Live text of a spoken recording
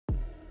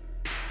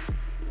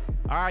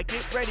All right,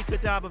 get ready,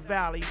 Catawba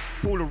Valley,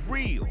 for the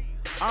real.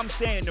 I'm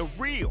saying the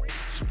real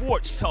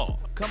sports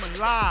talk. Coming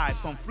live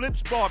from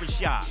Flip's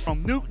Barbershop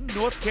from Newton,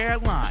 North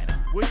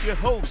Carolina, with your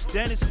host,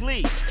 Dennis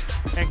Lee,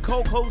 and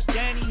co-host,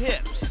 Danny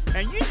Hips.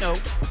 And you know,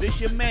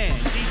 this your man,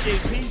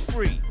 DJ P.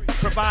 Free,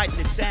 providing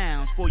the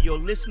sounds for your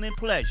listening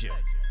pleasure.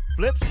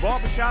 Flip's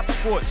Barbershop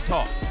Sports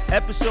Talk,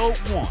 Episode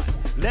 1.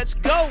 Let's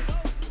go!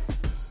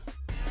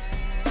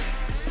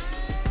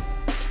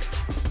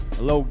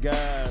 Hello,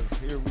 guys.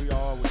 Here we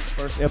are with the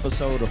first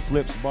episode of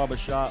Flip's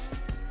Barbershop,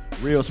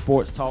 Real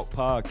Sports Talk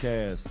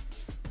Podcast,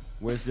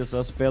 where it's just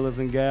us fellas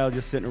and gals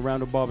just sitting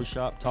around the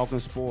barbershop talking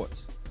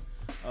sports.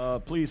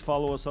 Please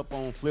follow us up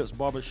on Flip's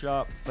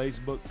Barbershop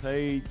Facebook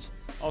page.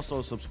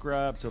 Also,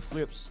 subscribe to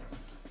Flip's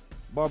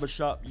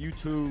Barbershop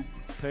YouTube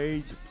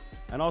page.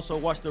 And also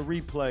watch the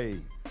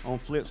replay on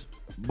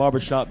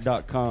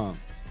flipsbarbershop.com.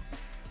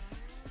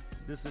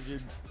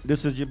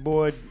 This is your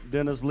boy,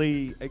 Dennis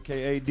Lee,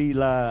 a.k.a.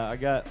 D-Lie. I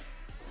got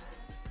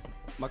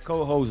my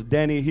co-host,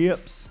 Danny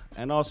Hips,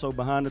 and also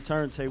behind the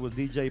turntables,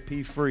 DJ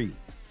P. Free.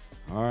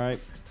 All right.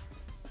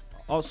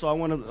 Also, I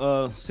want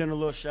to send a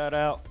little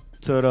shout-out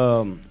to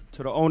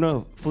the owner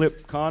of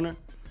Flip Corner.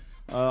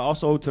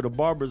 Also to the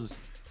barbers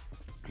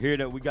here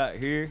that we got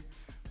here.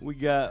 We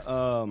got,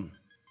 of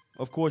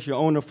course, your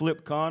owner,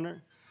 Flip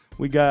Corner.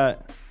 We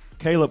got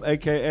Caleb,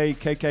 a.k.a.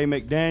 KK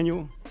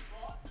McDaniel.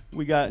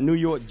 We got New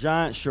York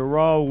Giant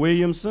Sherrod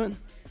Williamson.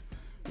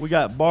 We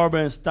got barber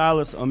and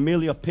stylist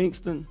Amelia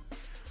Pinkston.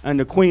 And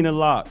the Queen of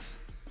Locks,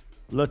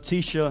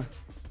 Letitia.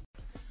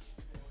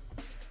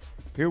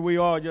 Here we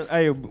are.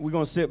 We're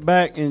going to sit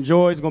back,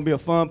 enjoy. It's going to be a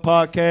fun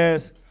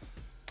podcast.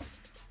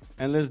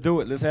 And let's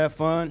do it. Let's have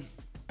fun.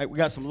 Hey, we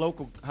got some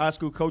local high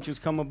school coaches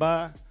coming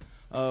by.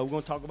 We're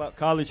going to talk about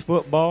college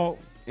football,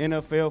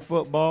 NFL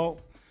football,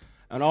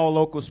 and all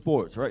local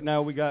sports. Right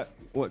now we got,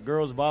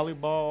 girls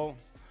volleyball.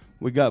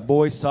 We got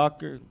boys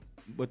soccer.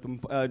 But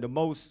the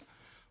most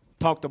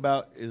talked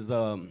about is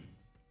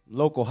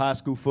local high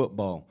school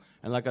football.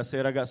 And like I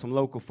said, I got some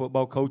local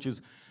football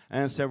coaches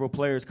and several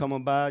players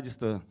coming by just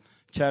to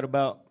chat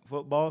about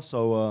football.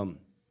 So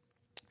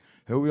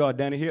here we are,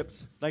 Danny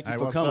Hips. Thank you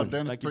for coming. What's up,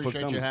 Dennis?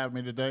 Appreciate you having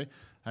me today.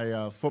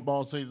 Hey,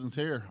 football season's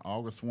here.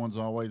 August 1's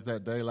always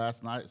that day.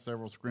 Last night,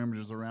 several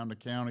scrimmages around the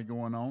county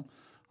going on.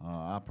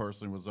 I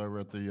personally was over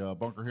at the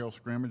Bunker Hill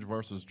scrimmage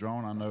versus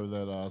Drone. I know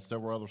that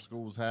several other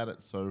schools had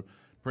it, so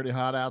pretty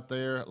hot out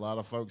there. A lot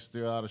of folks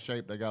still out of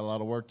shape. They got a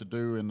lot of work to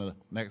do in the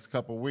next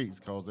couple of weeks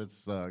because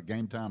it's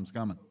game time's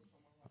coming.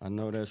 I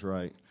know that's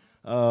right.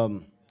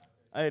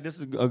 Hey, this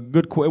is a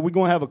good question. We're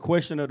going to have a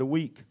question of the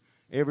week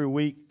every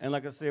week. And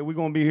like I said, we're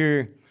going to be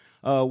here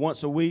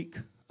once a week.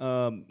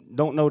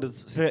 Don't know the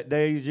set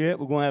days yet.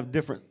 We're going to have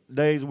different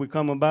days we're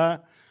coming by.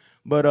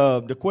 But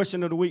the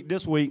question of the week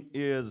this week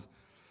is,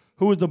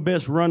 who is the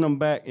best running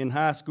back in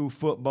high school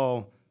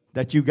football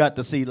that you got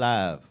to see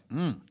live?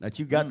 That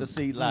you got to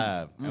see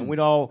live. And we'd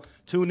all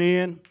tune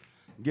in,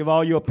 give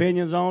all your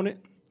opinions on it.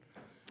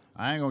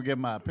 I ain't going to give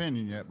my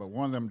opinion yet, but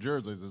one of them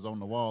jerseys is on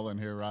the wall in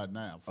here right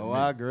now. Oh,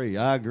 I agree.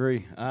 I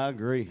got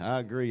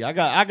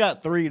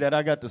three that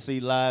I got to see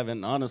live,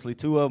 and honestly,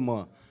 two of them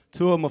are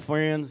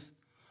friends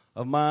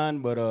of mine.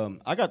 But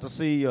I got to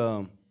see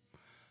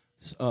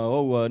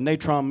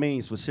Natron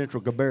Means for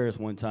Central Cabarrus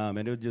one time,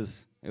 and it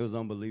was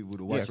unbelievable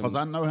to watch. Yeah, because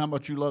I know how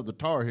much you love the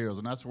Tar Heels,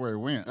 and that's where he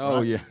went. Oh,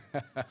 right? Yeah.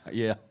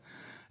 Yeah.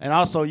 And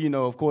also,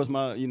 of course,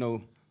 my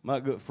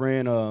good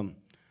friend,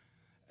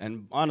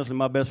 and honestly,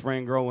 my best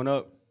friend growing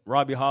up,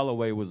 Robbie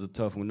Holloway was a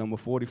tough one, number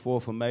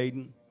 44 for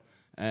Maiden.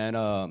 And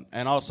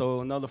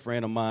also another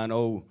friend of mine,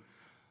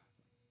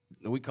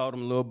 we called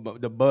him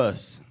the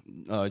bus,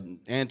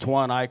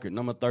 Antoine Eichert,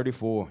 number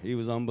 34. He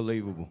was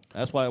unbelievable.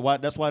 That's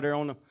why they're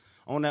on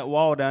that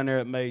wall down there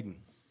at Maiden.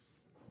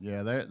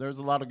 Yeah, there's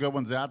a lot of good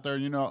ones out there.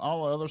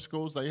 All the other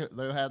schools, they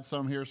had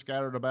some here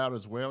scattered about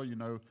as well.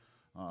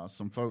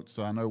 Some folks,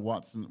 I know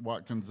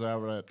Watkins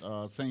out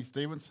at St.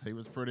 Stephen's. He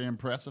was pretty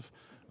impressive.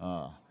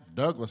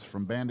 Douglas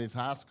from Bandy's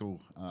High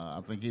School. I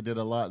think he did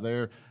a lot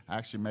there.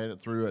 Actually made it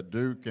through at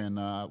Duke and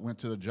went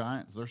to the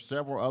Giants. There's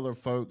several other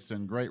folks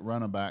and great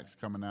running backs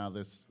coming out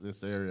of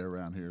this area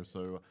around here.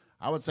 So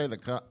I would say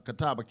that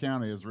Catawba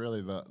County is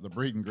really the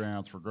breeding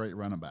grounds for great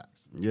running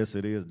backs. Yes,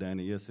 it is,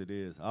 Danny. Yes, it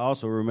is. I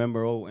also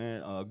remember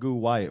Goo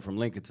Wyatt from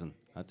Lincolnton.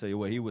 I tell you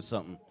what, he was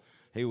something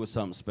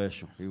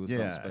special.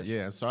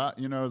 Yeah. So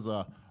as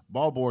a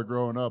ball boy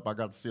growing up, I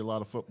got to see a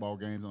lot of football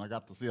games, and I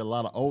got to see a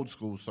lot of old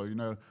school.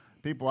 So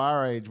people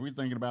our age, we're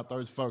thinking about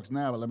those folks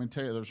now, but let me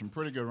tell you, there's some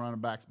pretty good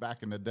running backs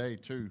back in the day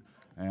too,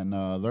 and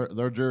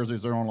their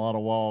jerseys are on a lot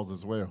of walls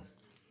as well.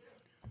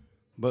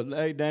 But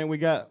hey, Dan, we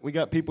got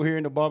people here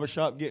in the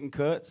barbershop getting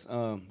cuts.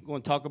 Going to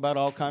talk about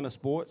all kind of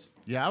sports.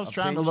 Yeah, I was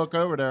trying to look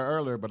over there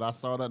earlier, but I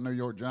saw that New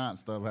York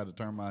Giants stuff. Had to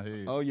turn my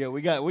head. Oh yeah,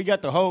 we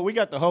got the whole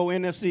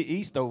NFC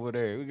East over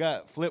there. We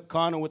got Flip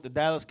Corner with the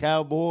Dallas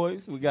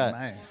Cowboys. We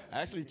got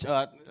actually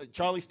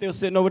Charlie still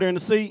sitting over there in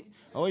the seat.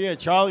 Oh yeah,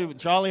 Charlie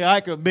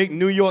Eicher, a big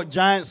New York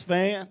Giants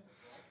fan.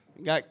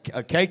 We got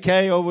a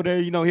KK over there.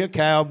 He a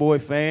Cowboy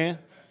fan.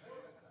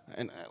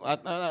 And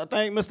I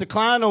think Mr.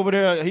 Klein over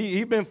there,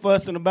 he been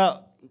fussing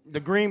about the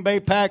Green Bay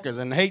Packers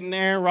and hating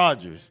Aaron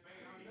Rodgers.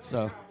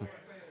 So,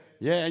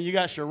 yeah, and you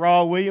got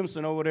Sherrod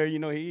Williamson over there. You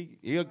know, he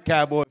a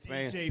Cowboy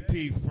fan.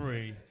 DJP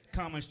Free,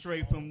 coming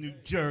straight from New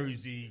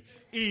Jersey.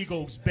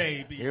 Eagles,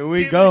 baby. Here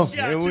we go.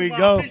 Here we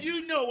go.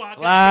 You know I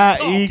fly, got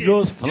to talking.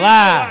 Eagles, fly. You know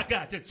I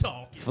got to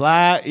talk.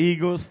 Fly,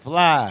 Eagles,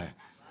 fly.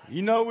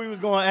 You know we was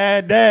going to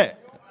add that.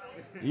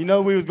 I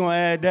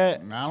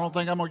don't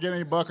think I'm going to get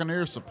any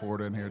Buccaneers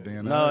support in here,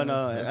 Dan. No.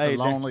 It's a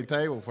lonely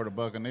table for the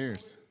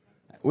Buccaneers.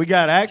 We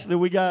talking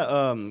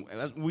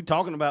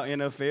about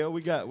NFL.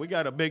 We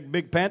got a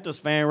big Panthers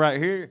fan right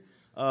here.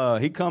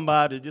 He come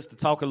by to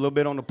talk a little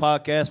bit on the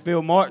podcast.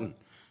 Phil Martin,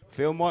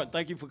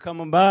 thank you for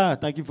coming by.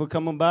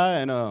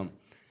 And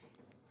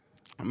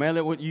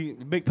man, what you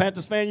big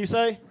Panthers fan? You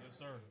say? Yes,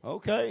 sir.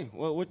 Okay.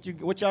 Well,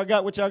 what y'all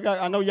got?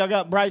 I know y'all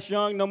got Bryce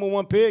Young,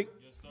 #1 pick.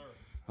 Yes, sir.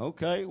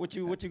 Okay. What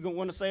you gonna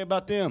want to say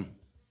about them?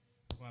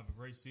 We're gonna have a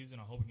great season.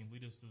 I hope we can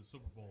lead us to the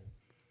Super Bowl.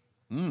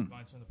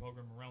 Might turn the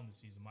program around this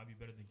season. Might be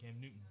better than Cam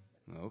Newton.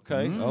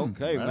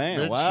 Okay, That's man.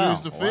 big Wow.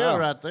 shoes to fill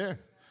right there.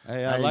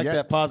 Hey, I like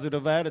that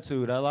positive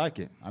attitude. I like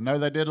it. I know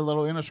they did a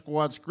little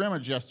inter-squad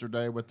scrimmage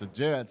yesterday with the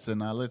Jets,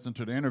 and I listened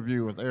to the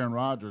interview with Aaron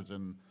Rodgers,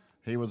 and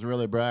he was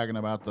really bragging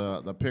about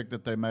the pick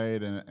that they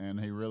made, and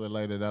he really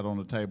laid it out on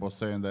the table,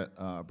 saying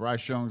that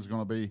Bryce Young's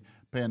going to be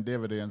paying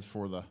dividends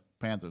for the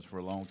Panthers for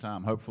a long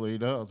time. Hopefully he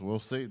does. We'll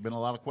see. Been a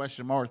lot of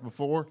question marks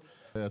before.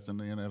 That's in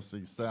the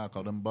NFC South,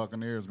 because them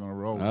Buccaneers going to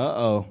roll.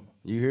 Uh-oh.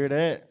 You hear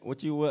that?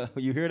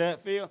 You hear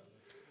that, Phil?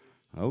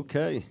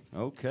 Okay.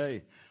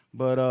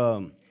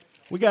 But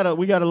we got a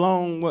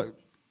long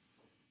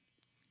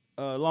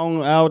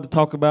hour to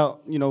talk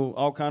about,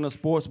 all kind of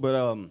sports,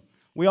 but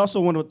we also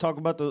want to talk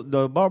about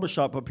the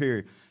barbershop up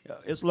here.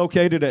 It's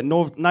located at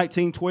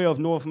 1912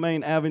 North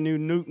Main Avenue,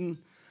 Newton.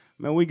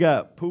 Man, we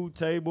got pool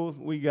tables,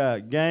 we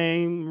got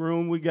game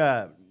room, we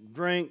got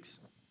drinks,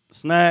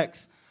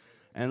 snacks,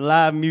 and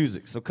live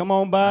music. So come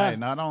on by. Hey,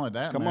 not only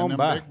that, come man, on them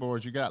by. big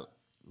boys, you got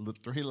the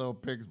Three Little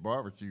Pigs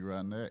barbecue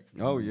right next.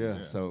 Oh,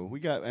 yeah. So we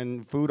got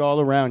and food all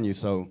around you.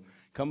 So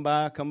come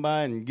by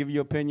and give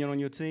your opinion on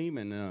your team,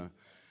 and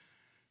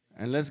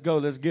let's go.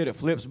 Let's get it.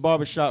 Flips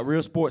Barbershop,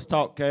 Real Sports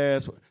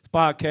Talkcast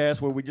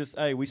podcast, where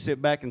we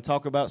sit back and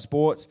talk about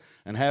sports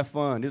and have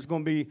fun. It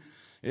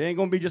ain't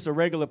gonna be just a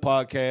regular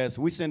podcast.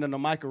 We sending the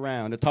mic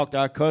around to talk to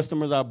our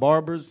customers, our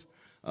barbers.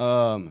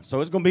 So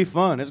it's gonna be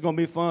fun.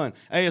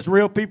 Hey, it's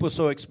real people,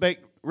 so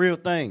expect real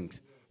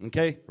things.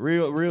 Okay,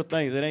 real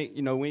things. It ain't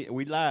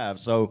we live,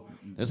 so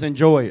let's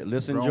enjoy it.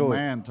 Grown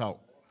man talk.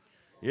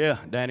 Yeah,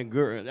 Danny,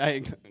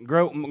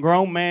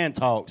 grown man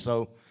talk.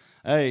 So,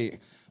 hey,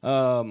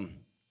 I'm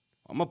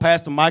gonna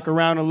pass the mic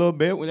around a little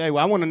bit. Hey,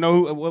 I want to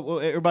know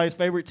what everybody's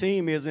favorite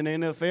team is in the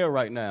NFL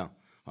right now.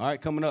 All right,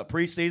 coming up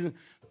preseason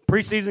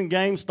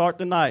games start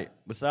tonight.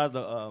 Besides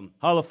the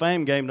Hall of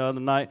Fame game the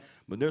other night,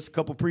 but there's a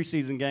couple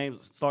preseason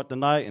games start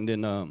tonight, and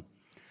then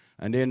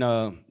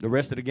the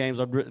rest of the games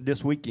are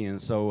this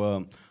weekend.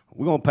 So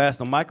we're gonna pass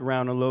the mic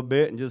around a little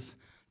bit and just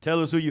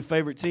tell us who your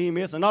favorite team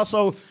is, and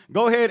also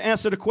go ahead and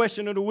answer the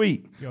question of the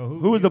week.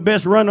 Who is the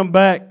best running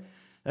back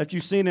that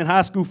you've seen in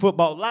high school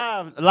football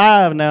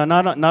live now,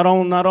 not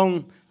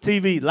on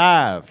TV,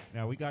 live?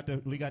 Now we got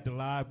the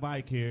live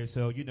mic here,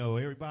 so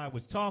everybody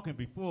was talking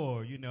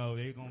before. They're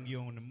gonna get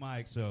on the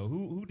mic. So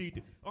who need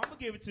to? I'm gonna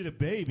give it to the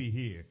baby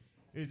here.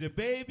 Is the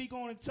baby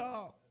gonna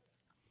talk?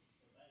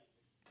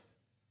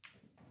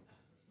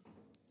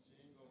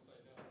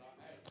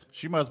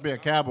 She must be a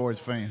Cowboys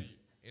fan.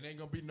 It ain't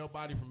gonna be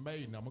nobody from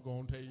Maiden. I'm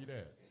gonna tell you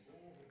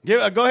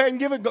that. Go ahead and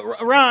give it,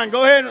 Ron.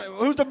 Go ahead.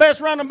 Who's the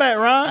best running back,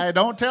 Ron? Hey,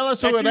 don't tell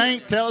us who it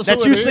ain't. Tell us who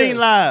that it you've is. seen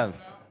live.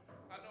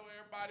 I know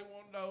everybody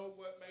want to know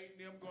what Maiden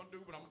them gonna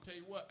do, but I'm gonna tell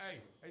you what.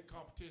 Hey,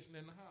 competition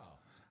in the house.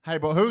 Hey,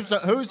 but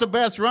who's the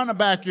best running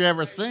back you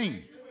ever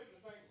seen?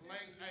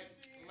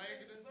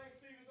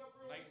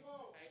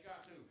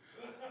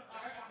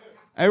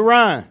 Hey,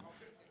 Ron.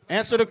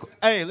 Let's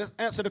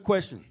answer the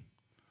question.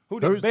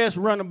 Who's the best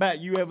running back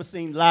you ever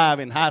seen live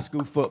in high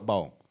school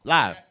football?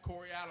 Live.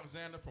 Corey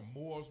Alexander from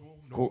Mooresville,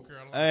 North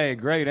Carolina. Hey,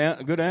 good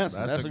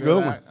answer. That's a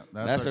good one.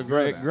 That's a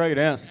great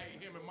answer.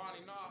 Hey, him and Monty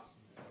Knox,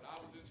 when I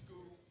was in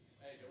school,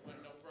 hey, there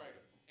wasn't no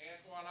greater.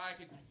 Antoine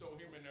Eichen, you throw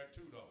him in there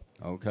too,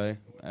 though. Okay.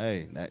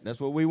 Hey, that's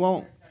what we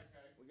want.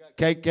 We got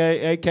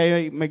KK,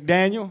 a.k.a.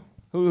 McDaniel.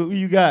 Who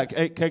you got,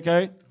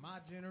 KK? My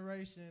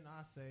generation,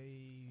 I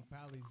say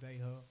probably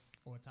Zayha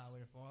or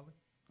Tyler Farley.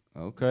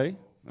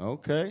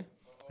 Okay.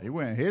 He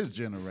went his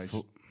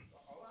generation.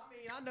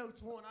 I know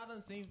Twan. I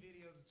done seen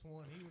videos of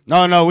Twan.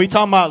 No, we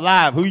talking about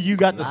live. Who you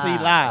got to see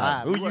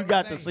live? Who you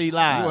got to see He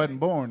live?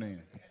 wasn't born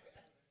then.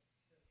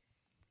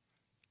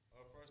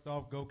 First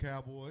off, go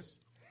Cowboys.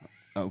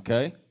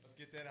 Okay. Let's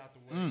get that out the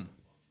way.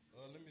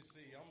 Let me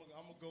see. I'm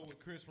gonna go with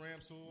Chris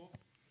Ramseur.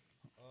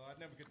 I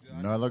never get to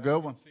Another good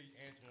one. See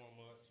Antoine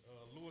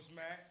much. Lewis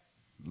Mack.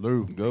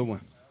 Lou. Good one.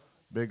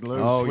 Big Lou.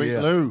 Oh, Sweet yeah.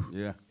 Lou. Yeah.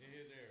 In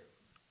his area.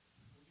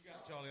 What you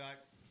got, Charlie?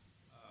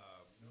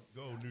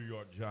 Go New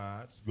York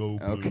Giants. Go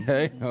Blue.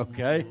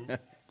 Okay.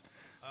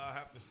 I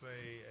have to say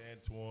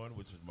Antoine,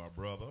 which is my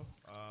brother.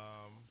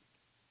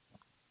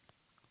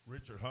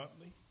 Richard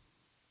Huntley.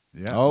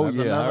 Yeah. Oh, that's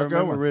yeah, I another good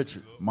remember one.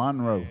 Richard.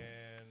 Monroe. And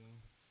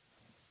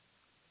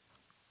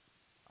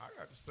I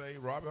got to say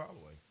Robbie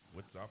Holloway,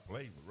 which I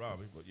played with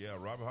Robbie, but yeah,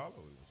 Robbie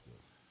Holloway was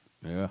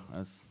good. Yeah,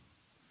 that's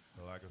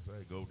So like I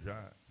say, go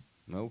Giants.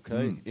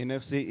 okay.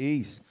 NFC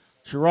East.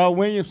 Sherrod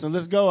Williamson,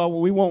 let's go.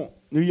 We want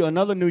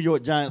another New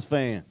York Giants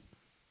fan.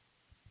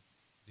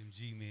 Them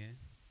G-men.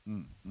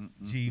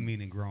 G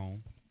meaning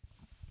grown.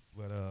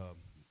 But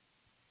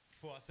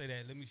before I say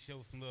that, let me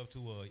show some love to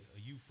a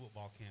youth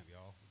football camp,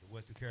 y'all. The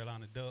Western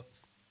Carolina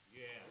Ducks.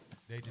 Yeah.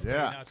 They just played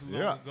not too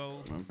long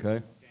ago.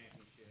 Okay.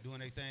 Doing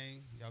their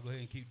thing. Y'all go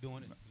ahead and keep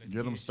doing it. Let the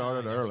Get them kids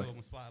started shine. Y'all early. show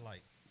them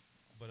spotlight.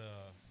 But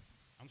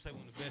I'm saying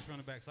one of the best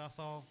running backs I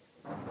saw,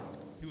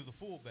 he was a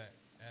fullback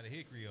out of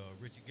Hickory,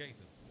 Richard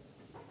Gaither.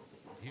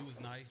 He was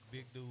nice,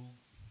 big dude.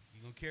 He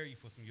gonna carry you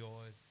for some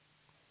yards.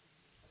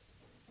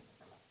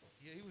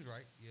 Yeah, he was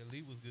right. Yeah,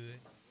 Lee was good.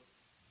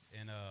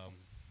 And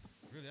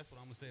really, that's what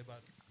I'm gonna say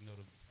about the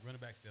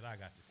running backs that I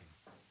got to see.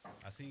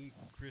 I seen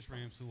Chris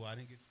Ramseur. I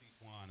didn't get to see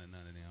Swan and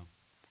none of them.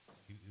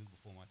 He was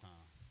before my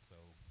time. So,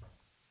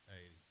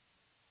 hey,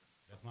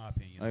 that's my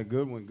opinion. Hey,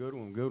 good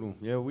one.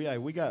 Yeah,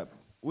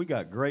 we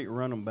got great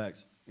running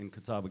backs in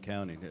Catawba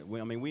County.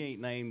 We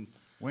ain't named.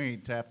 We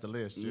ain't tapped the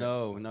list yet.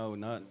 No,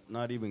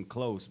 not even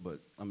close. But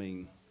I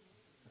mean,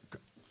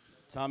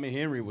 Tommy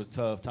Henry was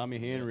tough. Tommy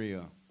Henry,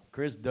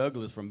 Chris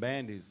Douglas from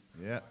Bandy's,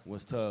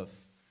 was tough.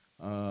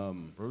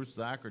 Bruce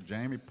Zacher,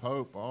 Jamie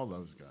Pope, all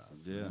those guys.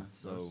 Yeah,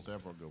 There's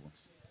several good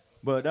ones.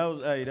 But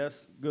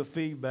that's good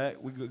feedback.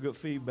 We got good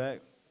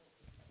feedback.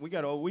 We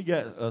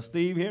got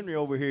Steve Henry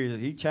over here.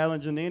 He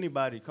challenging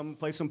anybody. Come and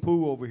play some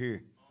pool over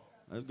here.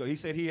 Let's go. He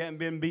said he hadn't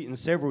been beaten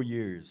several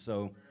years.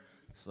 So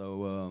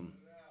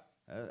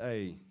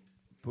hey,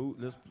 pool,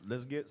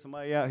 let's get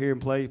somebody out here and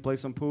play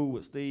some pool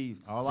with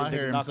Steve. All See if I they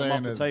hear can him knock him saying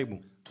off the is, table.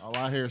 all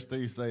I hear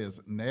Steve say is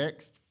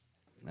next.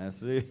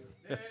 That's it.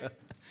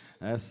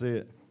 That's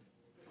it.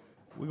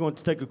 We're going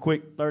to take a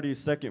quick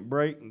 30-second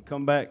break and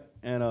come back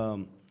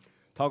and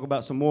talk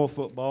about some more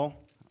football.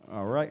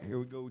 All right, here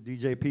we go.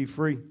 DJP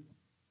Free.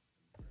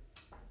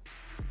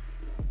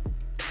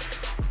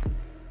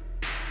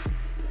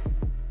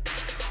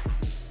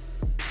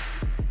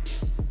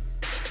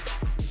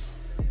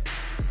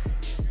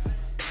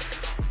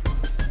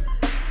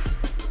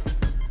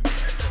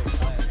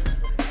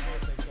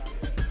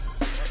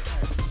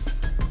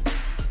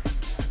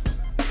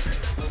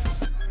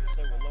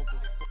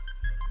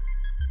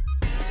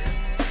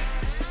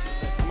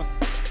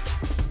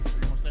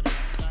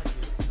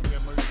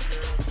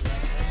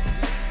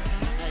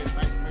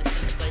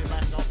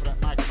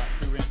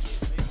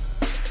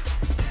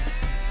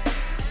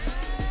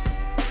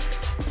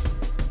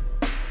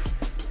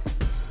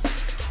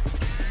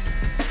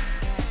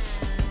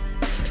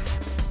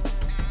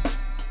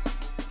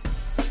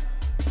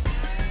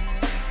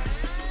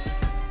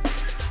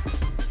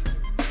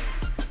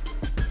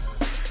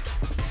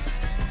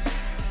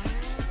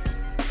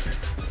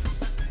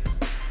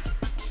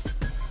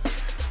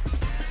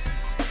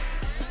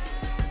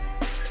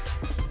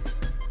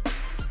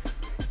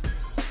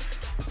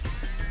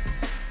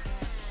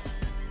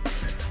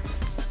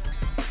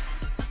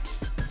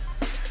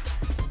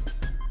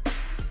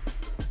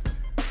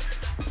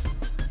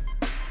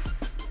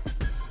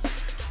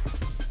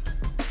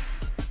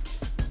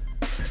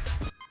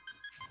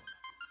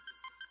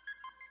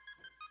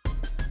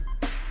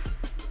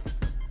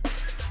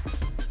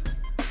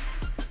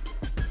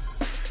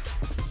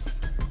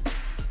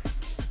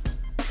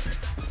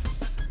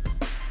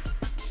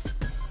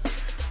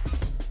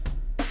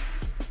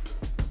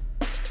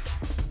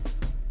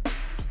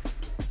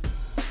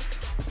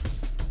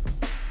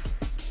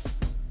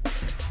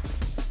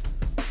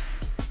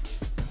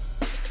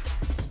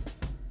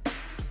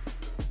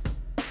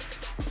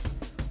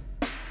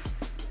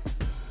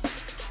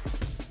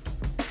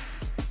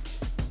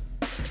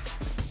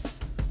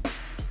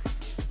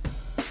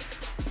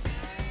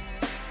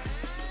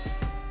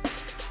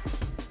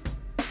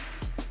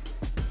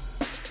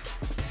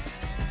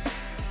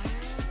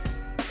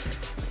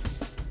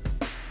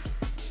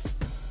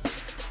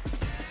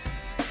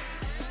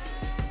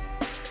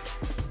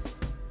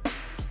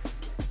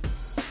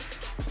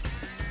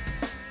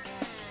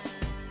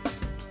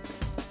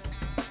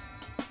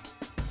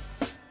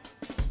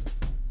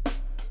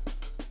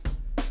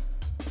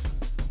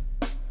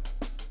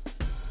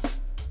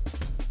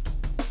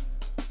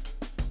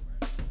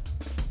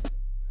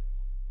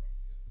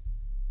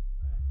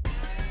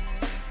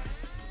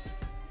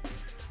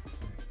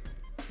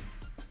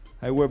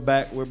 Hey, we're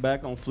back. We're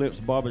back on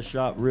Flip's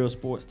Barbershop Real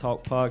Sports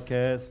Talk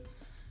podcast.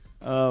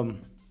 The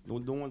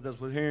ones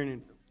that was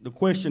hearing the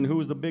question,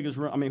 who's the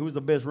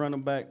best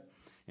running back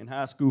in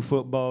high school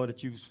football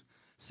that you've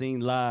seen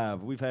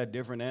live? We've had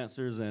different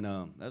answers, and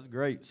that's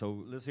great.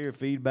 So let's hear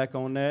feedback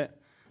on that.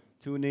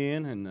 Tune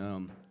in,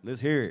 and let's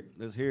hear it.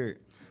 Let's hear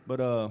it. But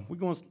we're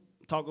going to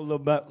talk a little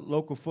about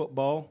local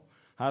football,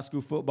 high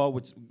school football,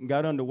 which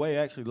got underway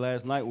actually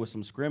last night with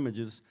some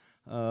scrimmages.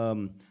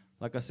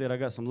 like I said, I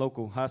got some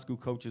local high school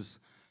coaches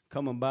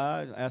coming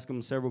by, ask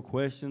them several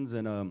questions,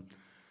 and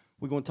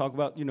we're going to talk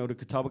about, you know, the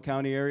Catawba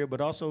County area,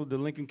 but also the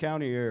Lincoln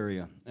County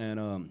area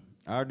and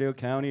Iredell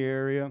County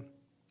area.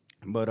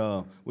 But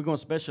we're going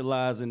to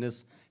specialize in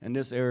this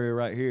area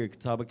right here,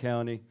 Catawba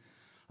County,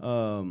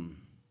 and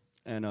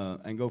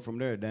go from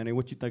there. Danny,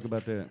 what you think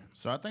about that?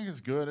 So I think it's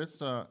good.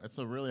 It's a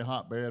really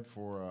hotbed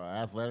for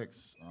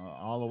athletics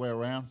all the way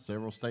around.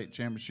 Several state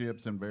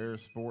championships in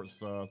various sports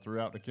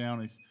throughout the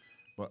counties.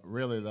 But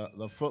really,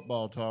 the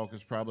football talk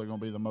is probably going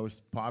to be the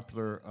most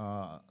popular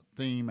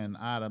theme and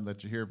item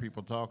that you hear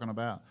people talking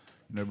about.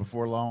 You know,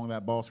 before long,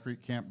 that Boss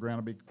Creek campground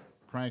will be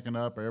cranking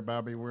up. Everybody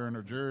will be wearing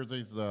their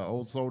jerseys. The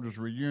old soldiers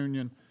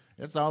reunion.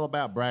 It's all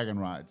about bragging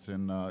rights.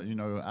 And you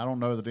know, I don't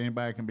know that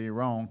anybody can be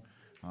wrong,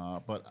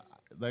 but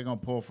they're going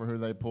to pull for who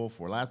they pull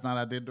for. Last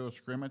night I did do a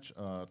scrimmage,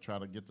 try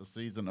to get the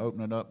season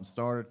opening up and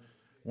started.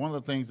 One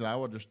of the things that I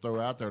would just throw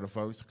out there to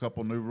folks, a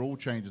couple new rule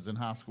changes in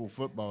high school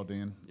football,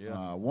 Dan.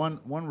 Yeah. One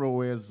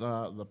rule is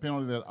the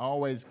penalty that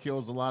always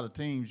kills a lot of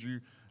teams. You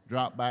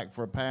drop back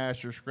for a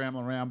pass, you're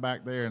scrambling around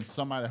back there, and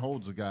somebody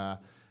holds a guy,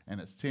 and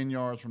it's 10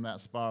 yards from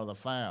that spot of the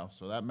foul.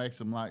 So that makes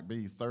them like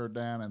be 3rd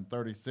down and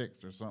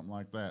 36 or something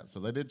like that. So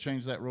they did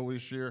change that rule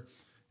this year.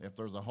 If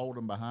there's a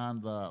holding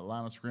behind the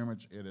line of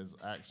scrimmage, it is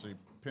actually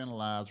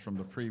penalized from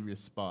the previous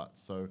spot.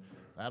 So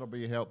that'll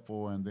be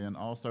helpful. And then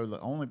also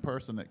the only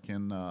person that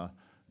can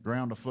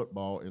ground a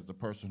football is the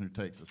person who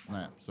takes a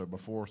snap. So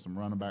before some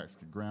running backs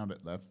could ground it,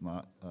 that's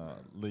not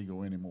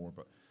legal anymore.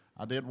 But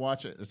I did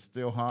watch it. It's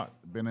still hot.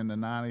 Been in the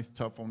 90s,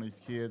 tough on these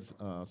kids.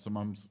 Some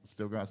of them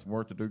still got some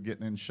work to do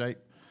getting in shape.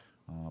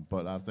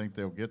 But I think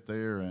they'll get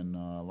there.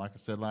 And like I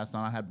said last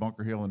night, I had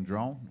Bunker Hill and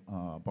Drone.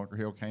 Bunker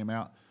Hill came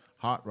out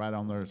hot right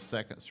on their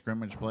second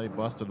scrimmage play,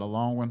 busted a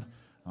long one,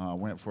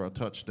 went for a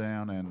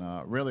touchdown,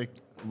 and really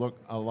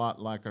looked a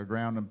lot like a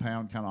ground and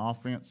pound kind of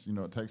offense. You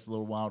know, it takes a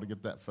little while to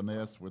get that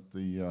finesse with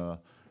the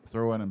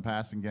throwing and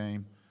passing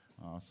game.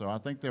 So I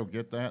think they'll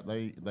get that.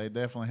 They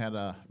definitely had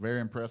a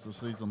very impressive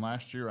season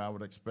last year. I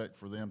would expect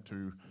for them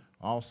to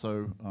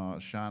also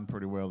shine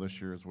pretty well this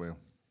year as well.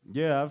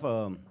 Yeah,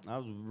 I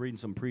was reading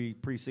some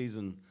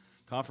preseason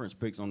conference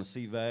picks on the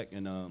CVAC,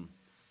 and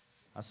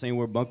I seen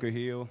where Bunker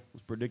Hill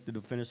was predicted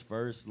to finish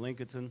first,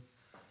 Lincoln,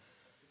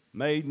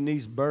 Maiden,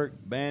 East Burke,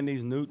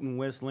 Bandy's, Newton,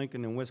 West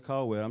Lincoln, and West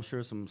Caldwell. I'm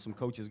sure some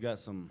coaches got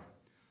some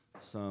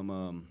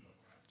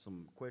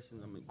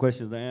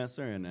questions to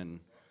answer, and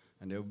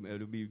they'll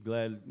be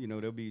glad. You know,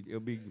 it'll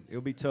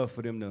be tough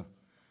for them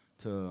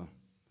to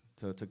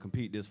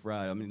compete this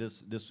Friday. I mean,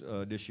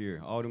 this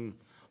year,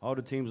 all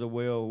the teams are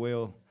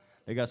well.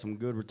 They got some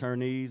good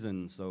returnees,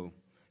 and so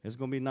it's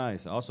gonna be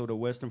nice. Also, the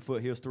Western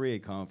Foothills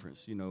 3A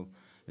Conference, you know,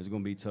 it's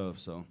gonna be tough.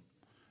 So.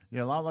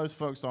 Yeah, a lot of those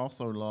folks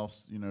also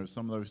lost. You know,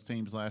 some of those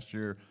teams last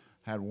year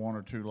had 1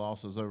 or 2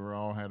 losses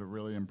overall, had a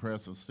really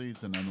impressive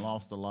season, and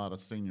lost a lot of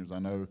seniors. I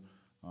know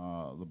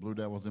the Blue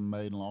Devils in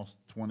Maiden lost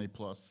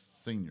 20-plus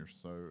seniors,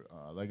 so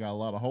they got a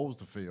lot of holes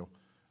to fill,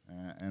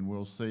 and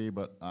we'll see.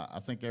 But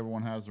I think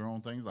everyone has their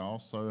own things. I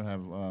also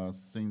have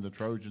seen the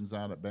Trojans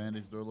out at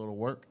Bandy's do a little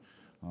work.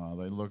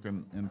 They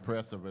looking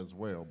impressive as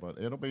well. But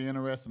it'll be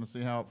interesting to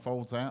see how it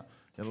folds out.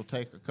 It'll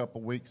take a couple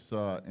weeks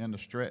in the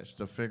stretch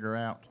to figure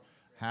out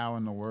how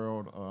in the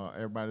world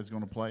everybody's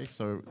going to play.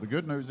 So the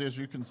good news is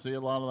you can see a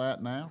lot of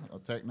that now, the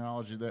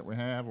technology that we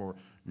have, or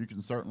you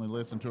can certainly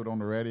listen to it on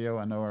the radio.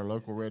 I know our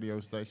local radio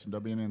station,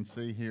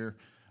 WNNC here,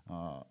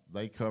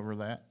 they cover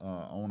that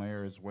on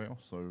air as well.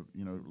 So,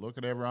 you know, look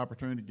at every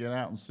opportunity to get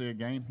out and see a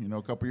game. You know,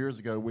 a couple years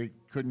ago, we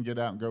couldn't get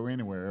out and go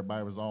anywhere.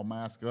 Everybody was all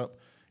masked up.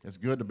 It's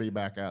good to be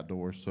back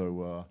outdoors.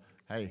 So,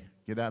 hey,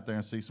 get out there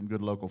and see some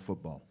good local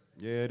football.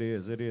 Yeah, it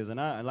is.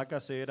 And like I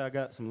said, I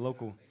got some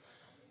local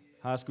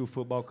high school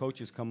football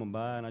coaches coming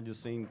by, and I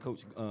just seen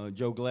Coach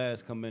Joe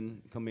Glass come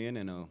in,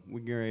 and we're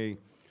going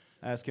to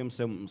ask him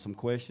some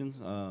questions.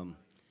 And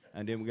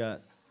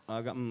then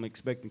I'm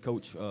expecting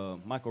Coach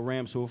Michael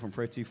Ramseur from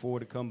Fred T4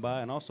 to come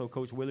by, and also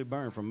Coach Willie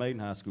Byrne from Maiden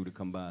High School to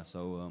come by.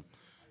 So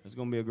it's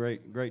going to be a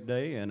great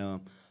day.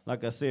 And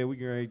like I said, we're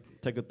going to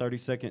take a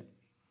 30-second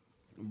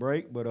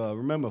break. But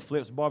remember,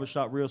 Flip's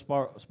Barbershop Real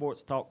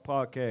Sports Talk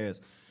Podcast.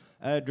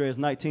 Address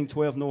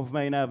 1912 North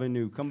Main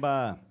Avenue. Come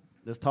by.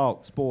 Let's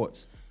talk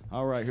sports.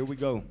 All right, here we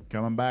go.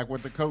 Coming back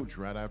with the coach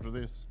right after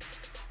this.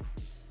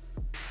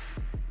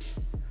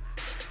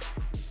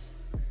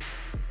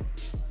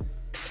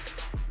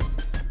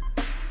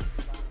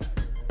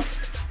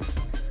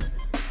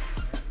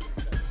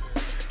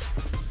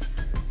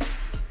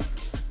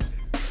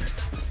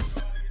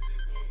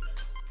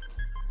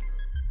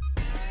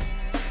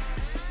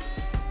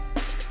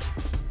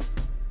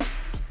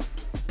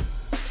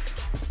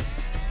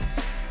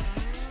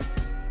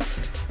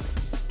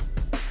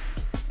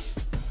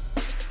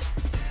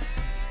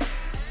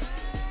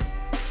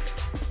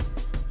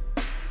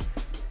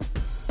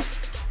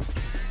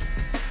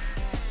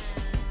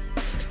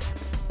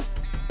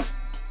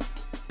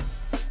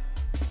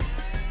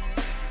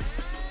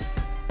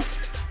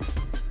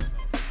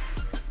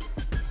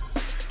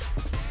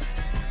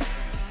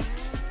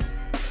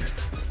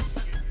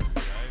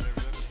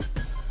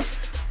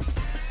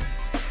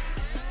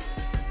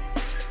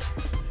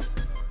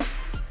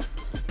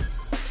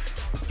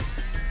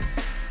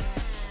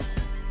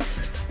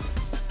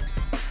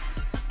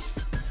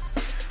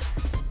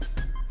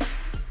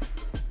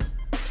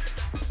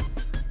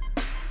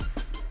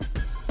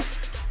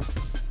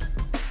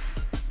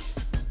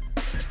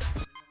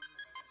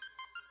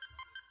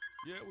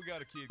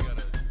 got a kid got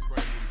a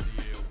sprained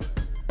MCL, but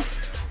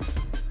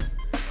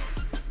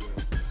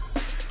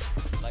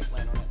Like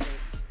playing on that turf?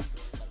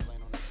 Like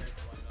playing on that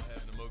turf? like not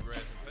having to mow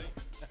grass and paint.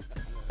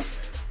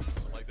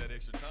 I like that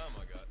extra time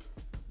I got.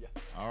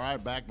 All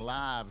right, back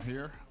live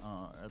here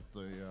at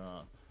the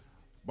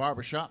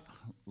Barbershop,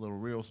 a little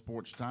real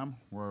sports time.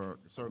 We're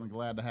certainly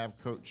glad to have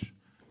Coach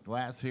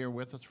Glass here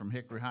with us from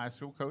Hickory High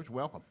School. Coach,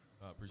 welcome.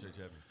 I appreciate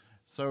you having me.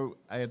 So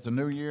it's a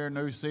new year,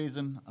 new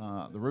season.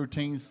 The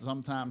routines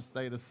sometimes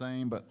stay the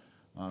same, but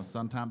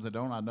sometimes they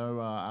don't. I know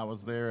I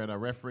was there at a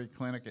referee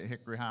clinic at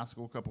Hickory High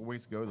School a couple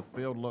weeks ago. The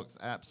field looks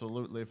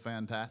absolutely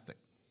fantastic.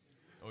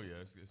 Oh, yeah,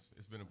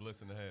 it's been a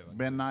blessing to have.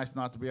 Been nice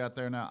not to be out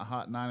there in that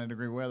hot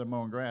 90-degree weather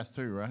mowing grass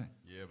too, right?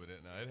 Yeah, but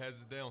it has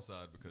its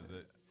downside because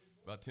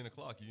about 10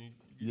 o'clock, you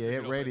Yeah, get it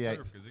off that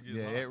radiates. turf 'cause it gets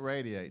Yeah, hot. it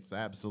radiates,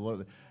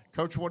 absolutely.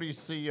 Coach, what do you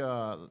see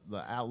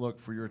the outlook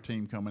for your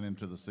team coming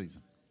into the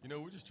season? You know,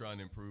 we're just trying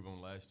to improve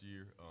on last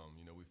year.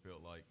 You know, we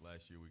felt like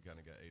last year we kind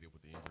of got ate up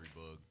with the injury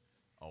bug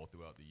all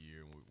throughout the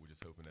year, and we're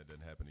just hoping that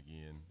doesn't happen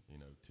again. You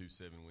know, 2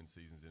 7-win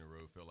seasons in a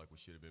row. Felt like we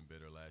should have been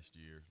better last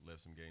year. Left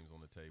some games on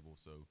the table.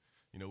 So,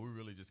 you know, we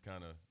really just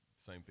kind of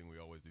same thing we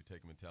always do.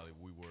 Take a mentality.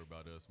 We worry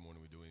about us more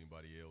than we do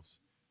anybody else.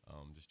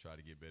 Just try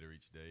to get better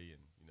each day,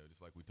 and you know,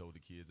 just like we told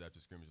the kids after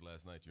scrimmage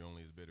last night, you're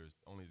only as good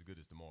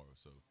as tomorrow.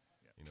 So,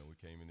 you know, we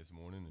came in this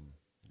morning and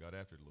got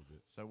after it a little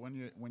bit. So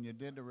when you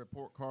did the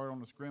report card on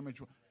the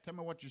scrimmage, tell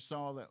me what you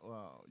saw that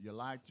you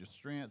liked, your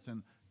strengths,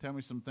 and tell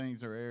me some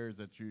things or areas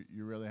that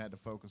you really had to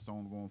focus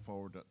on going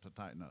forward to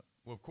tighten up.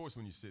 Well, of course,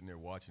 when you're sitting there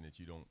watching it,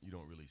 you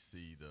don't really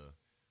see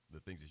the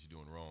things that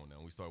you're doing wrong. Now,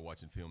 when we started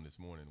watching film this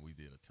morning, we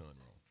did a ton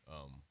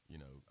wrong. You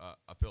know,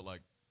 I felt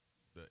like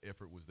the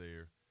effort was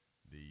there,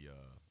 the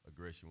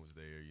aggression was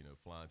there. You know,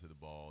 flying to the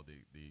ball,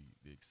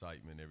 the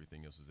excitement,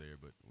 everything else was there.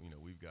 But you know,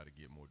 we've got to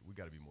get more. We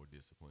got to be more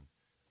disciplined.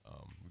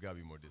 We've got to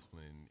be more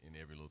disciplined in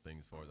every little thing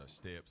as far as our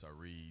steps, our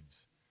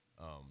reads,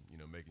 you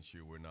know, making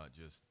sure we're not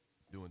just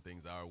doing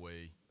things our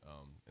way.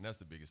 And that's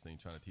the biggest thing,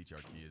 trying to teach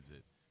our kids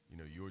that, you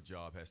know, your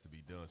job has to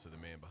be done so the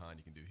man behind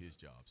you can do his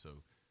job.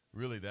 So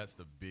really that's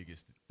the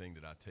biggest thing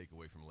that I take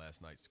away from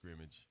last night's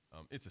scrimmage.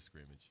 It's a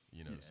scrimmage,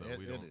 you know, so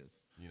we don't, it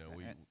is. You know,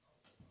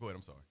 go ahead,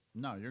 I'm sorry.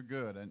 No, you're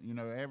good. And, you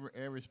know,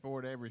 every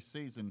sport, every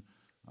season,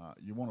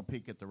 you want to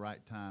peak at the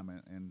right time,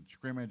 and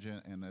scrimmage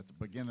and at the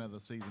beginning of the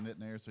season isn't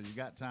there, so you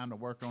got time to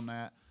work on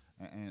that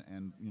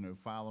and you know,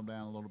 file them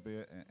down a little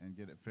bit and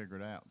get it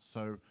figured out.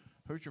 So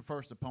who's your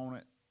first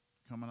opponent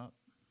coming up?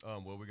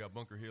 Well, we got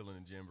Bunker Hill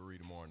and Jamboree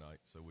tomorrow night,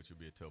 so which will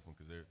be a tough one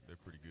because they're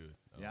pretty good.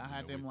 Yeah, I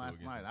had them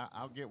last night.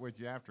 I'll get with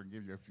you after and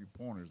give you a few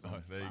pointers.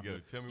 There you go.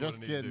 Tell me just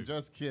what I need kidding, to do.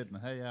 just kidding.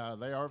 Hey,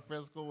 they are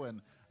physical,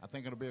 and I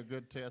think it'll be a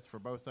good test for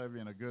both of you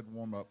and a good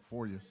warm-up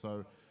for you.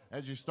 So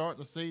as you start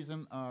the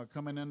season,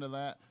 coming into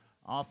that,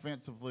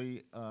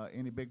 offensively,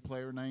 any big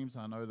player names?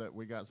 I know that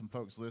we got some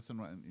folks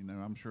listening, and you know,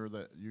 I'm sure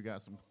that you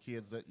got some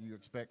kids that you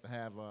expect to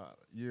have a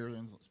year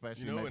in,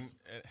 especially. You know, and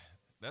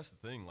that's the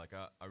thing. Like,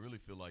 I really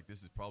feel like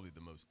this is probably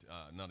the most.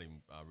 Not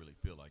even. I really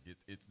feel like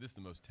this is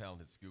the most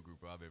talented skill group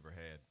I've ever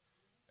had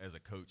as a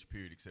coach.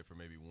 Period. Except for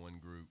maybe one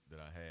group that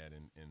I had,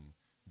 and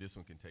this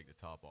one can take the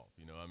top off.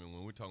 You know, I mean,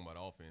 when we're talking about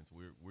offense,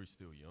 we're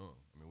still young.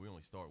 I mean, we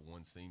only start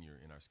one senior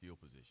in our skill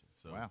position.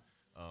 So. Wow.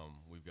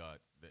 We've got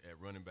at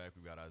running back,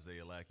 we've got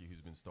Isaiah Lackey,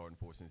 who's been starting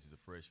for us since he's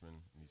a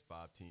freshman. He's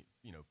 5'11",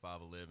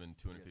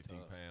 215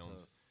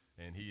 pounds,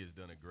 and he has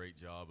done a great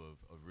job of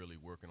really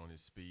working on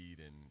his speed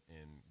and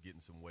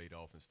getting some weight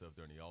off and stuff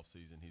during the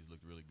offseason. He's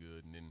looked really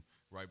good. And then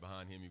right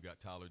behind him, you've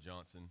got Tyler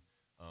Johnson,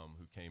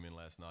 who came in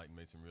last night and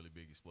made some really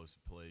big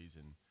explosive plays.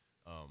 And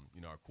you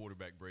know, our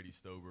quarterback Brady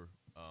Stober,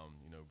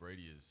 you know,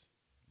 Brady's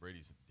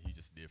he's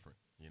just different.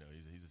 You know,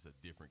 he's just a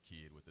different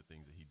kid with the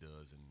things that he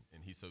does,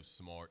 and he's so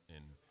smart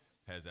and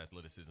has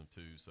athleticism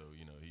too, so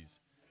you know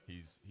he's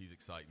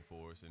exciting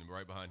for us. And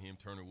right behind him,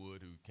 Turner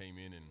Wood, who came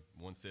in and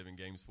won 7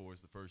 games for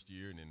us the first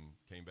year, and then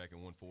came back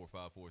and won 4 or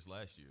 5 for us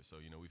last year. So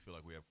you know we feel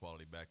like we have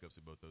quality backups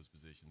at both those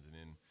positions. And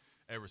then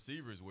at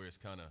receivers, where it's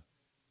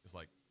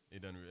like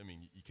it doesn't. I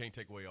mean, you can't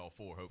take away all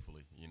 4.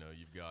 Hopefully, you know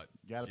you've got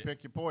to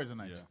pick your poison.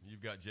 Yeah,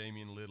 you've got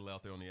Jamian Little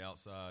out there on the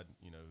outside.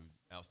 You know,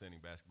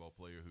 outstanding basketball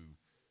player who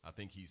I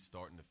think he's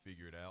starting to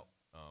figure it out.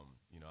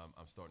 You know,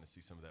 I'm starting to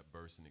see some of that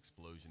burst and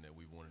explosion that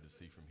we wanted to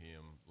see from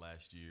him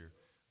last year.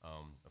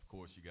 Of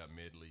course, you got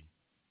Medley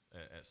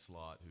at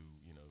slot, who,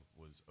 you know,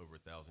 was over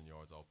 1,000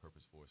 yards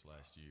all-purpose for us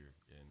last year,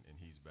 and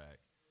he's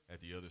back. At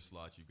the other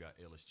slot, you've got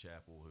Ellis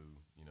Chappell, who,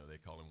 you know, they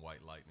call him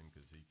White Lightning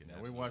because he can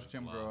we watched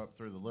him grow up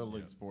through the Little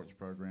League sports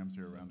programs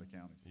here around the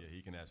county. So. Yeah,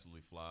 he can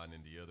absolutely fly. And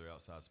then the other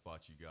outside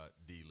spot, you got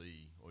D.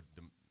 Lee, or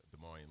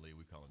Demarion Lee.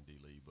 We call him D.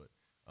 Lee, but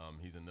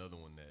he's another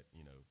one that,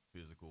 you know,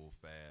 physical,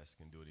 fast,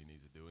 can do what he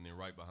needs to do. And then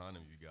right behind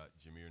him, you got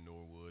Jameer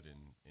Norwood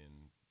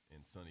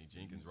and Sonny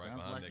Jenkins right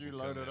behind like that you can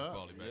loaded come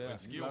up. and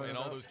skill, and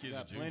all those kids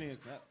are juniors.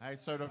 Hey,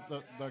 so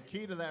the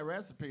key to that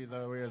recipe,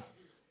 though, is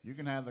You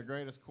can have the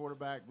greatest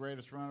quarterback,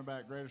 greatest running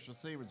back, greatest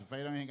receivers. If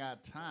they don't even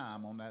got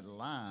time on that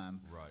line,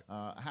 Right.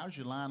 How's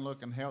your line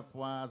looking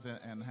health-wise,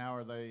 and how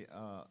are they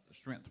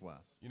strength-wise?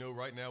 You know,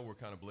 right now we're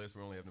kind of blessed.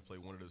 We're only having to play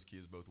one of those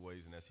kids both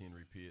ways, and that's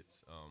Henry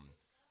Pitts.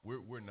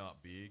 We're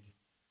not big,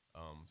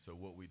 so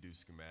what we do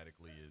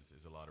schematically is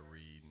a lot of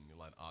read and a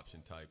lot of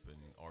option type and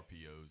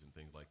RPOs and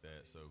things like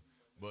that. So,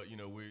 but you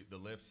know, the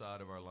left side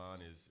of our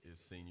line is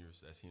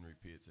seniors. That's Henry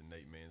Pitts and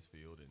Nate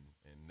Mansfield,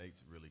 and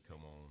Nate's really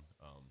come on.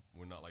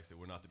 We're not, like I said,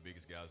 we're not the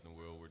biggest guys in the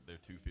world. They're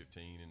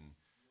 215 and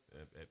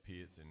at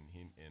Pitts, and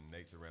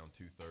Nate's around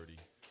 230.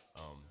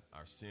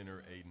 Our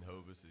center, Aiden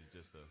Hovis, is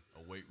just a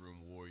weight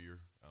room warrior.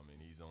 I mean,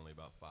 he's only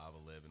about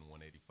 5'11",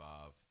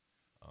 185.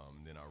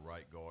 Then our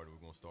right guard, we're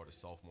going to start a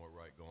sophomore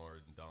right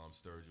guard, Dom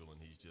Sturgill,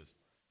 and he's just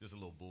a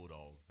little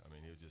bulldog. I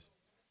mean,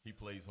 he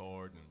plays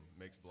hard and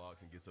makes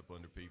blocks and gets up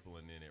under people.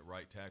 And then at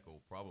right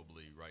tackle,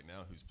 probably right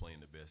now who's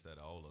playing the best out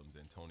of all of them is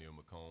Antonio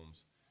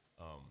McCombs.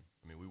 I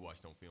mean, we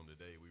watched on film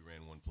today. We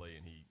ran one play,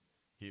 and he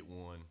hit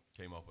one,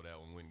 came off of that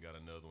one, went and got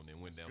another one,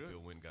 then went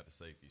downfield, went and got the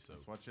safety. So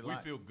we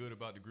feel good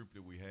about the group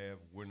that we have.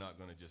 We're not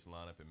going to just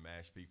line up and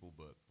mash people,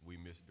 but we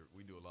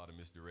do a lot of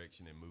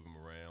misdirection and move them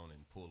around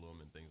and pull them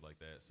and things like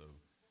that. So,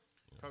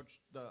 you know. Coach,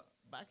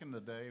 back in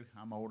the day,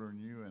 I'm older than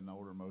you and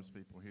older than most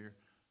people here.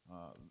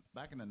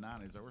 Back in the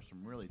 90s, there were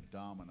some really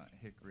dominant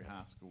Hickory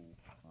High School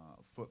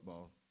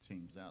football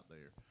teams out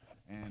there.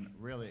 And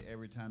really,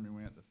 every time you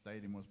went, the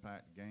stadium was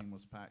packed, the game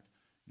was packed.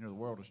 You know,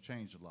 the world has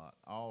changed a lot.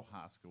 All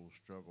high schools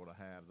struggle to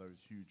have those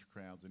huge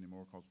crowds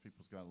anymore because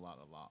people's got a lot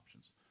of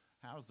options.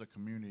 How's the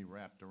community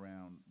wrapped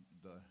around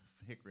the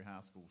Hickory High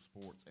School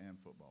sports and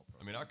football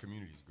program? I mean, our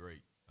community is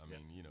great. I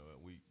mean, you know,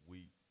 we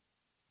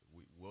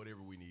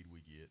whatever we need, we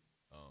get.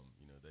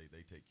 You know,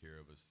 they take care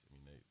of us. I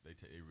mean, they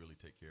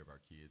really take care of our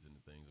kids and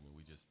the things. I mean,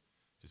 we just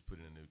put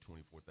in a new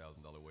 $24,000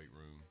 weight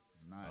room.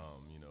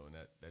 Nice. You know, and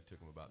that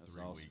took them about That's 3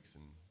 awesome. weeks,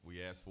 and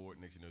we asked for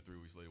it. Next thing you know, 3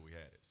 weeks later, we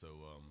had it.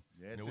 So,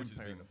 Yeah, you know, it's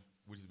imperative.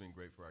 which has been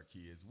great for our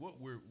kids. What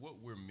we're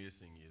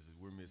missing is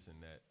we're missing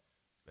that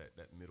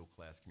middle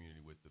class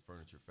community with the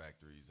furniture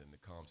factories and the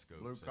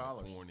Comscopes Blue and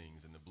collars. the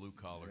Cornings and the blue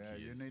collar Yeah,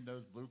 kids. you need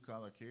those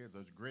blue-collar kids,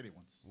 those gritty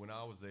ones. When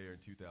I was there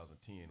in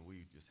 2010,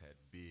 we just had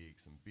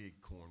some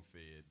big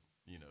corn-fed,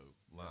 you know,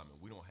 linemen.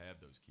 We don't have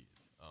those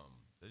kids.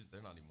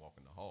 They're not even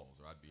walking the halls,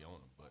 or I'd be on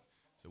them. But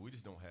so we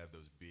just don't have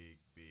those big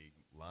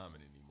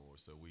linemen anymore.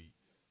 So we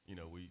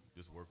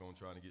just work on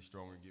trying to get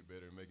stronger and get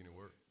better and making it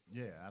work.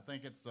 Yeah, I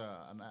think it's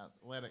an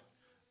athletic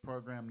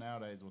program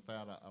nowadays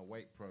without a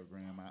weight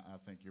program. I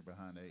think you're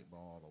behind the 8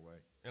 ball all the way.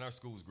 And our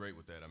school's great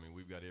with that. I mean,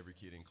 we've got every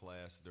kid in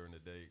class during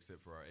the day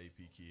except for our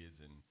AP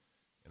kids, and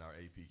our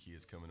AP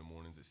kids come in the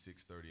mornings at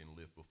 6:30 and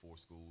lift before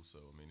school.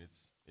 So, I mean,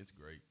 it's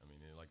great. I mean,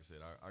 like I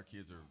said, our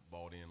kids are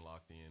bought in,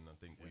 locked in. I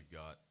think we've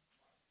got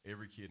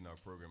every kid in our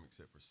program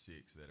except for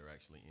 6 that are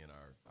actually in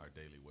our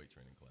daily weight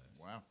training class.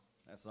 Wow.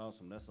 That's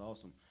awesome. That's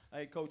awesome.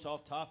 Hey, Coach,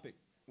 off topic.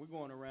 We're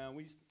going around.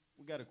 We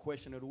got a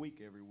question of the week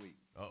every week.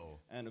 Uh-oh.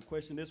 And the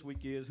question this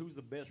week is, who's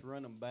the best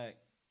running back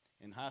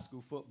in high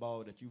school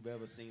football that you've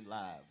ever seen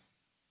live?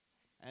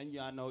 And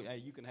yeah, I know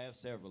you can have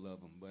several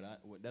of them, but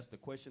that's the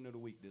question of the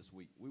week this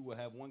week. We will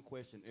have one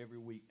question every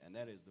week, and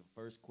that is the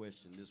first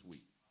question this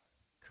week.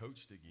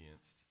 Coached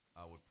against,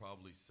 I would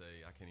probably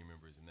say, I can't even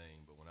remember his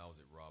name, but when I was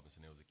at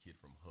Robinson, there was a kid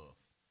from Huff.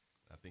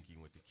 I think he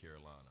went to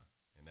Carolina,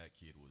 and that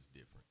kid was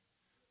different.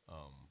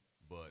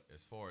 But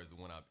as far as the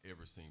one I've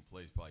ever seen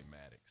play, is probably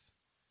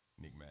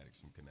Nick Maddox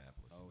from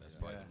Kannapolis. That's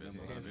probably the best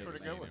one I've ever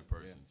seen in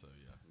person. So,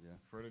 yeah.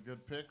 Pretty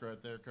good pick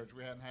right there, Coach.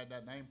 We hadn't had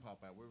that name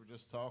pop out. We were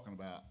just talking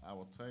about, I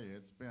will tell you,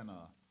 it's been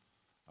a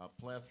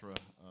plethora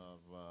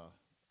of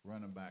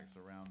running backs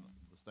around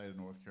the state of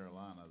North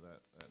Carolina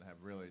that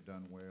have really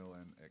done well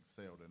and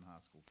excelled in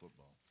high school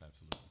football.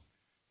 Absolutely.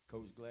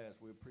 Coach Glass,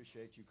 we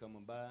appreciate you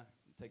coming by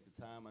and take the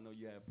time. I know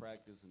you had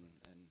practice and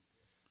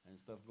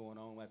stuff going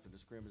on after the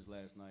scrimmage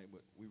last night,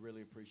 but we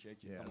really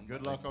appreciate you coming by.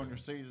 Good luck on your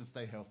season.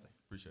 Stay healthy.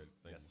 Appreciate it.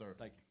 Thank you. Yes, sir.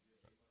 Thank you.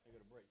 Take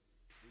a break.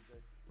 DJ?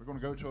 We're going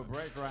to go to a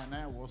break right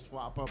now. We'll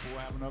swap up. We'll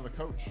have another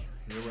coach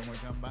here when we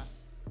come back.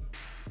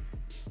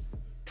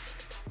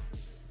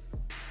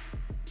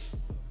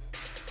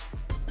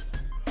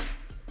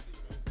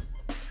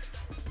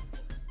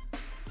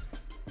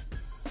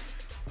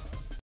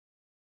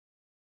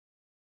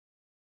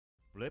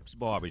 Flip's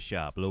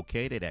Barbershop,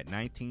 located at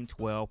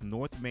 1912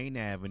 North Main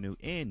Avenue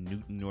in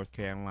Newton, North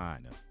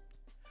Carolina.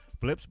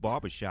 Flip's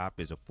Barbershop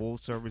is a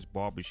full-service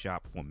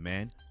barbershop for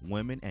men,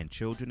 women, and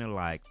children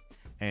alike,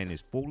 and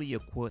is fully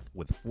equipped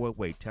with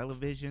 4-way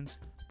televisions,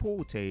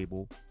 pool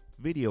table,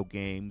 video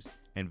games,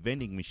 and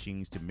vending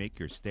machines to make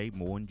your stay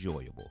more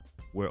enjoyable.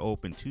 We're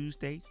open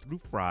Tuesday through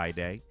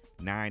Friday,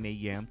 9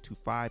 a.m. to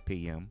 5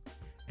 p.m.,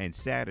 and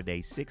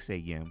Saturday, 6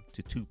 a.m.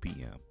 to 2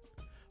 p.m.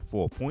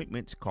 For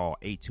appointments, call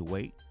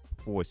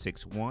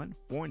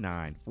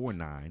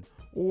 828-461-4949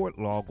 or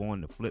log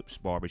on to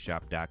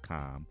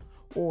flipsbarbershop.com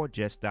or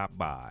just stop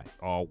by.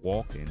 All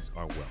walk-ins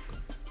are welcome.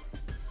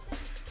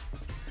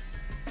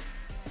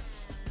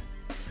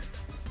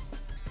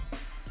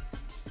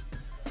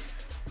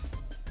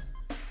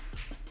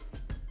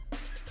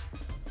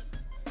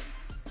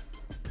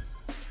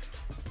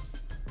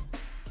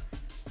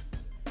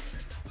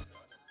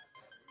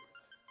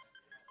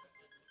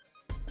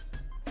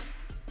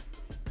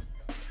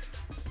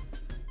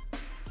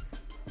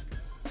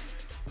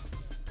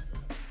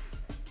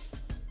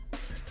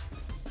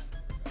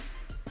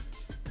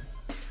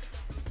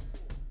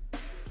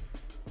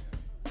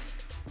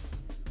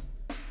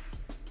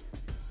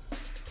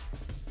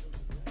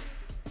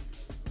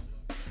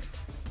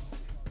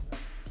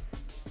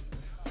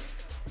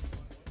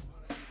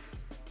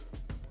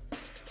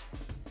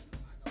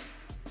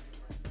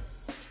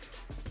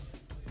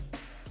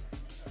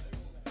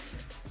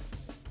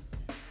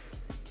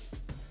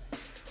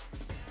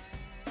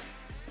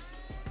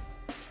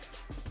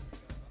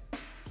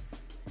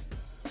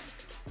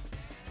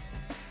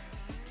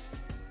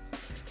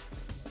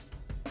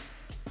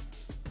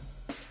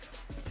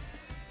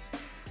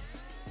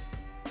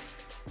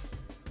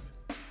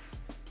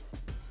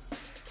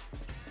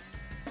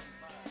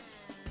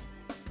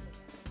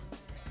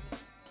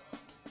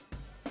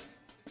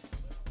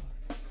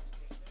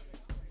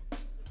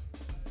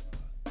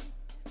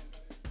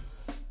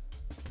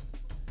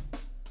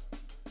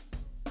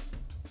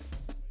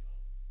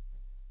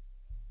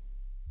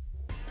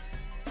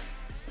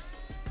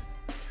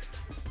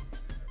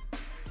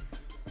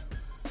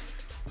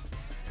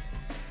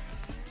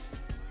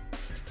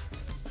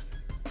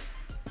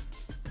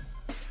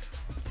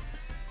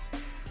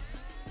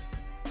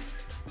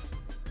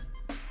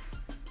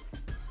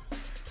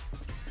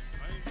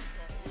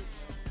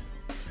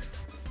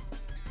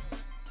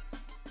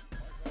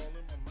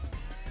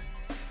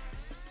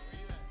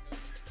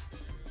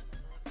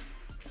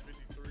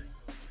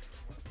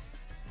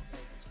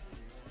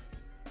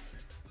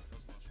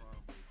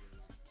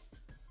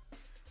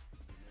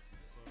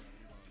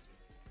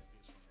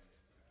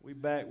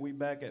 back. We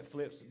back at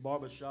Flip's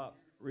Barbershop,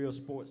 Real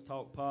Sports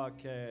Talk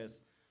Podcast.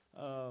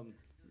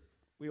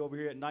 We over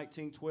here at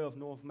 1912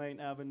 North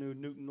Main Avenue,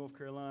 Newton, North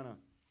Carolina.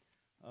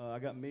 I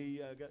got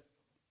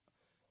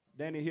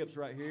Danny Hips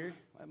right here.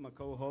 I'm my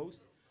co-host.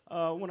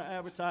 I want to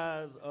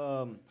advertise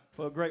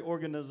for a great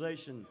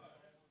organization.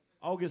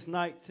 August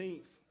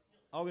 19th,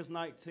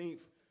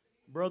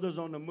 Brothers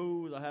on the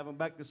Move are having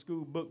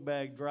back-to-school book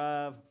bag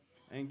drive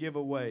and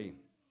giveaway.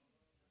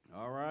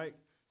 All right?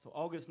 So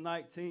August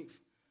 19th,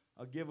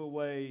 a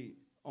giveaway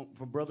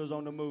for Brothers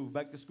on the Move,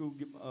 back-to-school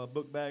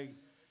book bag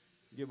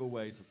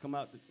giveaway. So come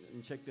out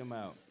and check them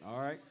out. All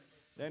right?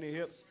 Danny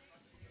Hips.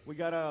 We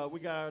got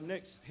our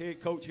next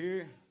head coach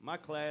here, my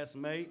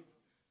classmate,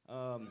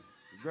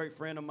 great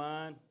friend of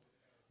mine,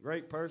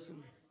 great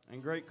person,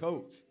 and great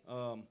coach.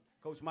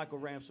 Coach Michael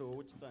Ramseur,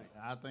 what you think?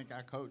 I think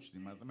I coached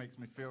him. That makes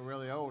me feel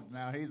really old.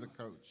 Now he's a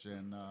coach,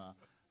 and I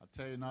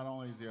tell you, not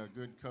only is he a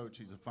good coach,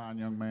 he's a fine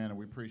young man, and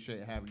we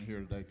appreciate having you here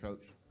today,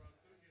 Coach.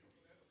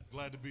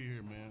 Glad to be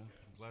here, man.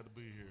 Glad to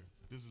be here.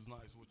 This is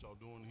nice what y'all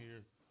doing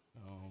here.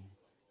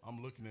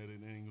 I'm looking at it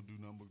and it ain't gonna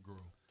do nothing but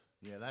grow.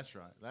 Yeah, that's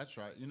right. That's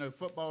right. You know,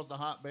 football's the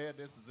hotbed.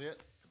 This is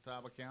it.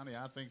 Catawba County,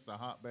 I think, it's the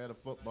hotbed of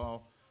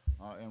football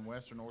in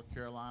western North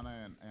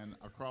Carolina and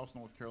across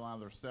North Carolina.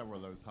 There's several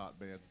of those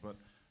hotbeds. But,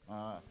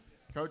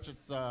 Coach,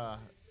 it's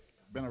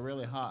been a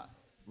really hot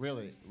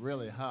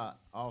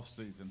off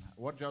season.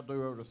 What did y'all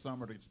do over the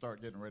summer to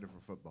start getting ready for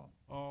football?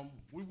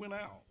 We went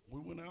out.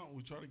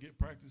 We tried to get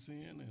practice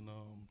in and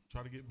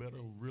try to get better,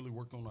 really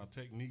work on our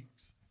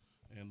techniques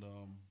and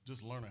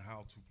just learning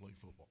how to play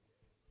football.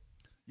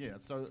 Yeah,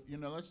 so, you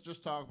know, let's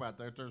just talk about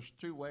that. There's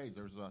two ways.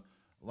 There's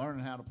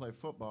learning how to play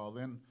football.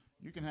 Then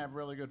you can have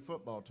really good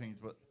football teams,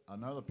 but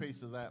another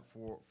piece of that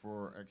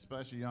for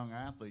especially young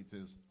athletes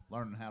is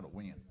learning how to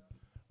win.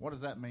 What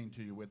does that mean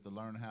to you with the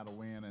learn how to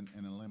win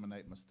and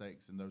eliminate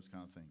mistakes and those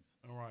kind of things?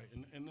 All right,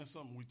 and that's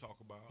something we talk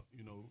about.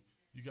 You know,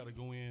 you got to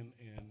go in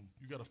and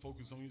you got to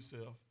focus on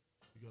yourself.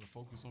 You got to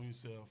focus on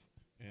yourself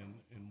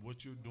and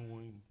what you're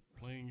doing,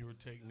 playing your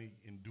technique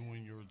and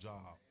doing your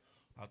job.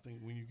 I think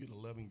when you get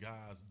 11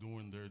 guys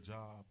doing their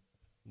job,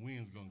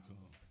 win's going to come.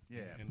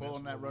 Yeah, and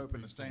pulling that rope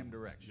in the same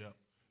direction. Yep,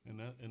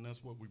 and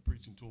that's what we're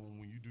preaching to them.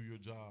 When you do your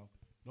job,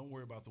 don't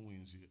worry about the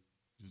wins yet.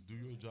 Just do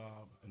your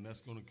job, and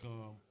that's going to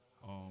come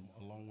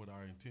along with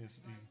our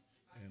intensity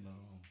and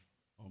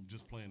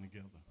just playing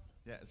together.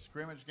 Yeah,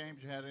 scrimmage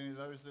games, you had any of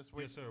those this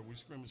week? Yes, sir. We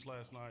scrimmaged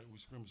last night. We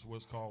scrimmaged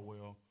West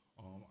Caldwell.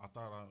 I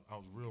thought I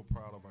was real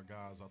proud of our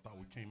guys. I thought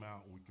we came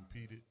out, we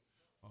competed.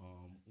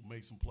 We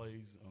made some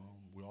plays.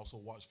 We also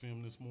watched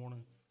film this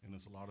morning, and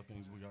there's a lot of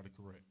things we got to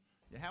correct.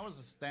 Yeah, how was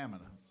the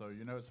stamina? So,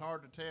 you know, it's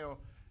hard to tell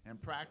in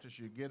practice.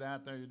 You get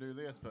out there, you do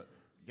this, but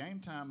game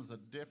time is a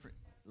different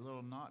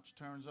little notch,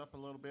 turns up a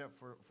little bit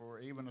for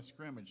even a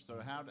scrimmage.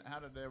 So how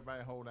did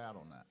everybody hold out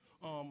on that?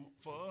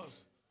 For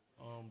us,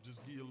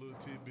 just give you a little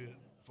tidbit.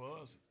 For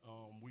us,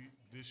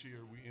 this year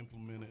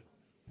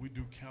we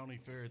do county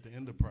fair at the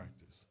end of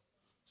practice.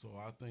 So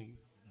I think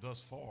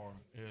thus far,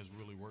 it has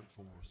really worked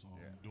for us.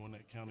 Doing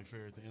that county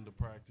fair at the end of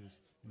practice,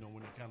 you know,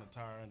 when they're kind of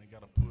tired and they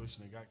got to push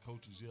and they got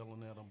coaches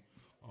yelling at them.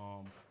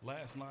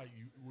 Last night,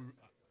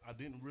 I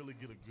didn't really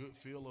get a good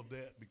feel of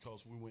that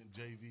because we went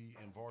JV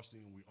and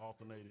varsity and we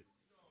alternated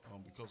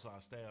because of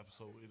our staff.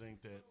 So it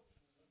ain't that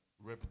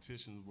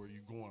repetition where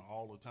you're going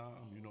all the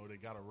time. You know, they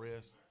got to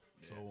rest.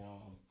 Yeah. So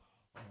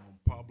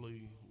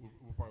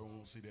we probably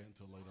won't see that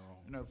until later on.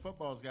 You know,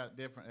 football's got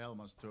different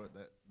elements to it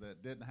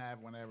that didn't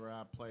have whenever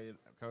I played,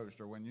 coached,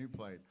 or when you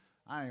played.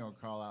 I ain't gonna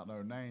call out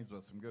no names,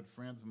 but some good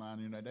friends of mine,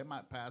 you know, they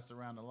might pass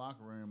around the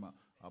locker room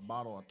a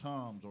bottle of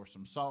Tums or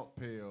some salt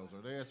pills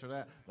or this or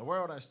that. The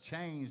world has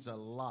changed a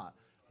lot.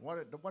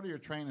 What do your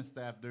training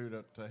staff do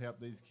to help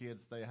these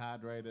kids stay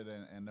hydrated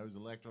and those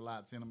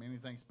electrolytes in them?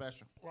 Anything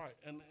special? Right,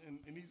 and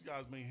these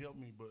guys may help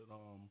me, but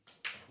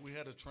we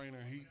had a trainer.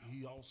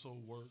 He also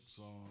works.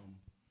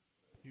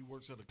 He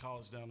works at a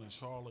college down in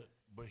Charlotte,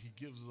 but he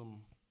gives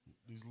them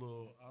these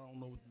little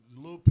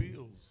little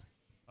pills.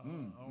 What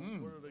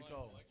are they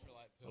called?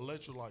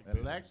 Electrolyte pills.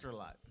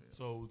 Electrolyte pills.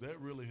 So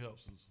that really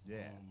helps us.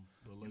 Yeah.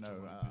 The you know,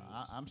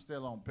 pills. I'm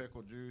still on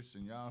pickle juice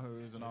and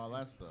Yahoos and all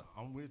that stuff.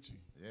 I'm with you.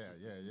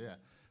 Yeah.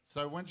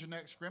 So when's your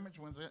next scrimmage?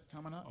 When's it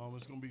coming up?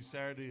 It's going to be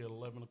Saturday at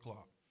 11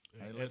 o'clock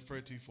at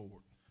Fred T. Ford.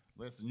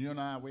 Listen, you and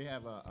I, we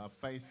have a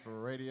face for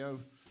radio,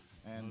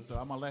 and so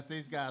I'm going to let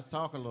these guys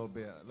talk a little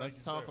bit.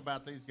 Let's talk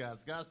about these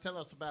guys. Guys, tell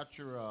us about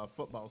your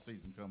football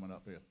season coming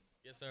up here.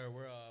 Yes, sir.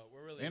 We're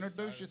really Introduce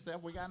excited.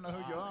 yourself. We got to know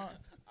who you are.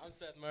 I'm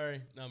Seth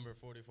Murray, number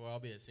 44. I'll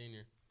be a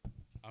senior.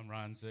 I'm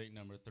Ryan Zick,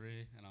 number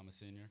 3, and I'm a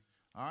senior.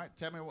 All right.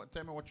 Tell me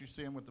what you're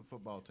seeing with the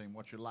football team,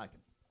 what you're liking.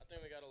 I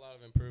think we got a lot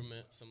of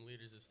improvement. Some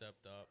leaders have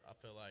stepped up. I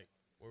feel like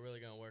we're really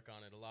going to work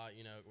on it a lot.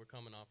 You know, we're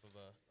coming off of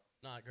a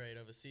not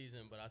great of a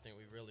season, but I think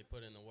we've really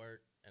put in the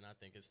work, and I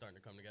think it's starting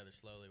to come together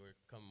slowly. We're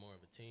becoming more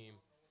of a team,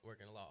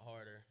 working a lot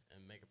harder,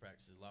 and making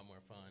practices a lot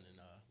more fun and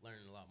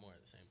learning a lot more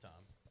at the same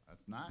time.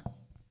 That's nice.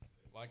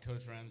 Like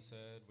Coach Ram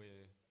said,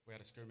 we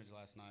had a scrimmage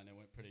last night, and it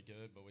went pretty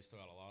good, but we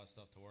still got a lot of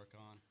stuff to work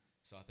on.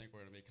 So I think we're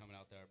going to be coming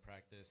out there at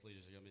practice.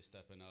 Leaders are going to be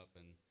stepping up,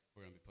 and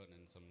we're going to be putting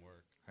in some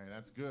work. Hey,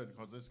 that's good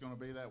because it's going to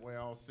be that way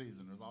all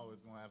season. There's always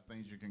going to have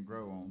things you can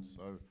grow on.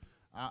 So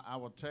I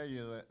will tell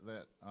you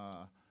that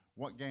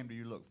what game do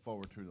you look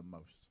forward to the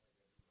most?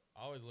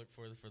 I always look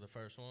for the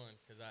first one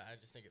because I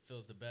just think it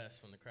feels the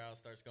best when the crowd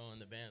starts going,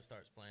 the band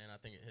starts playing. I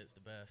think it hits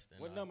the best. And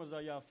What numbers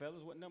are y'all,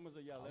 fellas? What numbers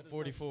are y'all? I'm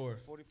 44.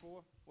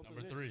 44?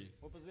 Number 3.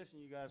 What position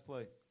you guys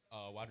play?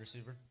 Wide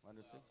receiver. Wide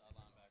receiver. Outside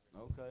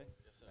linebacker. Okay.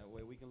 Yes, sir. That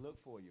way we can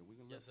look for you. We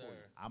can look Yes, for sir.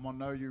 you. I'm going to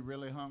know you're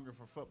really hungry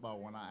for football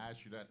when I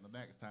ask you that the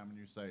next time and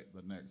you say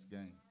the next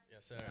game.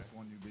 Yes, sir. That's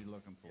one you'll be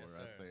looking for Yes,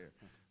 right sir. there.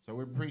 So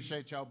we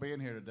appreciate y'all being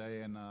here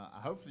today, and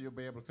hopefully you'll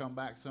be able to come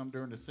back some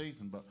during the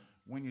season. But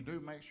when you do,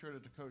 make sure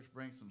that the coach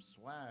brings some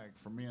swag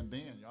for me and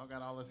Dan. Y'all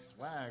got all this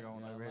swag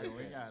on over here.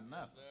 We got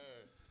nothing.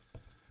 Sir.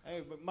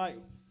 Hey, but Mike,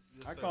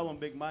 Yes, I sir. call him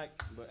Big Mike,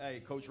 but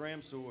hey, Coach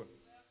Ramseur,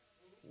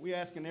 we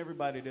asking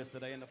everybody this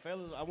today, and the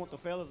fellas, I want the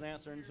fellas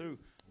answering too.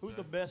 Who's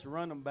the best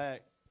running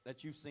back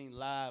that you've seen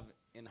live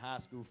in high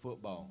school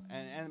football?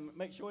 And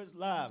make sure it's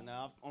live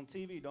now on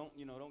TV. Don't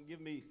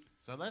give me.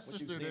 So let's what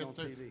just you've do seen this on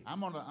too. TV. I'm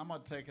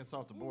gonna take us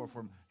off the board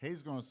from.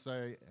 He's gonna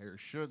say, or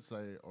should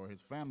say, or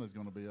his family's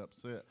gonna be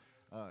upset.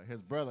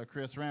 His brother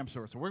Chris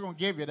Ramseur. So we're gonna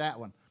give you that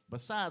one.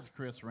 Besides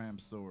Chris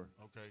Ramseur,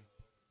 Okay.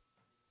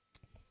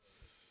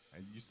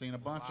 and you've seen a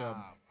bunch of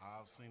them.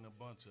 I've seen a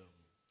bunch of them.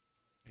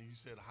 And you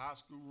said high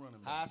school running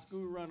backs. High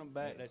school running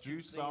back that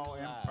you saw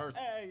in live. person.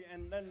 Hey,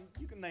 and then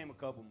you can name a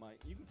couple, Mike.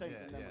 You can name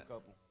Yeah. a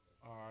couple.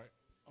 All right.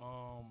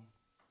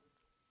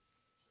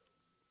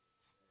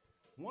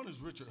 One is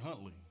Richard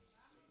Huntley.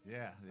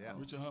 Yeah.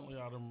 Richard Huntley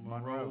out of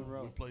Monroe.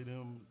 Monroe. We played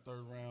him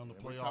third round, the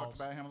We playoffs. talked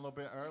about him a little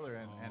bit earlier,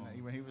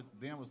 and when he was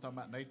talking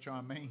about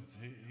Natron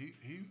Means.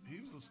 He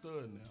was a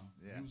stud now.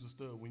 Yeah. He was a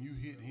stud. When you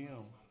hit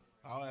him,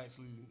 I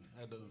actually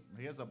had to.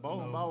 He has a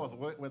bowling ball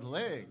with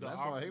legs. The, That's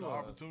op- what he the was.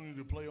 opportunity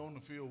to play on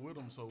the field with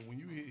him. So when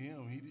you hit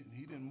him,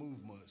 he didn't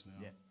move much. Now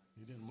Yeah.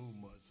 he didn't move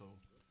much. So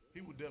he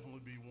would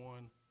definitely be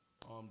one.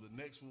 The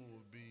next one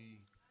would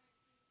be.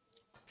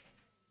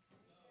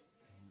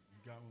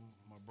 Got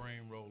my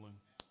brain rolling.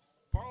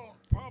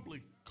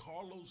 Probably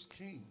Carlos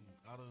King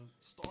out of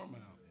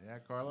Starmount. Yeah,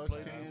 Carlos.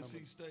 Played King. at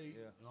NC State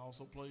and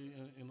also played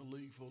in the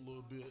league for a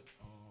little bit.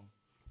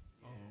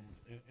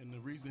 And the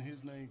reason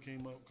his name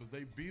came up because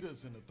they beat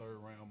us in the third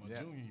round my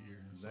junior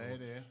year. So They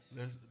did.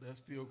 That's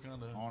still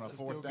kind of On a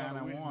fourth down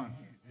and one.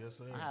 Yes,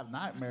 sir. I have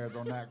nightmares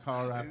on that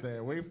call right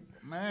there.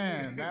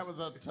 That was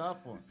a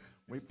tough one.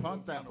 We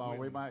punked that ball.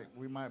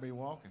 We might be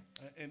walking.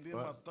 And then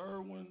my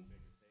third one,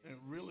 and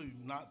really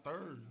not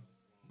third,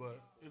 but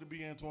it'll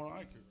be Antoine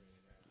Eichert.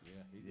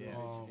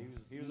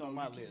 He was on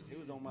my list. He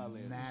was on my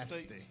list.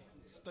 Nasty.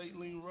 State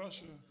lean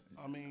rusher.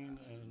 I mean,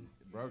 and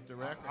broke the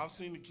record. I've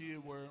seen the kid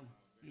where,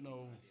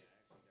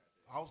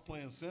 I was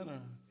playing center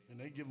and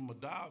they give him a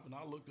dive and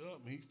I looked up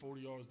and he's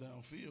 40 yards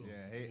downfield.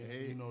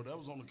 Yeah, that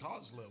was on the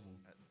college level.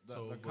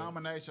 The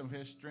combination of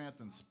his strength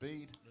and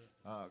speed,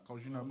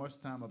 because most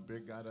of the time a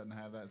big guy doesn't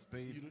have that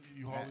speed.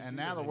 You hardly and see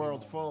now that the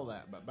world's anymore. full of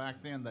that, but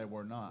back then they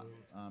were not.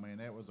 I mean,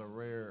 it was a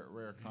rare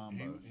combo.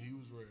 He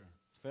was rare.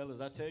 Fellas,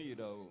 I tell you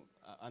though,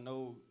 I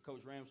know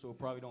Coach Ramseur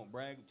probably don't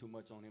brag too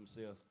much on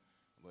himself,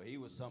 but he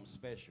was something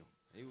special.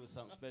 He was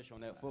something special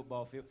on that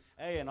football field.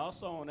 Hey, and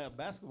also on that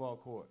basketball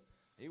court,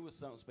 he was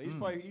something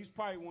special. He's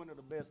probably one of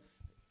the best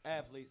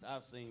athletes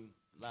I've seen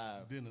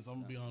live. Dennis, I'm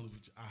gonna be honest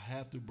with you. I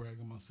have to brag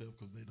on myself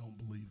because they don't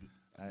believe it.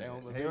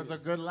 He was a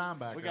good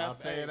linebacker. I'll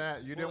tell you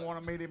that. You didn't want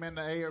to meet him in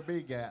the A or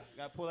B gap.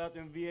 Got to pull out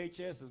them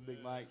VHSs,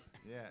 Big Mike.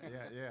 Yeah.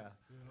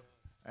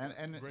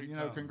 And Great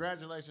time. time.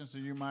 Congratulations to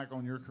you, Mike,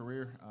 on your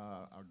career.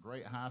 A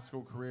great high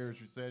school career,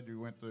 as you said. You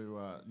went to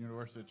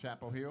University of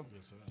Chapel Hill.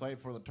 Yes, sir. Played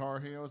for the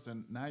Tar Heels,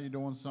 and now you're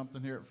doing something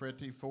here at Fred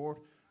T. Ford.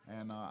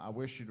 And I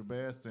wish you the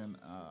best, and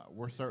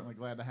we're certainly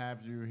glad to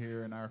have you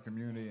here in our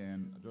community,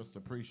 and just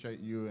appreciate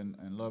you and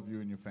love you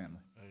and your family.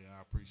 Hey,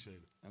 I appreciate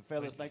it. And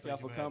fellas, thank y'all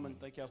you for having coming. me.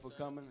 Thank y'all for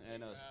coming,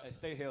 and hey,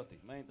 stay healthy.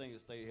 Main thing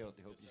is stay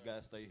healthy. Hope you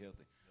guys stay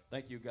healthy.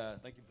 Thank you, guys.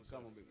 Thank you for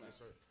coming, Big Mike. Yes,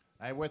 sir.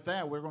 Hey, with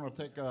that, we're going to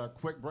take a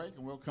quick break,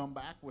 and we'll come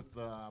back with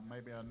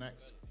maybe our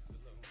next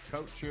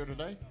coach here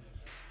today.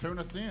 Tune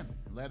us in.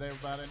 Let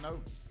everybody know.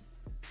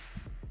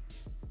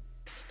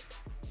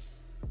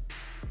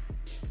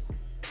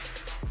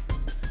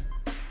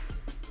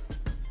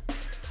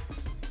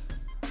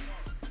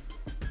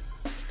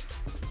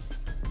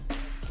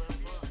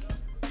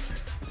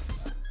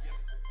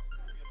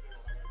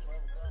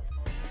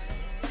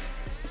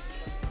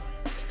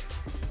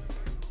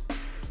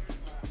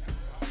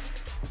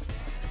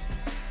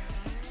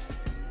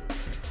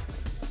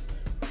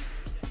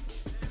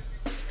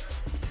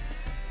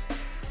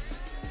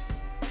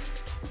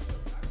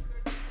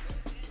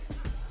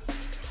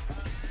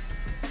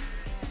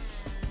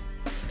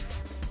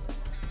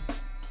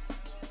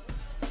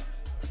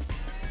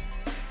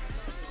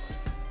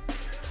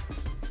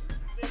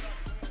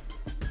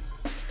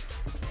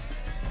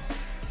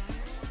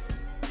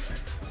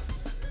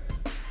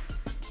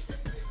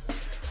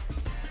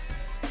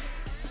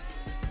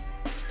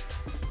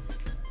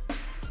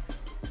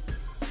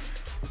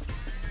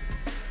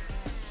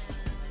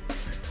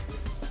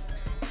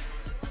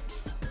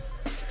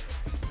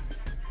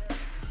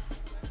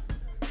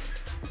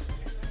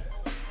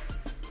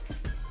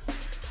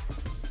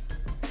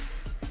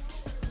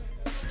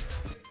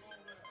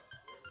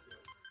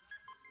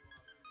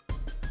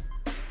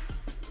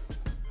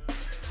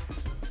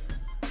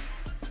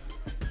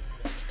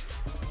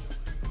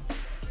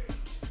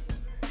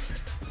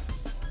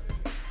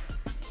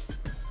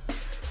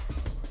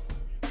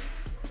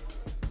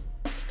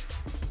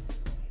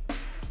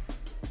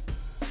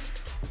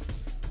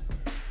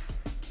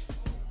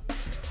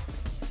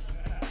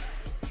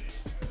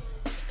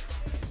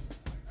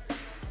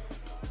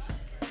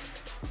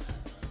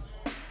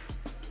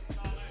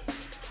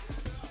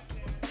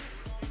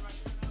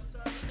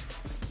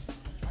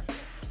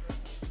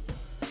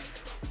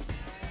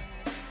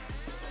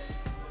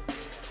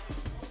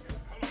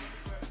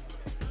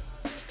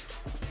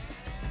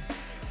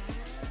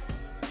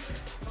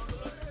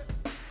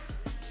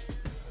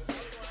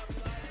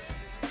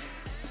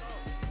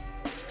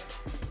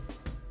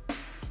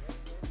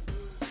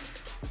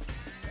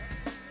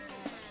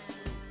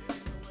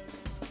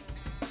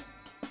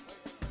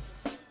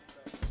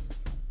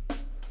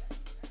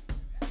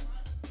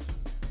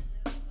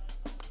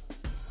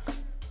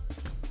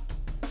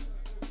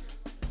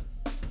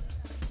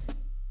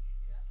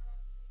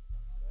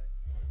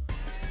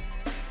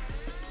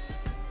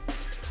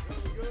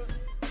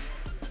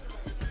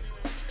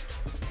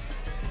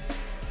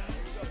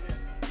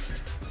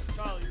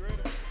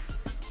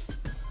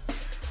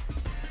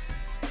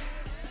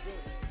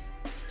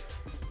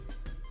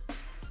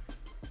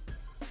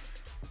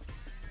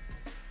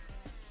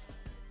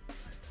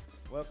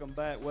 Welcome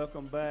back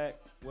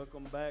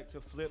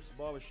to Flip's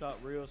Barbershop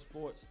Real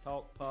Sports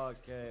Talk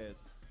Podcast.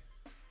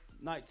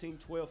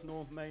 1912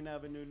 North Main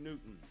Avenue,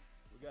 Newton.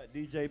 We got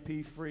DJ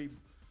P Free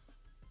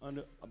on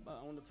the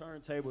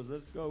turntables.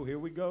 Let's go. Here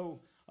we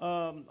go.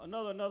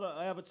 Another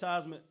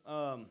advertisement.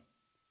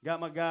 Got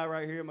my guy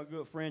right here, my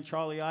good friend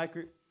Charlie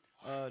Eichert,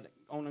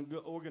 on a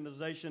good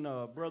organization,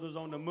 Brothers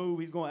on the Move.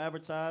 He's going to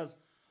advertise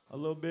a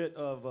little bit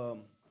of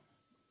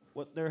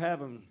what they're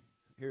having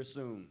here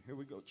soon. Here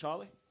we go.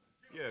 Charlie?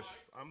 Yes,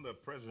 I'm the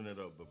president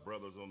of the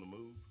Brothers on the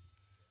Move.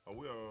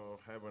 We are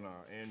having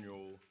our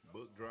annual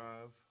book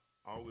drive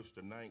August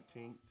the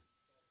 19th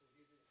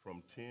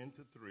from 10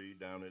 to 3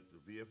 down at the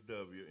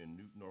VFW in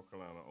Newton, North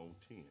Carolina on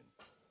 10.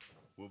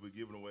 We'll be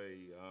giving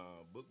away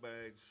book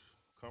bags,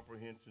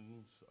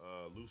 comprehensions,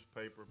 loose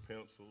paper,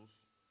 pencils.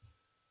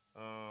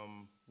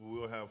 We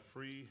will have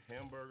free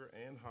hamburger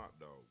and hot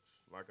dogs.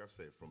 Like I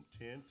said, from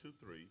 10 to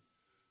 3,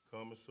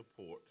 come and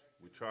support.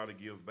 We try to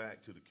give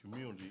back to the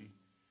community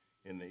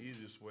in the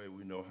easiest way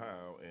we know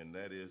how, and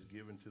that is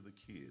giving to the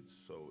kids.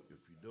 So if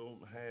you don't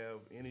have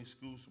any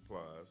school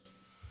supplies,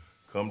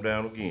 come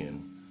down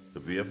again to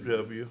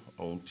VFW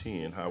on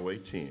 10, Highway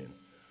 10,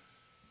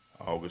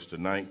 August the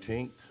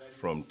 19th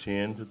from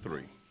 10 to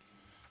 3.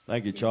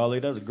 Thank you, Charlie.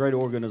 That's a great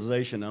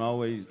organization,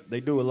 and they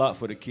do a lot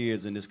for the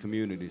kids in this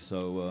community.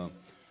 So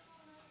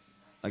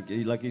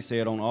like he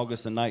said, on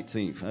August the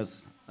 19th,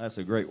 that's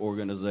a great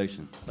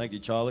organization. Thank you,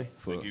 Charlie.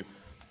 Thank you.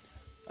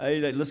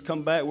 Hey, let's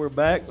come back. We're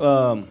back.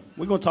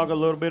 We're going to talk a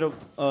little bit of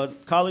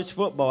college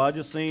football. I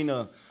just seen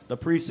the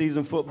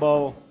preseason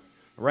football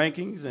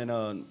rankings,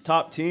 and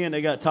top 10.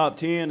 They got top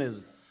 10 is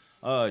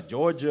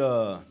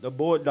Georgia, the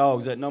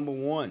Bulldogs at number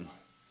 1.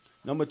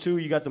 Number 2,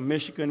 you got the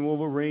Michigan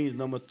Wolverines.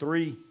 Number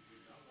 3,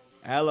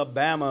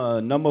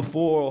 Alabama. Number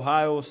 4,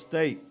 Ohio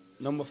State.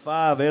 Number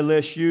 5,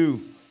 LSU.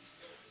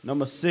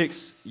 Number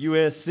 6,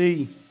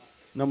 USC.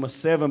 Number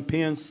 7,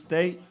 Penn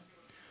State.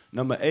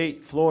 Number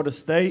 8, Florida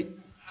State.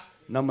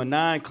 Number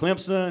 9,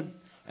 Clemson.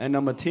 And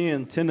number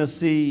 10,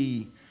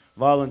 Tennessee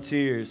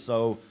Volunteers.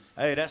 So,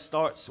 hey, that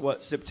starts,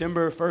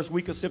 September, first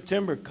week of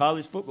September,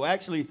 college football.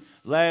 Actually,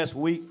 last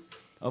week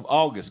of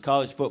August,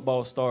 college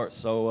football starts.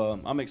 So,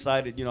 I'm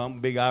excited. You know, I'm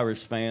a big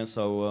Irish fan.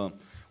 So,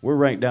 we're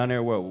ranked down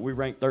there. Well, we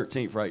ranked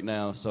 13th right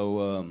now.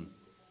 So,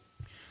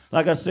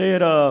 like I said,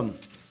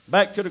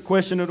 back to the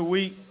question of the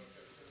week.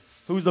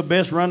 Who's the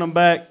best running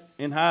back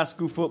in high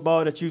school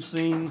football that you've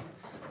seen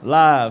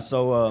live?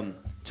 So,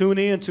 tune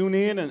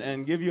in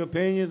and give your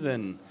opinions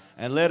and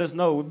let us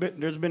know.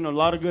 There's been a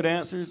lot of good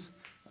answers.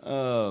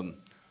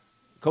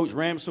 Coach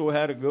Ramseur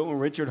had a good one.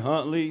 Richard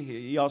Huntley.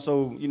 He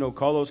also,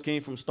 Carlos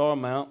King from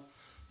Starmount.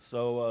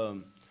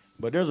 So,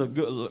 but there's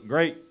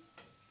great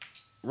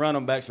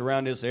running backs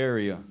around this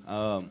area.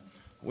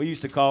 We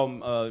used to call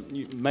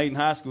Maiden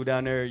High School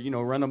down there,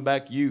 running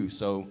back U.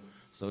 So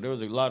there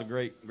was a lot of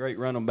great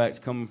running backs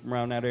coming from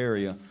around that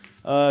area.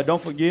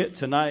 Don't forget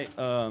tonight,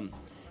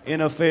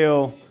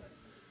 NFL.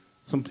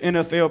 Some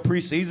NFL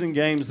preseason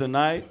games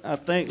tonight.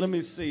 Let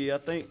me see.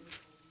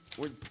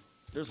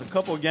 There's a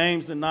couple of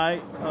games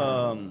tonight.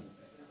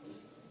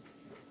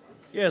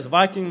 Yes,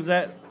 Vikings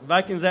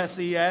at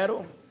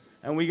Seattle,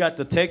 and we got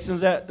the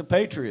Texans at the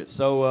Patriots.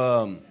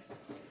 So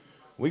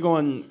we're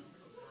going to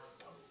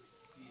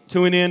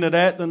tune into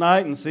that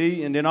tonight and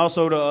see. And then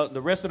also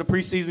the rest of the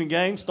preseason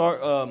games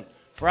start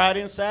Friday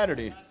and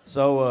Saturday.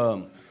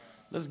 So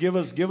let's give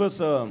us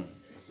who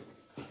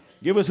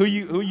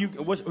you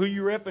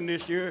repping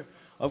this year.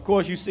 Of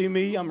course, you see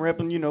me. I'm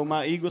repping,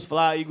 my Eagles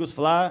fly.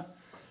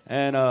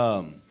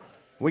 And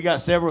we got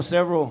several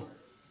over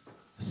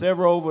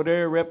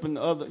there repping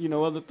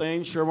other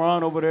things.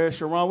 Sharon over there,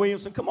 Sharon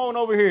Williamson. Come on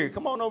over here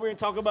and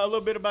talk about a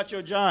little bit about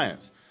your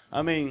Giants.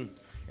 I mean,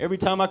 every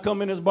time I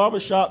come in this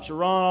barbershop,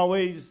 Sharon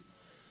always,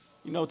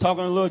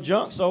 talking a little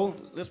junk. So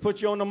let's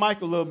put you on the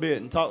mic a little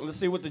bit and talk. Let's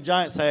see what the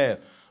Giants have.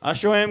 I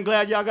sure am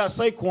glad y'all got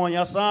Saquon.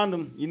 Y'all signed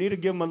him. You need to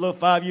give him a little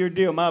 5-year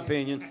deal, in my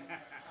opinion.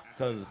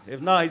 Because if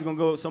not, he's going to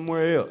go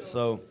somewhere else.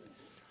 So,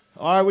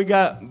 all right, we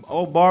got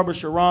old barber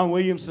Sharon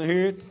Williamson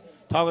here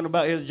talking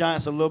about his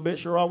Giants a little bit.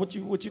 Sharon, what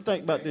you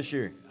think about this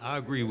year? I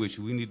agree with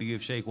you. We need to give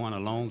Saquon a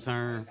long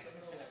term.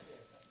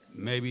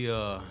 Maybe,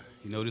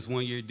 this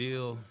 1-year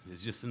deal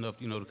is just enough,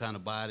 to kind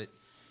of buy it.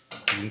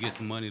 So we can get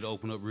some money to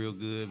open up real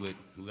good. But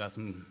we got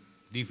some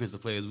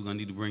defensive players we're going to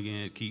need to bring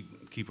in,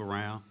 keep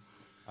around.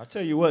 I'll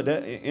tell you what,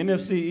 that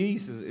NFC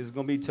East is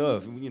going to be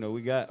tough.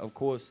 We got, of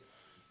course,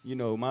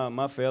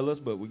 my fellas,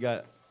 but we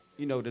got,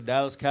 the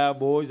Dallas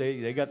Cowboys.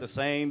 They got the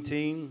same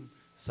team,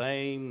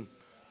 same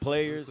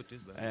players,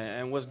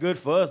 and what's good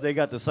for us, they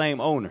got the same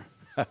owner,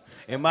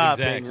 in my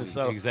opinion.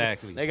 So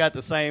exactly, they got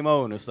the same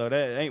owner, so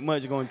that ain't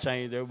much going to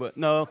change there. But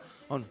no,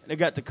 they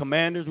got the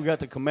Commanders. We got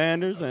the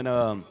Commanders, and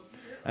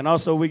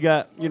also we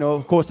got,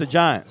 of course, the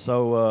Giants.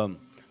 So,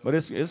 but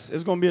it's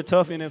going to be a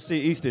tough NFC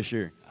East this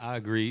year. I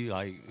agree.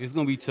 It's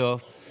going to be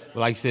tough,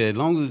 but like I said, as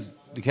long as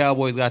the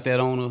Cowboys got that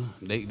owner,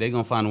 they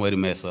gonna find a way to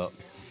mess up.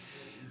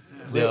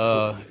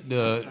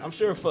 I'm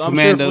sure Flip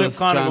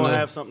Connor gonna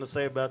have something to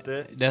say about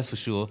that. That's for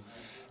sure.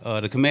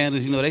 The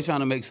Commanders, they trying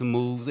to make some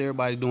moves.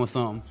 Everybody doing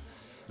something.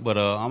 But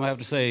I'm going to have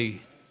to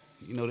say,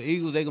 the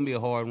Eagles, they're going to be a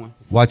hard one.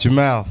 Watch your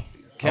mouth.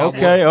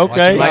 Cowboys.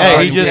 Okay.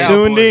 Hey, he just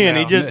tuned in.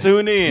 He just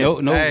tuned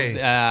in. No.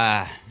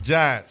 Hey,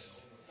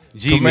 Giants,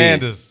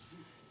 Commanders,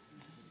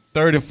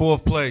 3rd and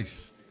 4th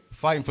place.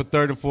 Fighting for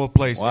 3rd and 4th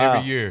place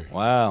every year.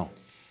 Wow.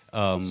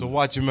 So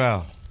watch your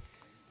mouth.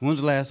 When's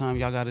the last time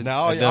y'all got it?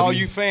 Now, all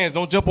you fans,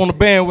 don't jump on the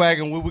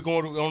bandwagon when we're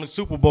going on the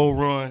Super Bowl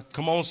run.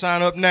 Come on,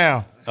 sign up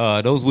now.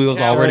 Those wheels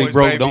Cowboys, already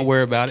broke. baby. Don't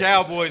worry about it.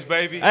 Cowboys,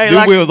 baby. Hey,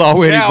 the wheels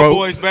already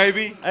Cowboys, broke.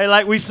 baby. Hey,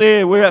 like we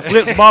said, we're at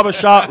Flip's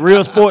Barbershop,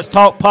 Real Sports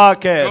Talk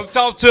Podcast. Come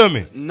talk to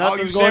me. Nothing's all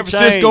you San gonna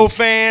Francisco change.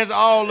 fans,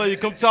 all of you,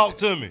 come talk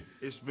to me.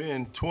 It's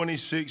been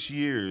 26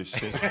 years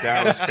since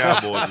Dallas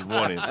Cowboys has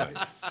won anything.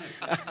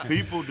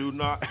 People do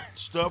not,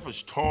 stuff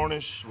is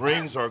tarnished,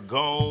 rings are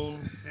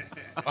gone.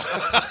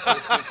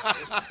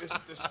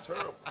 It's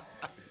terrible.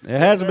 It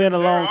hasn't been a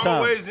long They're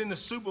time. always in the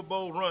Super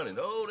Bowl running.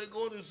 Oh, they're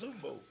going to the Super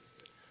Bowl.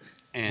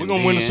 We're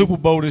going to win the Super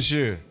Bowl this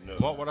year. No.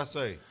 What I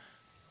say?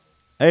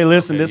 Hey,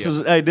 listen, this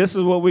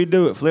is what we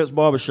do at Flip's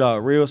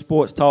Barbershop, Real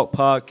Sports Talk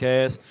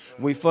Podcast.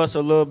 We fuss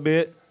a little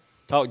bit,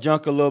 talk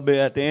junk a little bit.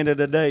 At the end of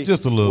the day,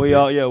 just a little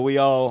bit.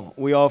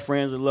 We all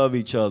friends and love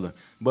each other.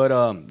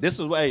 But this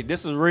is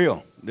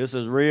real. This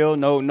is real.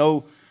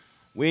 No,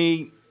 we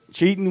ain't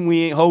cheating.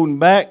 We ain't holding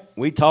back.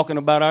 We talking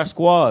about our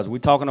squads.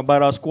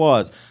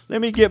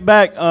 Let me get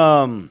back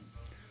to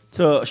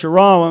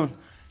Sharon.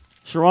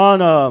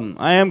 Sharon,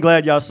 I am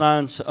glad y'all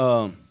signed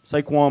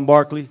Saquon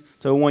Barkley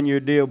to a 1-year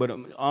deal, but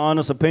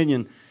honest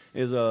opinion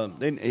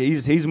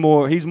is he's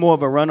more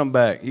of a running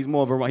back. He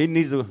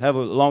needs to have a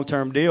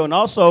long-term deal. And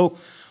also,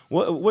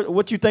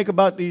 what you think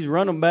about these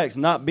running backs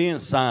not being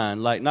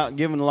signed, like not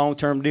giving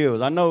long-term deals?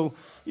 I know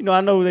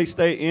they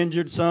stay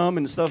injured some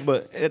and stuff,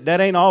 but that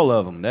ain't all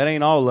of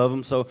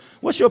them. So,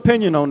 what's your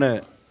opinion on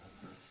that?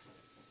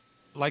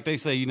 Like they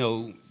say,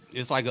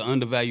 it's like an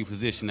undervalued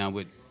position now,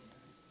 but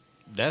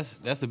that's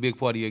the big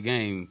part of your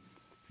game.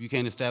 If you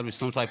can't establish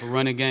some type of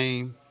running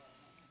game,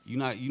 you're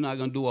not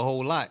gonna do a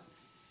whole lot.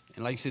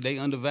 And like you said, they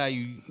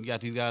undervalue. You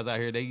got these guys out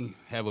here, they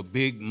have a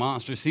big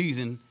monster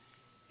season,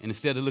 and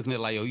instead of looking at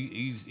like,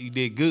 he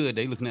did good,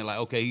 they looking at like,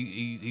 okay,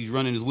 he's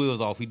running his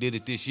wheels off. He did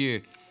it this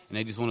year, and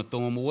they just want to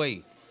throw him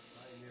away.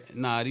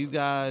 Nah, these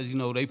guys,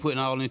 they putting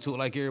all into it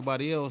like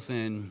everybody else,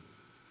 and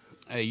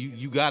hey,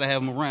 you got to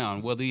have him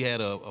around. Whether he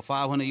had a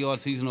 500-yard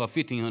season or a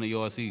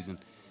 1,500-yard season,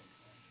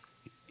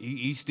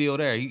 he's still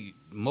there.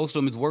 Most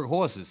of them is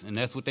workhorses, and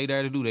that's what they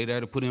there to do. They there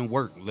to put in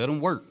work. Let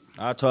them work.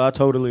 I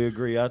totally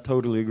agree. I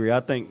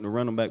think the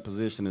running back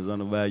position is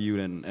undervalued,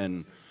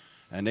 and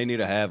they need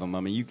to have him.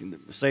 I mean, you can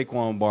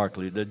Saquon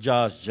Barkley, the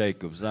Josh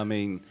Jacobs. I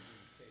mean,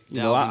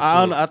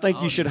 I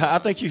think you should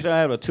have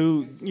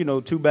two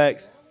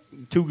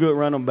good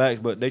running backs,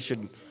 but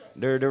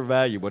they're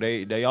valuable.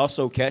 They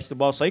also catch the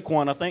ball.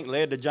 Saquon, I think,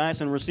 led the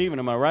Giants in receiving.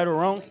 Am I right or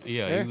wrong?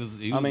 Yeah,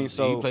 he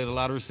played a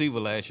lot of receiver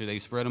last year. They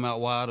spread him out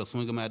wide or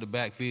swing him out the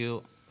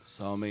backfield.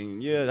 So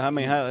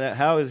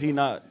how is he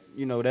not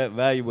that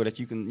valuable that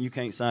you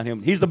can't sign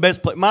him? He's the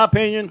best player, my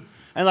opinion.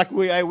 And like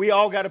we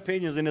all got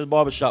opinions in this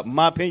barbershop. In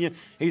my opinion,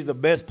 he's the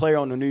best player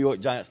on the New York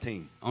Giants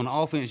team. On the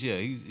offense, yeah,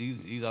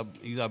 he's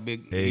our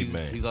big.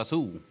 He's our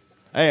tool.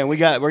 Hey, and we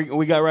got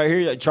right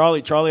here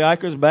Charlie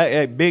Eicher's back.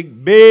 Hey,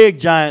 big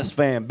Giants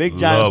fan. Big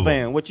Giants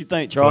fan. What you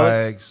think, Charlie?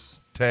 Flags,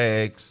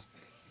 tags,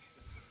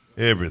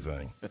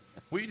 everything.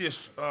 We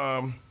just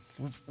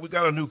we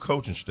got a new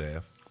coaching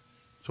staff,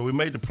 so we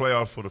made the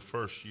playoffs for the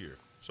first year.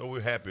 So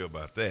we're happy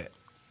about that.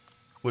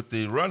 With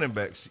the running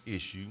backs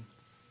issue,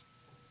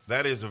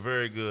 that is a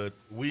very good.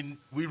 We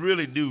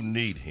really do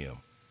need him,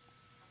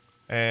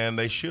 and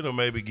they should have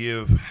maybe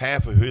give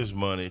half of his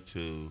money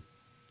to.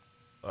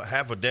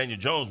 Half of Daniel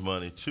Jones'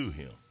 money to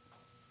him.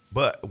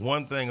 But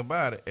one thing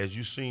about it, as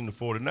you've seen the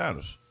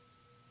 49ers,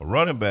 a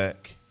running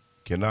back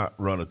cannot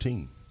run a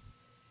team.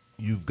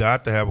 You've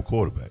got to have a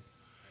quarterback.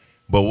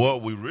 But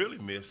what we're really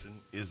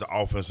missing is the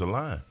offensive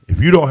line.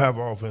 If you don't have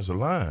an offensive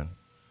line,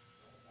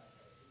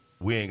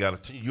 you ain't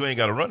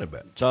got a running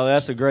back. Charlie,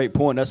 that's a great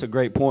point.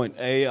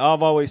 Hey,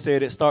 I've always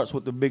said it starts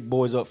with the big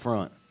boys up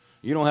front.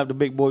 You don't have the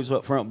big boys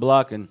up front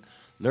blocking,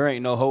 there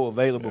ain't no hole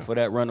available for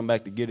that running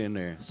back to get in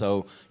there.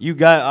 So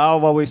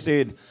I've always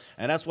said,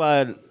 and that's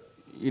why,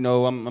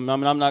 I'm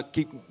not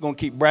gonna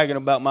keep bragging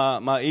about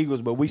my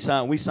Eagles, but we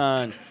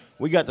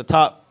got the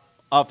top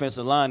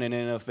offensive line in the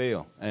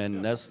NFL,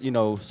 and that's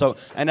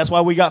and that's why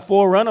we got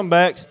 4 running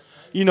backs.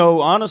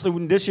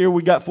 Honestly, this year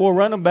we got 4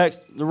 running backs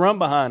to run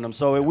behind them.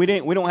 So we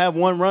don't have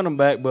one running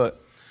back, but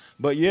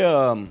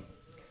yeah.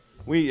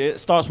 It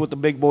starts with the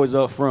big boys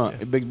up front.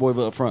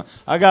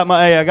 I got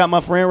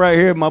my friend right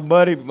here, my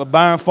buddy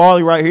Byron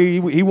Farley right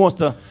here. He wants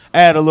to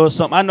add a little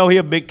something. I know he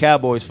a big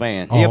Cowboys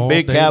fan.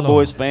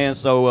 Fan.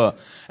 So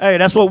hey,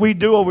 that's what we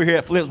do over here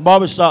at Flip's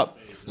Barbershop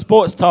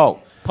Sports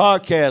Talk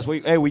Podcast.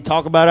 We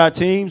talk about our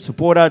teams,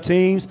 support our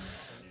teams,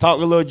 talk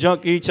a little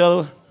junk to each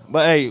other.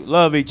 But, hey,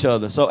 love each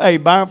other. So, hey,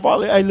 Byron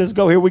Farley, hey, let's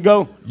go. Here we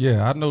go.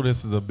 Yeah, I know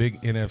this is a big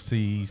NFC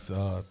East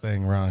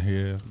thing around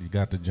here. You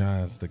got the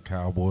Giants, the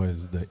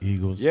Cowboys, the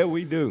Eagles. Yeah,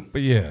 we do.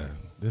 But, yeah,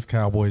 this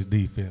Cowboys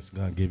defense is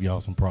going to give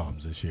y'all some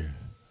problems this year.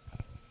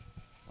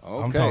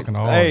 Okay. I'm talking to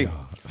all hey,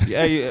 y'all.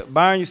 Yeah,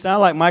 Byron, you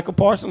sound like Michael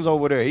Parsons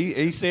over there.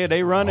 He said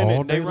they running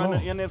All it. They day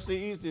running long. NFC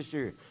East this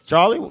year.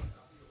 Charlie?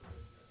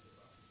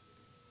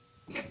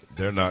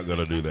 They're not going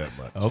to do that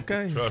much.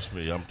 Okay. Trust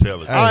me, I'm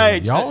telling you. Hey,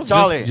 Hey, y'all was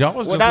Charlie, just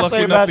what lucky I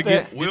say enough about to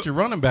that? get your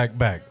running back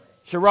back.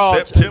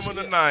 Sherrod, September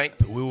the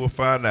 9th, we will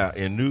find out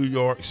in New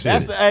York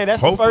City. That's the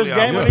Hopefully, first game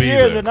I of will the be year,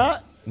 is there. it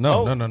not?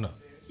 No, Oh. no.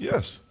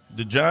 Yes.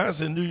 The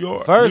Giants in New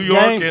York. First New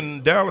York game.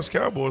 and Dallas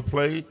Cowboys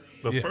played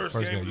the Yeah, first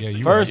first game. game. of the Yeah, season.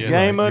 you First right,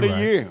 game you're of the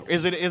right. year.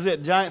 Is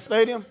it Giant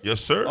Stadium?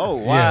 Yes, sir. Oh,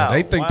 wow. Yeah,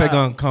 they think they're wow.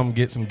 going to come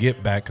get some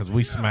get back because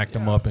we smacked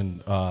them up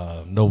in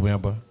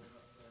November.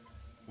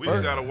 We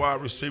got a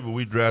wide receiver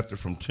we drafted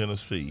from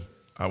Tennessee.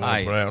 I want to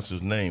Hyatt. pronounce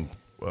his name.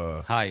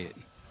 Hyatt.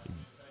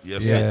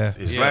 Yes, Yeah.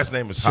 his Yeah. last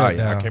name is Shut Hyatt.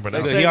 down. I can't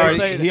pronounce They it.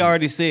 say He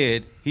already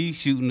said he's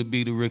shooting to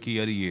be the rookie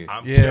of the year.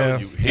 I'm Yeah.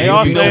 telling you, They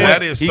all say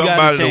that is he got a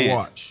somebody to chance.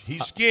 watch.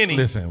 He's skinny,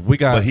 Listen, we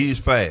got. but he's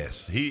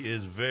fast. He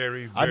is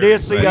very,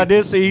 very I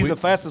did see he's We- the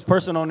fastest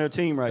person on their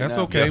team right That's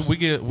now. okay.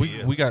 Yes.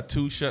 We got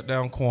 2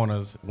 shutdown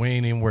corners. We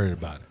ain't even worried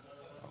about it.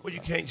 Well, you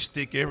can't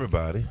stick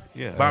everybody.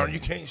 Yeah. Byron, you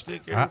can't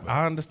stick everybody.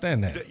 I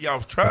understand that. Y'all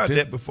tried this-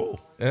 that before.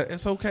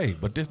 It's okay,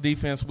 but this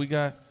defense we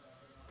got,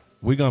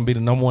 we're gonna be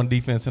the number 1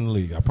 defense in the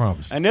league. I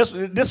promise you. And this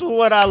is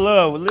what I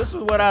love. This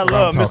is what I what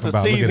love, I'm talking Mr.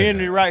 about. Steve Look at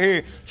Henry right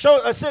here.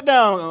 Sit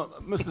down,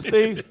 Mr.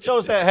 Steve. Show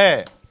us that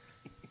hat.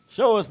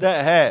 Show us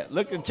that hat.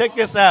 Look and check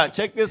this out.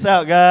 Check this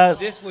out, guys.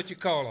 This is what you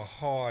call a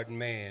hard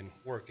man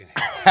working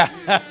hard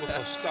with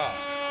a star.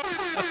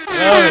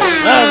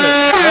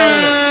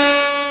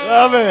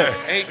 Love it.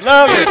 Ain't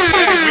Love too it.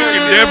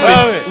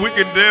 bad. We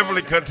can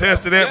definitely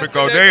contest to that Just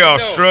because to let they you are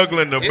know,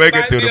 struggling to it make it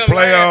might through be the a laugh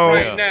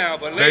playoffs. right now,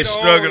 but They later on,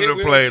 struggling it to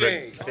will play.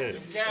 change.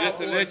 Just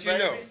to let you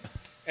know.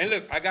 And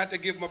look, I got to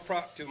give my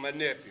prop to my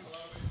nephew,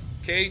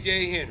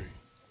 KJ Henry,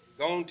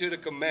 going to the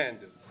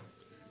Commanders.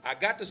 I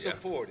got to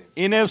support him.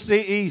 NFC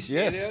East,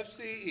 yes.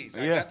 NFC East.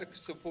 I Yeah. got to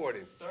support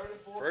him.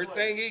 First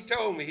thing he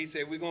told me, he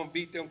said, we're going to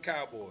beat them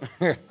Cowboys.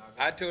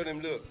 I told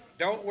him, look,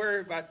 don't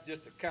worry about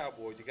just the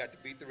Cowboys. You got to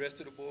beat the rest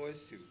of the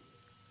boys, too.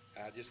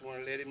 I just want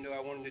to let him know I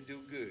want him to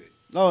do good.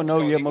 No,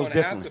 Because yeah, he's most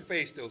gonna definitely. have to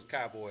face those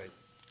Cowboys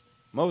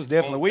Most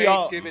definitely. on We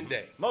all Thanksgiving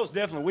Day. Most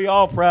definitely. We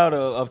all proud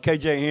of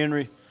KJ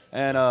Henry.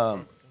 And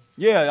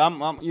yeah, I'm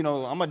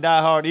a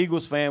diehard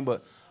Eagles fan,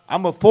 but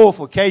I'm a pull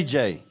for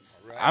KJ.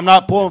 Right. I'm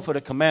not pulling for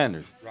the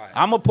Commanders. Right.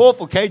 I'm a pull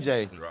for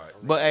KJ. Right.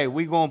 But hey, I'm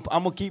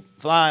gonna keep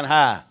flying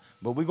high.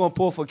 But we're gonna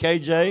pull for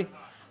KJ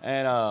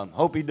and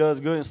hope he does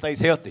good and stays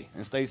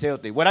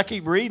healthy. What I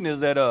keep reading is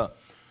that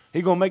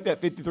he's gonna make that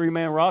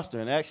 53-man roster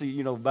and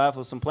actually, vie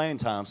for some playing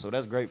time. So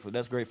that's great for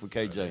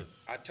KJ.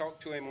 I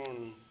talked to him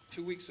on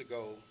 2 weeks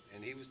ago,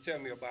 and he was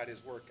telling me about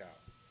his workout.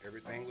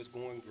 Everything was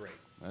going great.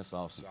 That's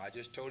awesome. So I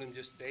just told him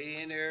just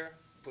stay in there,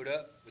 put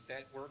up with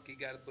that work he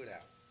got to put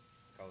out,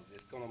 because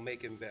it's going to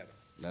make him better.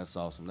 That's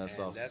awesome. That's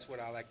and awesome. that's what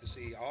I like to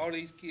see all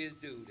these kids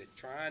do that's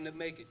trying to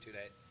make it to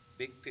that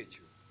big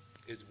picture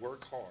is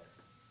work hard.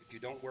 If you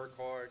don't work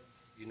hard,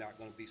 you're not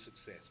going to be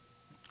successful.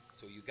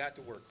 So you got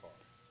to work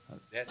hard.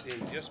 That's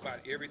in just about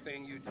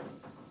everything you do.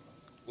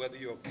 Whether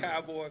you're a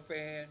Cowboy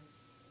fan,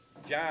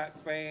 Giant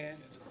fan,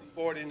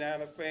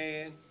 49er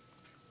fan,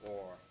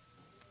 or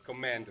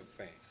Commander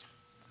fan,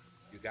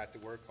 you got to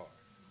work hard.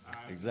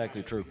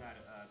 Exactly true. We got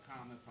a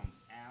comment from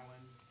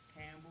Alan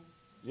Campbell.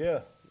 Yeah.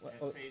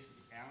 That says,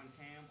 Alan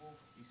Campbell,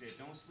 he said,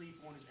 don't sleep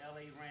on his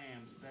L.A.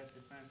 Rams, best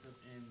defensive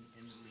in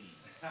the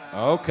league.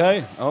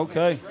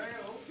 Okay.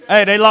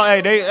 Hey, they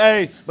lost.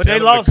 But Tell they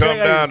him lost. to come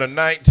down to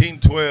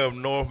 1912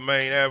 North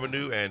Main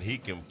Avenue, and he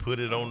can put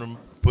it on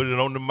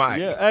the mic.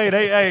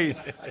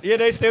 Yeah,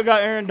 they still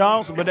got Aaron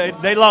Donaldson, but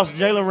they lost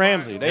Jalen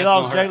Ramsey. They That's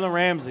lost gonna hurt. Jalen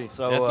Ramsey.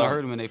 So That's gonna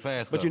hurt him in their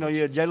pass But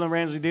coverage. Jalen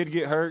Ramsey did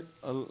get hurt.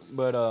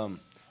 But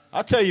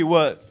I'll tell you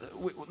what.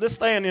 Let's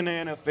stand in the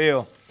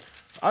NFL.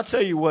 I'll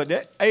tell you what.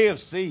 That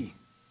AFC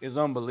is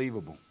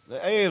unbelievable. The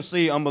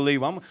AFC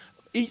unbelievable.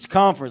 Each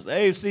conference, the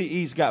AFC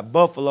East got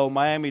Buffalo,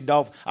 Miami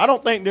Dolphins. I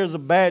don't think there's a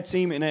bad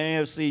team in the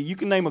AFC. You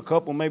can name a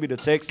couple, maybe the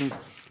Texans.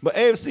 But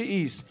AFC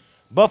East,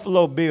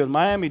 Buffalo Bills,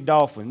 Miami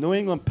Dolphins, New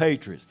England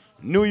Patriots,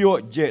 New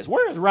York Jets.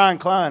 Where is Ryan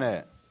Klein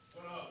at?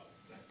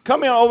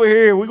 Come in over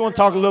here. We're going to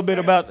talk a little bit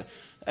about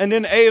and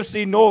then the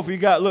AFC North, you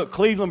got,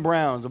 Cleveland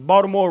Browns, the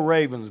Baltimore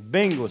Ravens,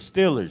 Bengals,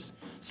 Steelers.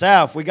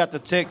 South, we got the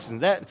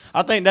Texans.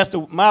 I think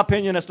my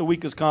opinion, that's the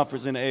weakest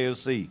conference in the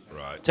AFC.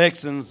 Right.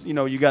 Texans,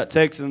 you got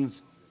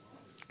Texans,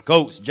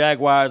 Colts,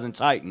 Jaguars, and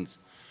Titans.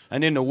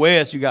 And in the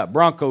West, you got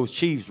Broncos,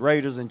 Chiefs,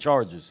 Raiders, and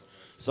Chargers.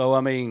 So,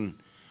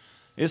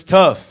 it's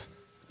tough.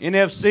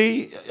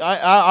 NFC,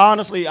 I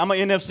honestly, I'm an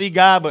NFC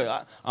guy,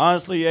 but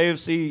honestly,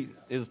 AFC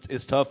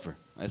is tougher.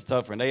 It's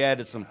tougher. And they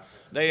added some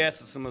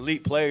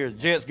elite players.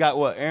 Jets got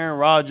what? Aaron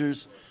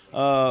Rodgers.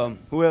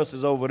 Who else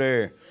is over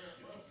there?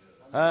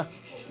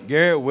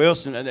 Garrett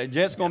Wilson. The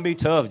Jets going to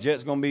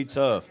be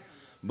tough.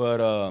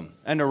 But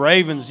and the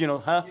Ravens, you know,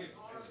 huh?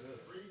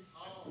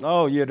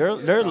 Oh yeah, they're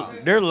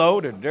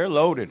loaded. They're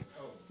loaded.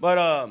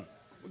 But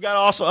we got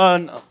also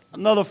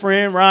another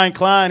friend, Ryan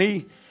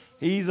Klein.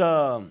 He's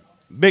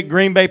big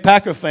Green Bay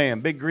Packer fan.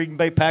 Big Green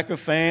Bay Packer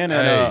fan.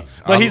 And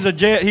but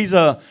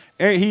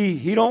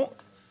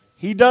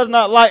he does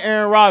not like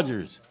Aaron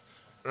Rodgers.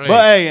 Hey,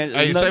 But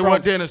hey, say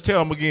what, Dennis? Tell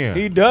him again.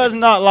 He does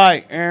not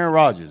like Aaron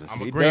Rodgers.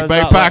 I'm a Green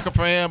Bay Packer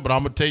fan, but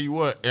I'm gonna tell you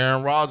what,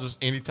 Aaron Rodgers.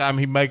 Anytime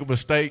he make a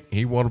mistake,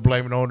 he want to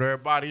blame it on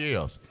everybody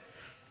else.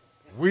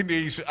 We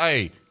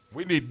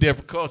need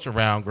different culture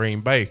around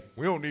Green Bay.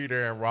 We don't need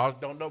Aaron Rodgers.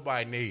 Don't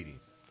nobody need him.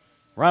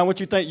 Ryan, what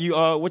you think?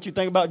 What you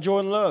think about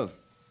Jordan Love?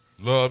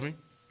 Love him.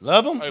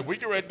 Love him? Hey, we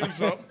can ready to do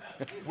something.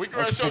 We can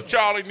ready to show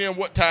Charlie and them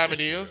what time it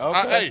is.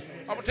 Okay.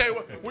 I'm gonna tell you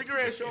what. We can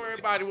ready to show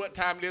everybody what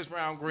time it is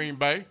around Green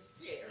Bay.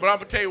 But I'm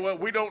gonna tell you what.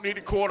 We don't need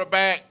a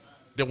quarterback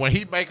that when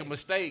he make a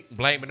mistake,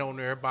 blame it on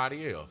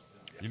everybody else.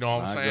 You know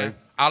what I'm saying? agree.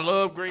 I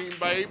love Green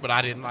Bay, but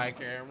I didn't like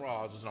Aaron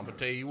Rodgers. And I'm gonna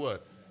tell you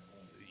what.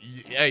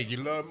 You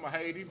love him or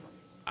hate him?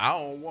 I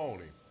don't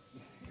want him.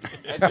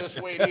 That's just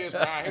the way it is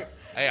right here.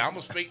 Hey, I'm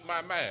gonna speak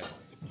my mind.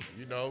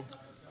 You know.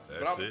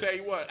 But I'm gonna tell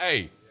you what.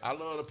 Hey, I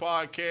love the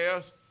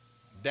podcast.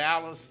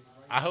 Dallas.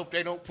 I hope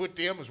they don't put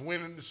them as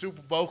winning the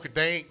Super Bowl because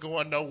they ain't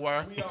going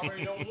nowhere. We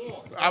already don't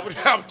want. I'm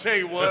gonna tell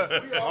you what.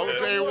 I'm gonna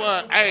tell you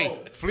what. Hey,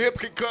 Flip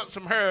can cut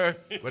some hair,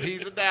 but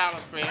he's a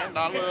Dallas fan. And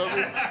I love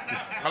him.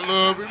 I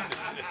love him.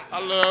 I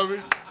love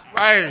him.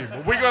 Hey,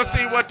 we gonna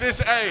see what this.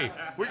 Hey,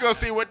 we gonna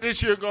see what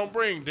this year gonna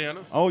bring,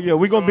 Dennis. Oh yeah,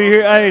 we're gonna be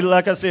here. Hey,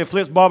 like I said,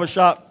 Flip's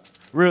Barbershop,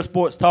 Real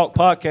Sports Talk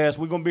podcast.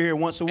 We're gonna be here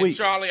once a week. And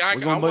Charlie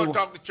Eichen, I want to be-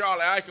 talk to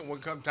Charlie Eichen when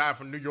come time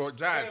for New York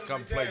Giants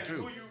come play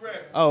too.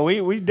 Oh,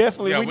 we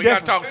definitely. Yeah, we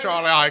gotta talk to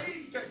Charlie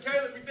Eichen.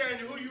 Caleb McDaniel,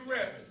 who you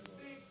repping?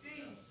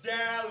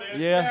 Dallas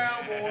Yeah.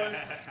 Cowboys.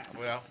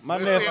 Well, My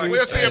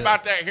we'll see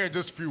about that here in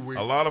just a few weeks.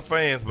 A lot of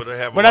fans, but they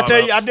have. But I tell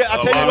you, I tell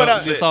you what.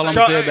 That's all I'm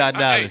gonna say about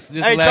Dallas.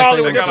 This Hey, is the last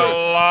Charlie, thing They I'm got gonna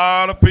say. a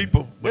lot of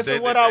people, but This they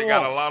is what I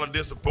got want. a lot of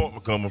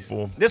disappointment coming for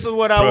them. This is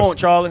what I want,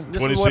 Charlie.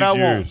 This is what I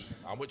want.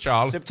 I'm with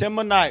Charlie.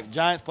 September 9th,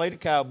 Giants play the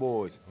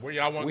Cowboys. Where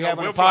y'all want We to go?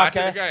 having We'll a fly to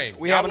the podcast. game.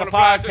 We Y'all having a wanna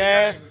fly to the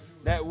podcast game?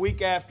 that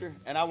week after,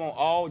 and I want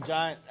all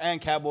Giant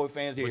and Cowboy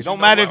fans here. But Don't you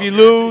know matter what? if you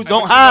lose. Hey,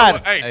 Don't but you know hide.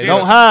 what? Hey, Don't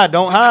Dennis. hide.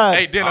 Don't hide.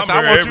 Hey, Dennis, I'm I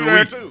here want you every there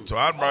week, too. so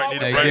I might need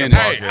to Hey, bring the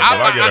Dennis. podcast. But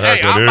I get a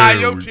haircut I'll buy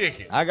every your week.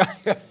 ticket. I got.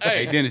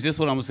 Hey, Dennis, this is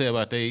what I'm gonna say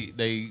about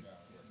they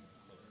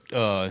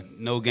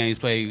no games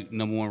played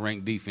number one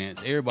ranked defense.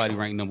 Everybody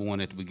ranked number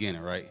one at the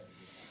beginning, right?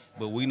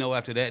 But we know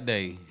after that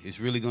day, it's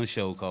really gonna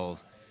show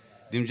cause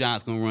them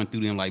Giants gonna run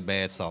through them like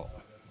bad salt.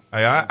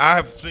 Hey, I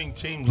have seen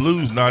teams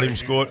lose, not even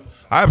score.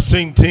 I've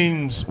seen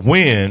teams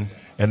win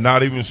and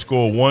not even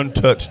score one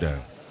touchdown.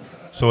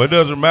 So it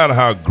doesn't matter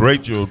how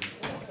great your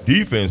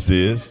defense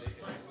is.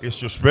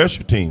 It's your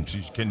special teams.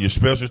 Can your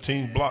special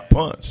teams block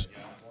punts?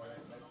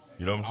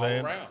 You know what I'm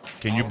saying? around.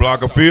 Can you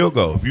block a field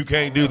goal? If you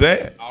can't do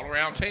that, All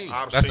around team.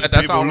 I've That's seen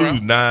that's people all lose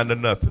around.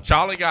 9-0.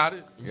 Charlie got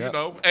it. You Yep.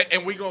 know,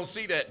 and we gonna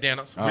see that,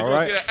 Dennis. We All gonna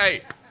right. see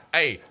that.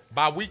 Hey,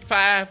 by week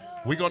 5,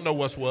 we gonna know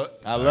what's what.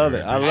 I love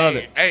it. I love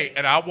it. Hey,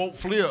 and I won't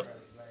flip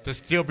to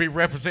still be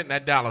representing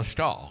that Dallas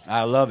Star.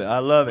 I love it. I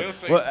love it. We'll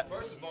see. Well,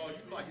 First of all, you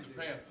like the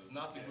Panthers,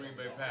 not the Green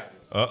Bay Packers.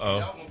 Uh-oh.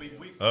 Y'all gonna be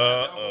weak.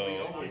 Y'all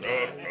gonna be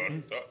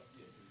over.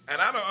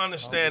 And I don't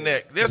understand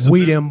that. This We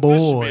this them should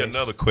boys. be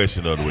another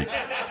question of the week.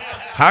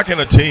 How can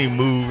a team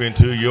move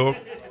into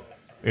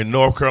in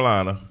North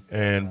Carolina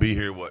and be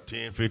here,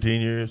 10,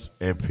 15 years,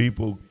 and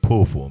people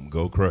pull for them,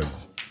 go crazy?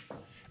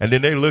 And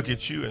then they look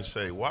at you and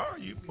say, why are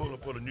you pulling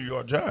for the New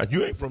York Giants?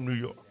 You ain't from New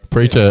York.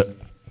 Preach it.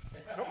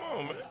 Come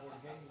on, man.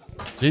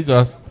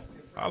 Jesus.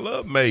 I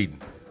love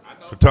Maiden,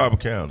 Catawba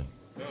County.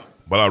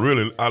 But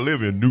I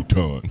live in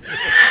Newton.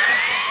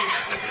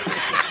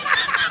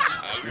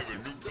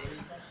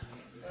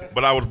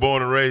 But I was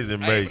born and raised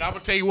in Hey, Maiden. but I'm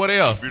gonna tell you what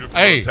else. Beautiful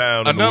Hey, town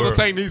in the another world.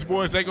 thing these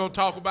boys ain't gonna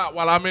talk about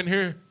while I'm in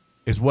here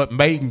is what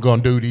Maiden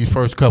gonna do these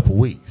first couple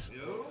weeks.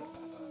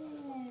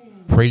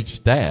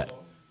 Preach that.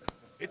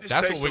 It just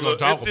That's takes what we're a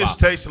gonna little- talk it just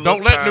about. takes a little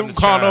Don't let time Newton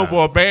to shine. Carnover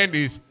or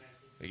Bandy's.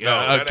 No,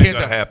 that ain't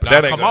gonna happen.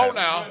 That ain't Come gonna on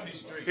now.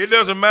 It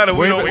doesn't matter.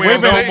 We don't we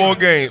win gonna no see. more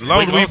games. As long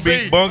We as gonna we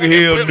see. beat Bunker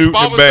Hill, Flip Newton, and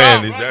Barbershop.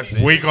 Bandits, that's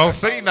it. We gonna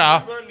see now.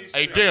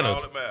 Hey, That's Dennis.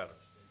 all that matters.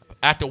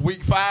 After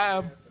week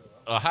 5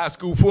 of high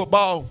school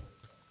football,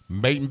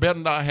 Maiden better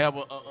not have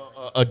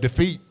a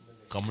defeat.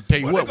 I'm gonna tell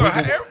you Well, what. they gonna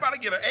we gonna- everybody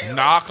get an L.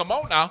 Nah, come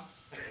on now.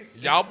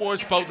 Y'all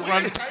boys supposed to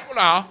run the table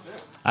now.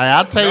 Hey,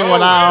 I'll tell you No,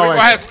 what I we always.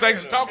 gonna have some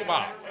things to talk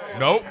about.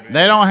 Nope.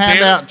 They don't hand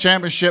Dennis. out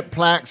championship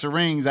plaques or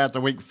rings after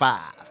week 5,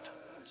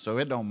 so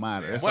it don't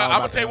matter. It's Well, all I'm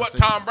gonna about tell you the what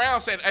season. Tom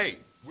Brown said. Hey,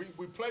 we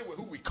play with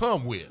who we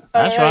come with.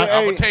 That's right.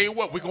 I'm gonna tell you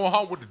what, we going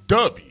home with the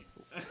W.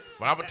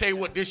 But I'm gonna tell you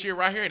what, this year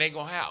right here, it ain't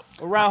gonna happen.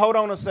 Ryan, hold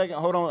on a second.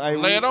 Hold on. Hey,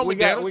 Lay it on me,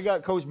 Dennis. we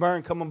got Coach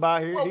Byrne coming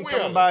by here. What He will?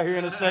 coming by here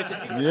in a second.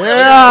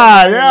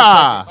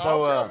 Yeah.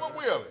 So, What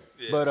will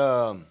it?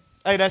 but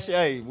hey, that's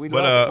hey. We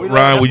But love it. We love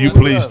Ryan, it. will you That's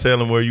what we please love. tell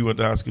them where you went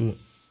to high school?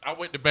 I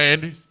went to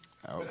Bandy's.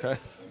 Okay.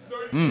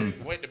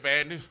 Went to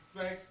Badness.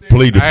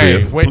 Plead the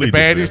Hey, fifth. went Plead to the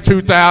Badness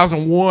fifth.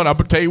 2001. I'm going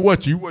to tell you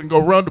what, you wouldn't go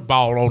run the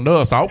ball on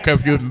us. I don't care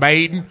if you're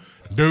Maiden,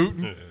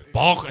 Newton,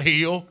 Barker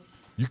Hill.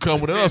 You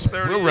come with us,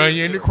 we'll run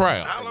you in the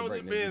crowd. All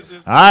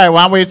right,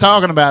 while we're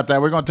talking about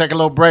that, we're going to take a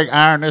little break,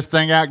 iron this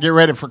thing out, get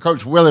ready for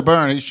Coach Willie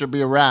Byrne. He should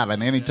be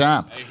arriving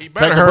anytime. He Take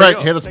better a hurry break,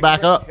 up. hit us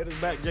back up. Hit us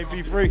back,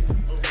 JP Free.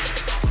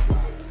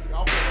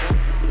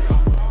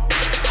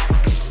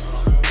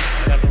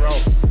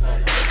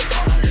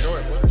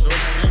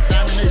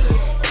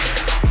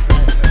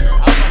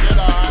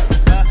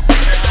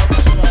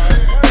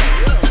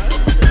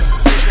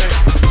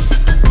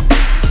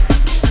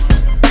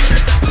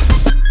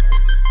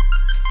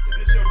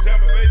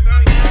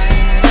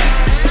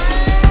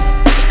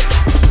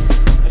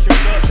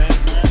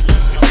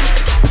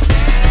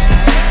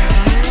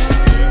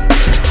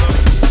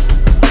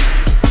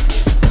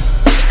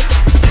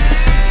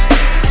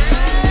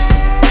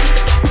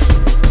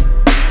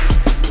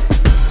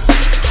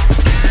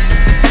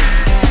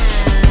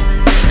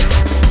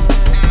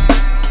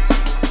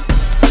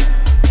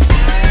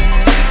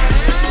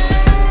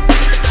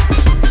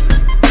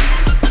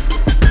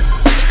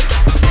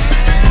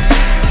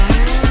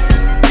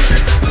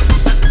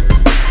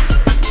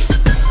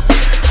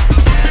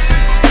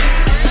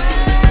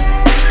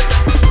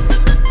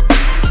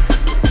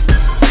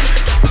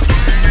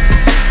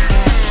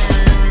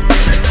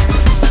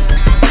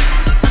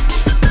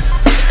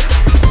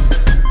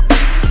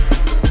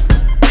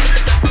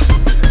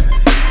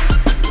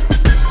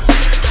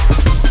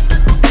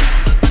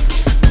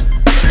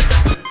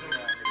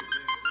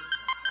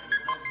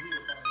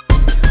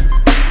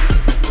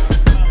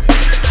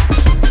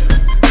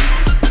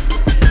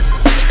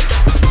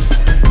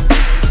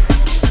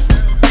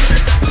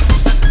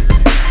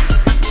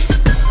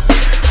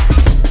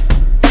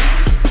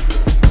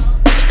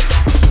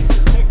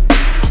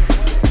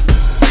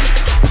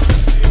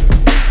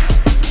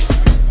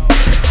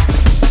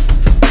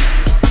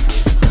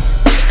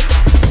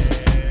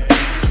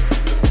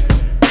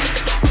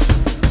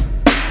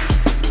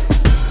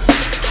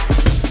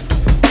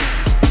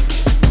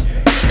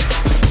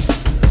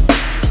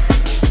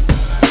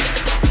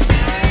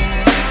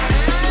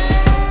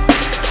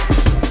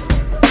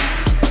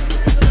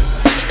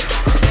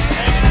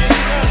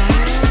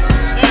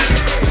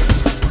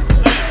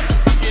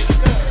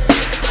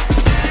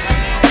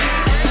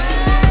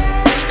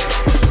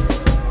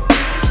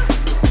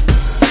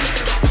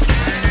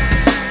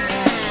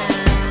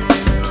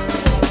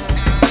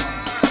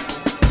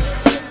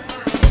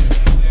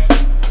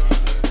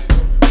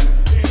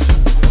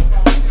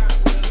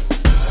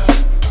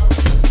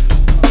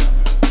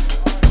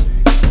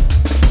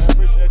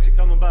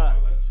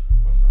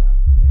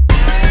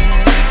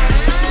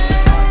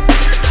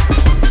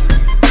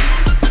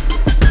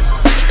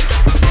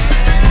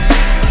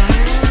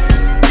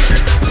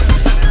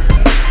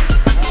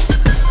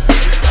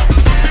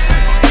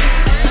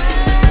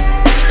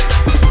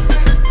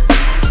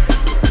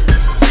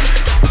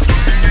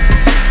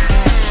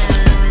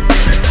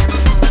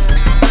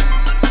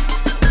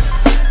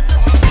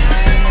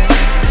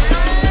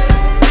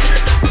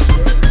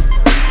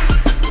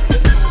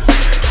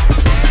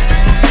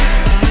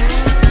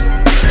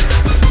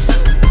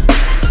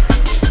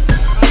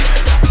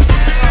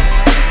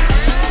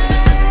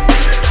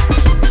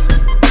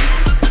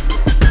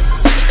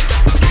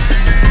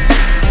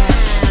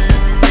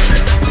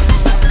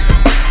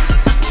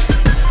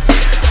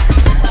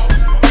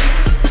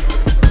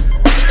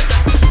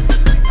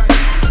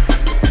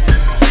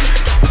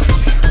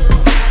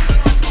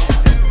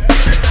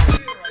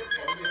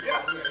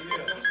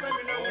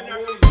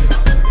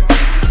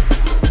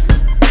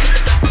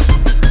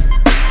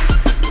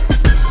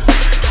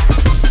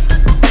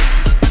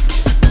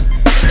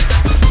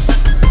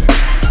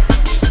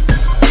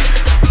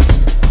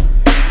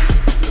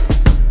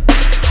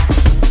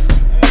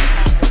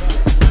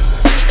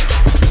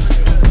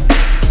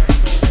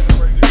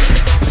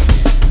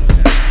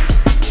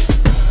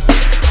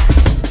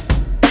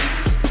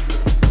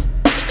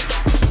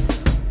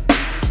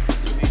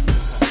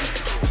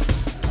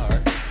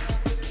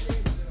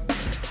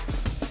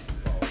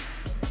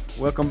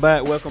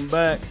 Welcome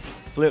back.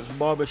 Flips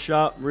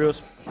Barbershop, Real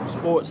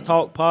Sports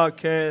Talk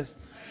Podcast,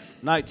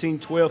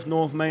 1912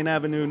 North Main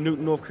Avenue,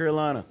 Newton, North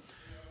Carolina.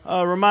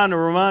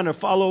 Reminder,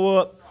 follow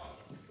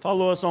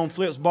us on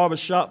Flips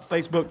Barbershop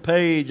Facebook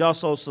page.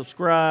 Also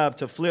subscribe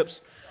to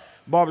Flips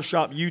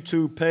Barbershop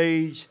YouTube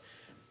page.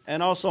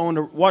 And also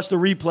watch the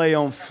replay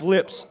on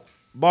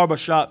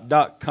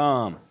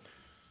flipsbarbershop.com.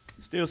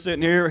 Still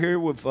sitting here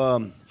with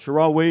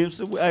Sherrod Williams.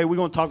 Hey, we're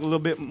going to talk a little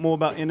bit more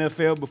about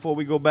NFL before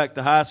we go back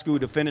to high school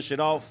to finish it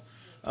off.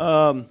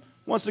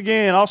 Once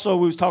again, also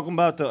we was talking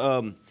about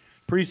the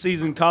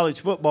preseason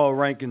college football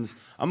rankings.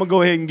 I'm going to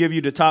go ahead and give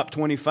you the top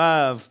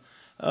 25.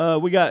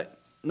 We got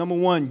number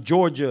 1,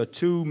 Georgia,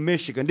 2,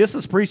 Michigan. This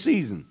is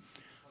preseason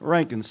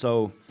rankings,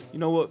 so you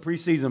know what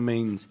preseason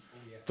means.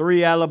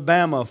 3,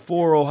 Alabama,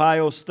 4,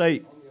 Ohio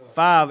State,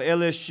 5,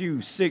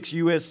 LSU, 6,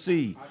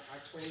 USC,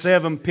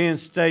 7, Penn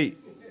State,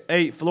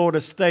 8, Florida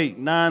State,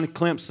 9,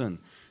 Clemson,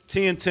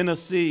 10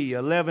 Tennessee,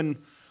 11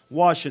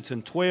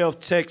 Washington, 12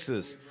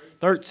 Texas,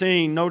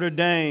 13 Notre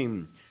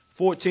Dame,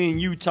 14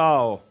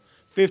 Utah,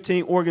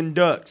 15 Oregon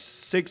Ducks,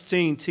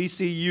 16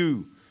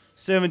 TCU,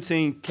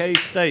 17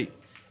 K-State,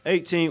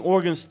 18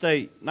 Oregon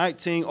State,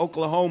 19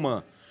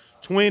 Oklahoma,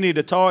 20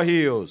 the Tar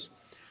Heels,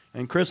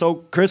 and Chris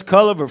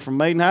Culliver from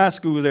Maiden High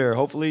School there.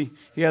 Hopefully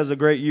he has a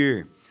great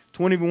year.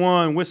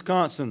 21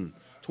 Wisconsin,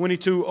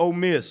 22 Ole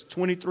Miss,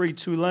 23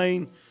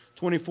 Tulane,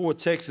 24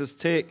 Texas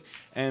Tech,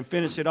 and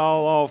finish it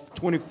all off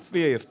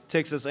 25th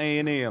Texas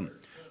A&M.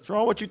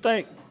 So, what you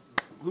think?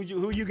 Who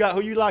you got?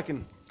 Who you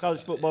liking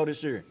college football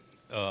this year?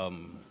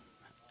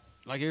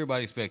 Like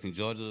everybody expecting,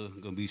 Georgia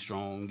gonna be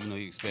strong. You know,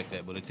 you expect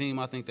that. But a team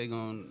I think they're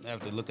gonna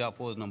have to look out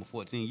for is number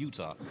 14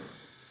 Utah,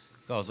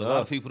 because a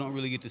lot of people don't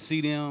really get to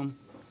see them.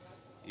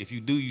 If you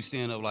do, you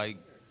stand up like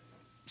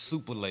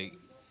super late.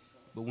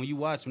 But when you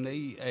watch them,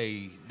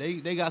 they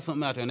got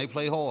something out there and they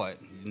play hard.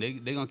 And they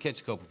gonna catch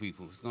a couple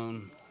people.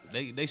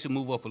 They should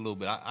move up a little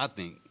bit. I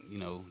think, you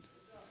know.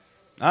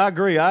 I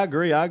agree.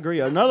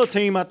 Another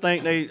team I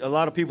think a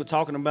lot of people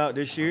talking about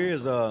this year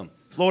is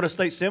Florida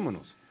State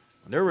Seminoles.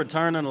 They're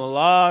returning a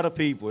lot of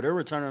people.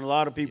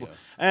 Yeah.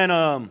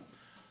 And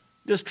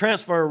this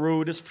transfer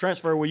rule,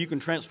 where you can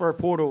transfer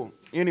portal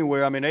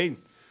anywhere. I mean,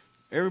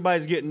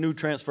 everybody's getting new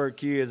transfer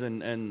kids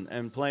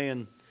and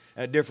playing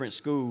at different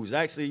schools.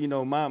 Actually, you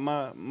know,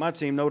 my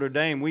team, Notre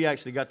Dame, we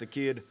actually got the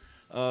kid,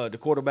 the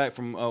quarterback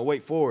from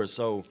Wake Forest.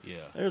 So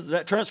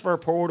that transfer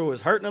portal is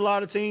hurting a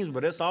lot of teams,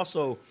 but it's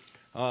also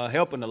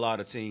helping a lot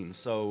of teams.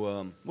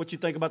 So what you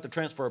think about the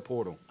transfer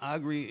portal? I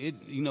agree.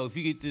 You know, if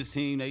you get this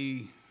team,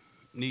 they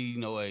need, you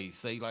know,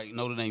 say like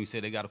Notre Dame, you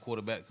said they got a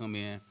quarterback come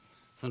in.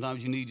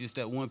 Sometimes you need just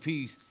that one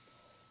piece.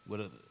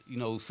 But, you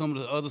know, some of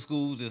the other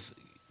schools that's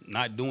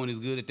not doing as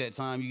good at that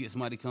time, you get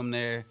somebody come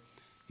there,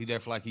 he's there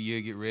for like a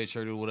year, get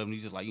redshirted or whatever, and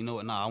he's just like, you know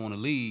what, I want to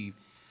leave.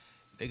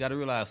 They got to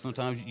realize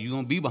sometimes you're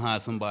going to be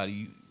behind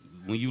somebody.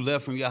 When you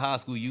left from your high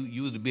school,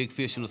 you was the big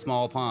fish in a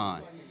small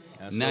pond.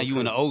 Now you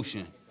in the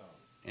ocean.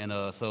 And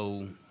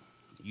so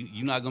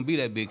you're not going to be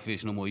that big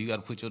fish no more. You got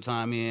to put your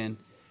time in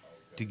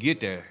to get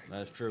there.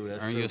 That's true.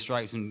 Earn your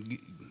stripes and, you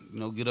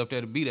know, get up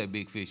there to be that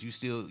big fish.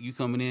 You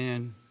coming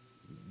in,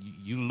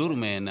 you little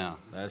man now.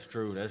 That's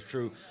true.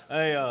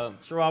 Hey,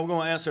 Sherrod, we're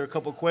going to answer a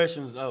couple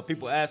questions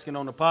people asking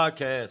on the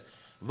podcast.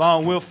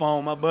 Vaughn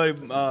Wilfone, my buddy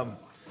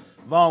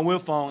Vaughn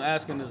Wilfone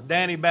asking, is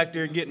Danny back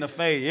there getting a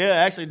fade? Yeah,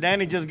 actually,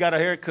 Danny just got a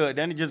haircut.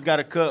 Danny just got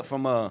a cut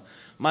from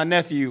my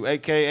nephew,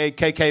 a.k.a.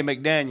 KK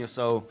McDaniel.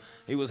 So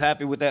he was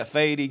happy with that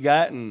fade he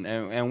got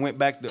and went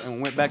back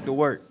to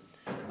work.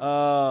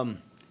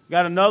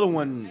 Got another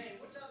one. Hey,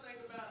 what y'all think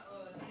about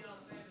Deion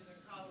Sanders in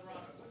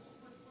Colorado?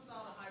 What's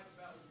all the hype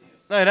about with him?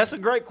 Hey, that's a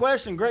great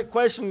question.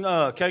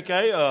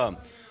 KK.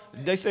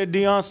 They said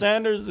Deion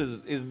Sanders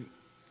is.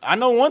 I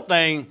know one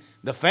thing.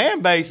 The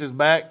fan base is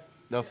back.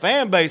 The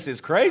fan base is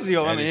crazy.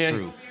 That is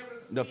true.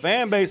 The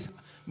fan base,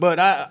 but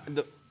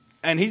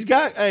and he's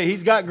got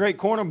great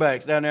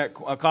cornerbacks down there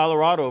at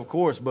Colorado, of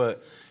course.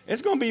 But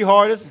it's gonna be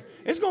hard.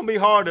 It's gonna be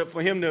hard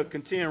for him to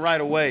contend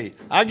right away.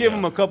 I give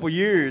him a couple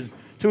years,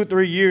 2 or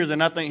 3 years,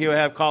 and I think he'll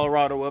have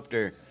Colorado up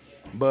there.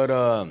 But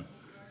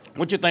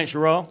what you think,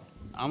 Sherrod?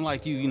 I'm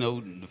like you. You know,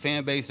 the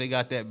fan base, they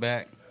got that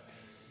back.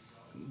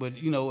 But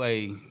you know,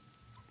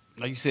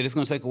 like you said, it's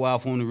gonna take a while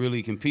for him to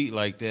really compete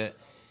like that.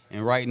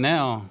 And right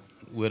now,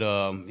 with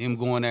him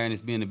going there and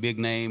it's being a big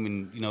name,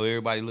 and you know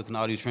everybody looking at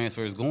all these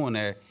transfers going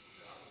there,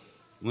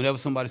 whenever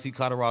somebody see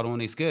Colorado on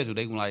their schedule,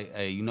 they can like,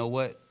 hey, you know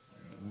what?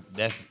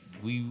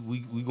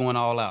 We going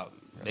all out.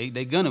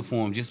 They gunning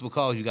for him just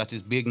because you got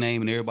this big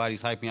name and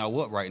everybody's hyping y'all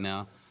up right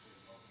now,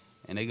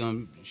 and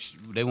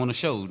they want to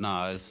show.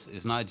 Nah,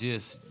 it's not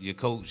just your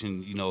coach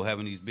and you know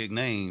having these big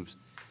names.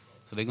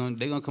 So they're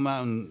gonna come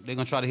out and they're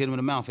gonna try to hit him in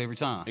the mouth every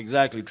time.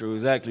 Exactly true.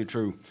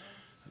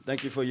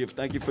 Thank you for your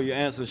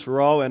answer,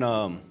 Sherrod.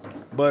 And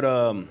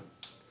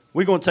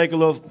we're gonna take a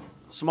little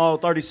small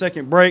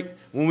 30-second break.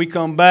 When we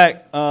come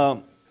back,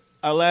 our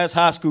last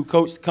high school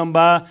coach to come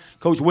by,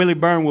 Coach Willie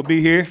Byrne, will be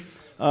here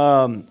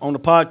on the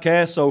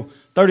podcast. So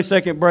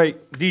 30-second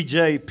break.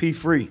 DJ P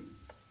Free.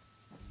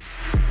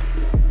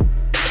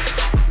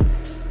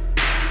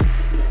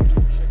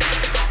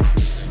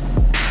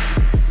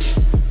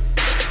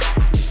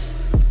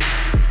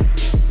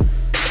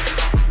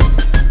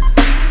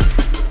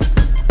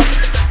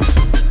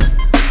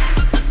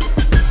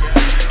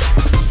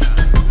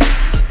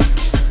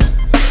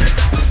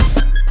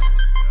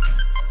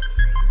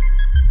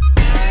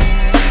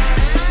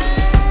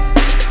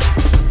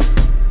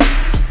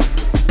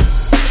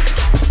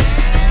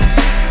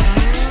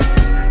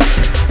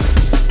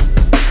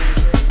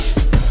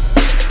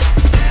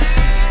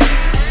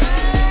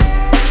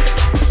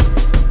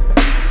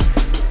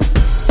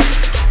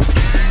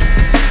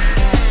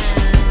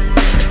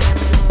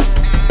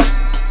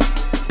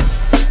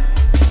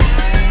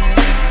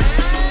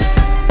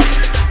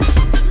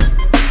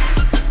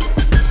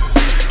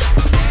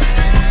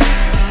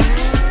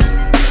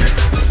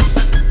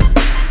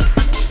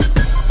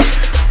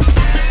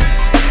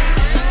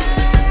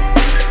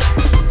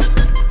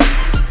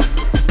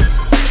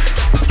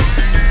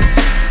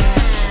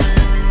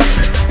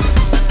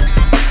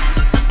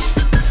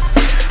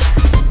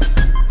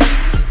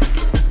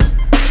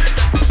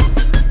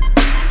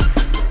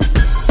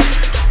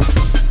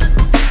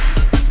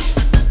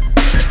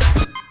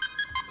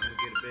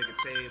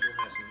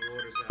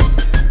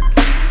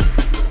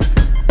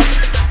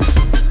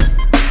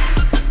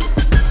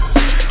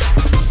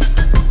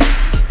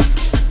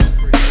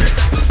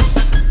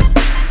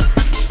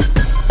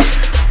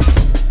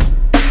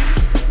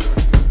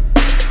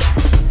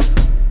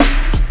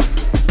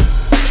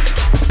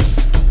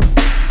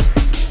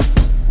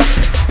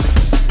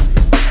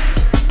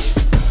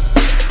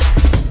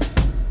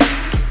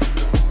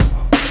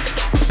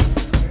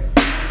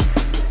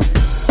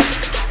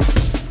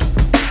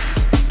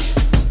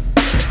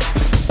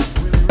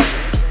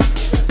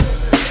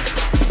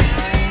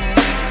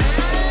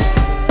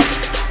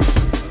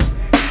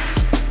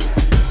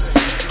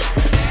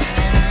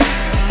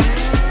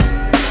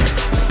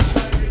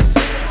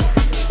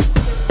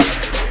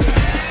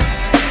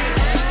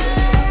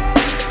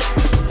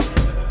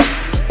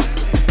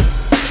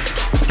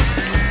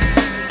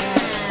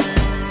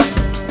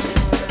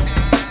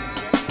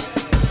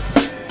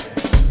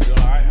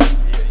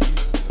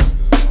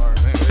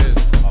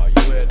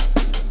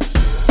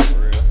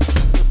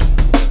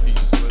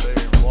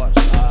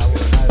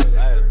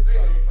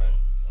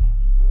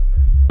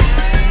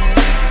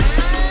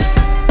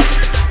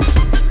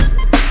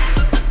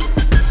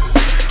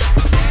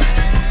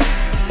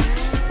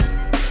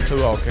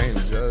 all came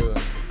to Joe.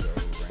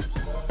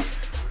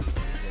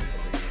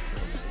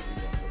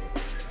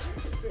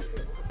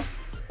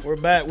 We're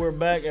back. We're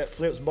back at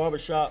Flip's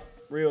Barbershop,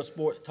 Real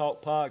Sports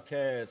Talk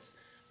Podcast.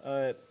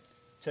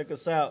 Check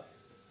us out.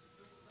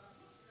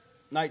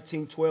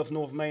 1912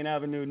 North Main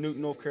Avenue,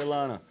 Newton, North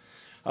Carolina.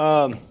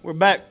 We're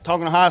back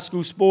talking high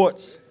school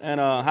sports and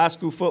high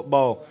school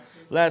football.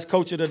 Last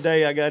coach of the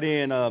day I got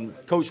in,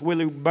 Coach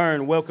Willie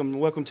Byrne.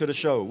 Welcome to the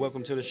show.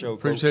 Welcome to the show, Coach.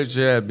 Appreciate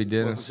you having me,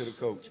 Dennis. Welcome to the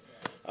coach.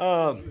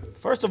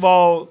 First of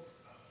all,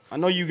 I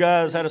know you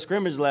guys had a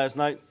scrimmage last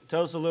night.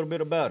 Tell us a little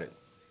bit about it.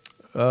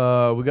 We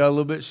got a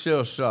little bit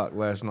shell-shocked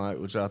last night,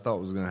 which I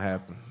thought was going to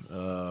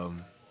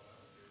happen.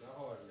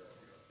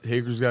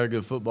 Hickory's got a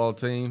good football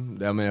team.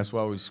 I mean, that's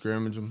why we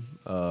scrimmage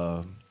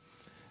them.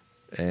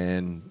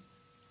 And,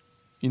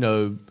 you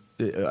know,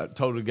 I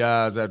told the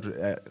guys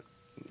after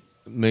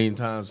a million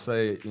times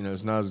say it, you know,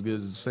 it's not as good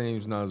as it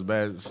seems, not as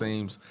bad as it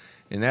seems.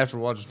 And after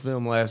watching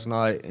film last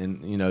night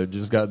and, you know,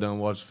 just got done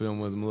watching film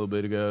with them a little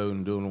bit ago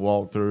and doing a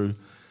walkthrough,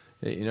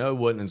 you know, it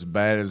wasn't as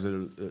bad as it,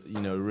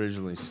 you know,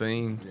 originally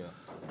seemed.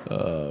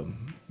 Yeah.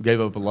 Gave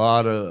up a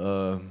lot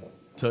of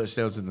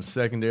touchdowns in the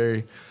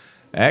secondary.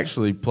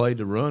 Actually played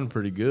the run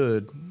pretty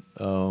good,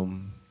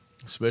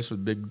 especially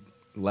big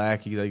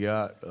Lackey they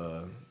got.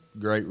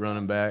 Great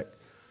running back.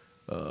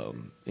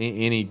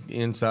 Any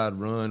inside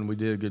run, we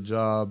did a good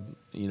job,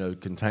 you know,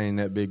 containing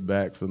that big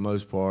back for the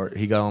most part.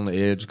 He got on the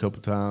edge a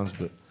couple times,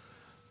 but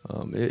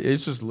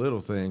it's just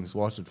little things.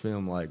 Watching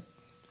film, like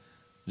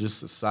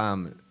just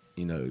assignment,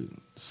 you know,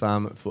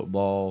 assignment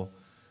football,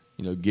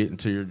 you know, getting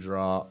to your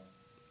drop.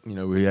 You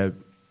know, they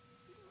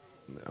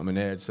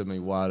had so many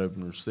wide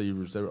open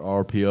receivers. They were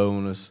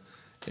RPOing us,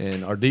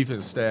 and our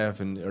defense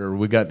staff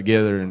we got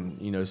together and,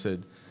 you know,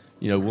 said,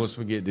 you know, once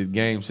we get to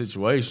game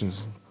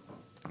situations,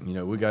 you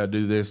know, we got to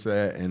do this,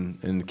 that, and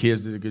the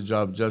kids did a good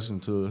job adjusting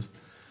to us.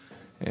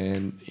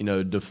 And, you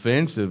know,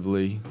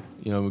 defensively,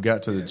 you know, we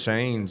got to the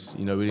chains,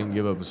 you know, we didn't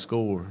give up a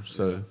score.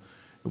 So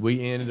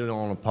we ended it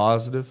on a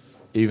positive,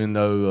 even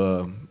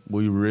though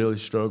we really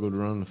struggled to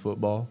run the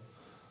football.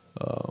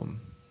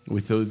 We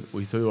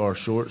threw our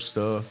short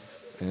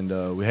stuff,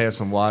 and we had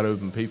some wide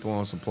open people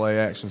on some play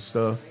action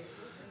stuff.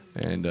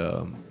 And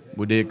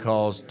we did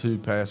cause 2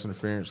 pass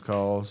interference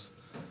calls.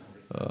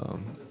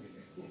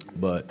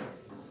 But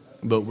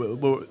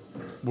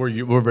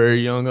we're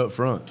very young up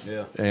front.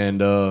 Yeah. And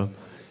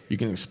you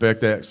can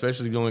expect that,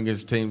 especially going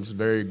against teams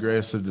very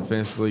aggressive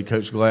defensively.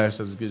 Coach Glass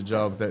does a good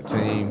job with that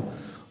team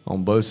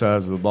on both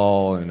sides of the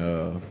ball,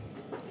 and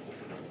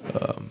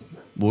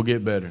we'll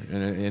get better.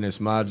 And it's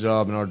my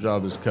job and our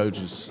job as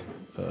coaches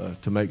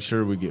to make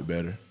sure we get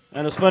better.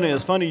 And it's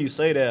funny you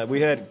say that. We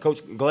had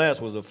Coach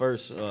Glass was the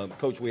first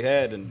coach we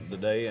had in the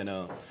day,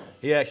 and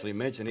he actually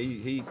mentioned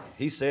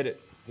he said it.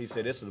 He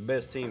said this is the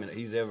best team that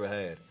he's ever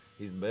had.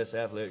 He's the best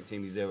athletic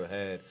team he's ever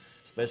had,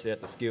 especially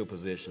at the skill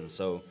position.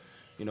 So,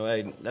 you know,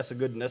 hey, that's a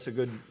good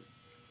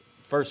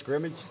first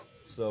scrimmage.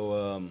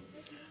 So,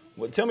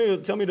 tell me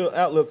the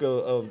outlook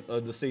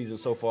of the season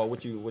so far.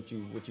 What you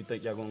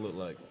think y'all gonna look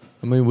like?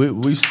 I mean,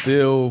 we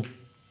still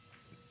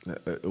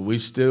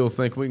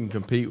think we can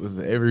compete with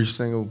every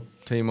single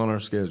team on our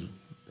schedule,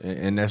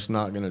 and that's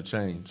not going to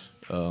change.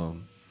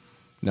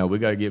 Now we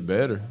got to get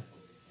better.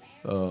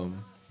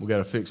 We got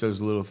to fix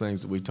those little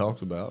things that we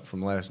talked about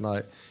from last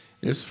night.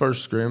 It's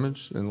first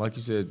scrimmage, and like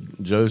you said,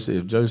 if Joe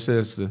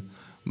says the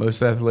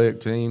most athletic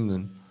team,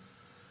 then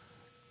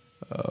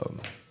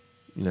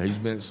you know, he's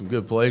been at some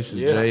good places,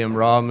 yeah. J.M.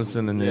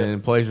 Robinson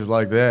and places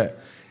like that.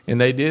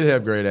 And they did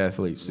have great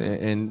athletes.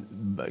 And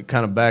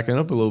kind of backing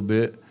up a little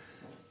bit,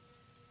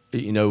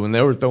 you know, when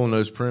they were throwing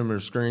those perimeter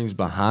screens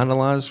behind the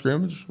line of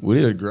scrimmage, we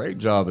did a great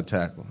job of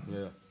tackling.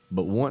 Yeah.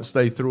 But once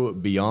they threw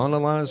it beyond the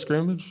line of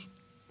scrimmage,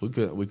 we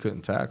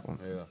couldn't tackle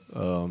them.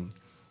 Yeah.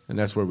 And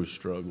that's where we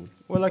struggled.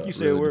 Well, like you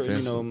said, we're,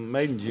 you know,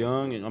 Maiden's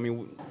young, and I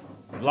mean,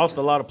 we lost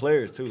a lot of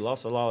players too.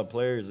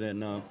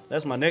 And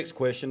that's my next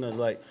question is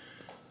like,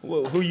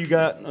 who you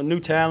got, a new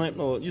talent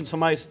or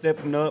somebody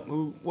stepping up?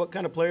 What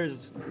kind of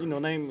players, you know,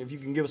 name, if you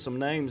can give us some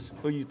names,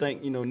 who you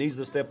think, you know, needs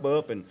to step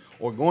up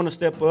or going to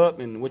step up,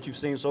 and what you've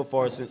seen so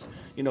far since,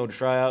 you know, the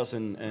tryouts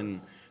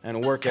and the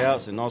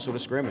workouts and also the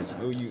scrimmage.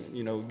 Who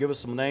you know, give us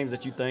some names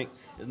that you think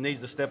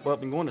needs to step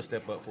up and going to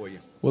step up for you.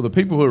 Well, the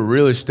people who are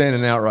really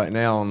standing out right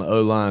now on the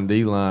O-line,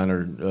 D-line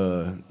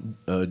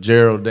are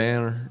Gerald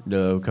Danner,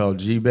 called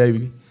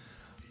G-Baby.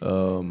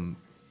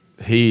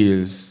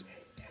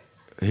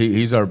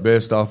 He's our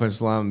best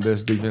offensive lineman,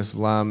 best defensive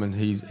lineman.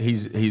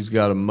 He's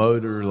got a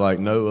motor like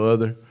no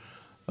other.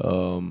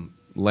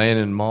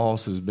 Landon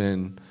Moss has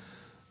been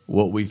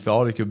what we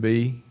thought he could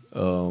be.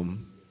 You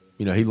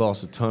know, he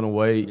lost a ton of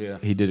weight. Yeah.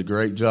 He did a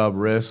great job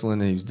wrestling.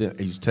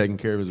 He's taking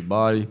care of his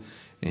body,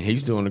 and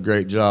he's doing a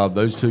great job.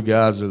 Those 2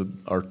 guys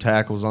are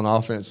tackles on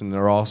offense, and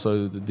they're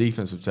also the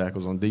defensive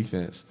tackles on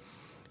defense.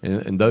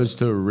 And those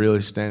 2 are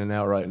really standing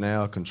out right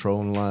now,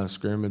 controlling the line of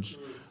scrimmage.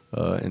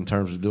 In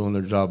terms of doing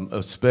their job,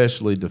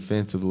 especially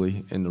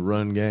defensively in the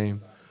run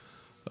game.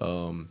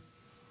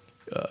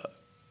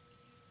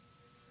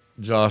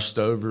 Josh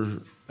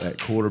Stover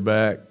at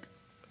quarterback,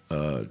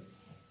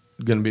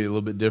 going to be a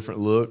little bit different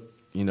look.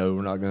 You know,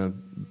 we're not going to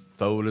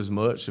throw it as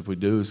much. If we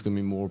do, it's going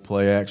to be more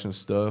play action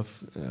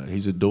stuff.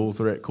 He's a dual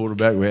threat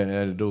quarterback. We hadn't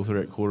had a dual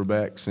threat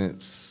quarterback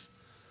since,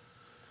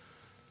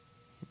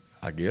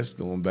 I guess,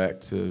 going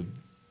back to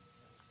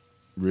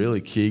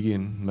really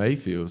Keegan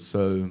Mayfield.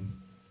 So,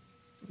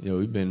 you know,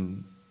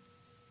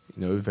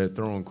 we've had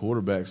throwing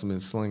quarterbacks and been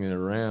slinging it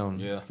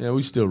around. Yeah. You know,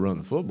 we still run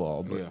the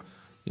football, but,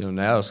 you know,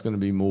 now it's going to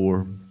be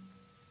more,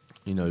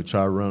 you know,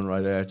 try to run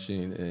right at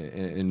you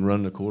and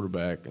run the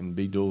quarterback and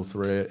be dual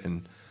threat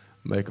and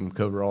make them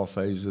cover all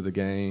phases of the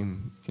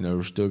game. You know,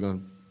 we're still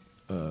going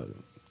to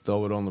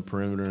throw it on the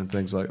perimeter and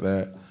things like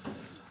that.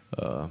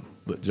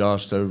 But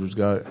Josh Stover's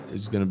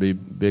is going to be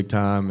big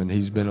time, and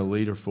he's been a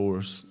leader for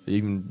us,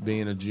 even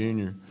being a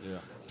junior. Yeah.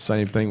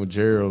 Same thing with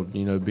Gerald,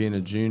 you know, being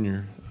a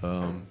junior.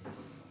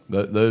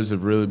 Those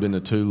have really been the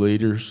two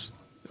leaders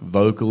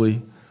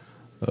vocally.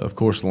 Of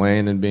course,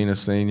 Landon being a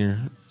senior,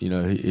 you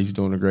know, he's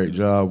doing a great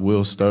job.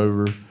 Will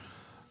Stover,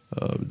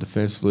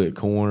 defensively at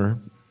corner,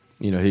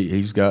 you know,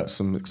 he's got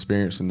some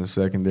experience in the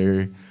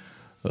secondary.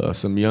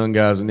 Some young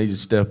guys that need to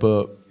step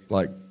up,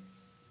 like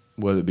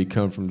whether it be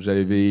come from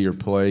JV or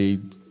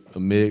played a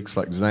mix,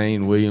 like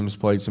Zane Williams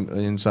played some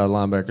inside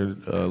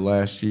linebacker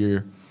last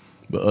year.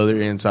 But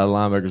other inside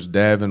linebackers,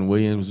 Davin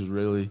Williams has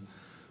really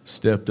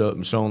stepped up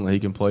and shown that he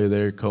can play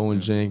there. Cohen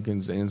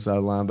Jenkins, the inside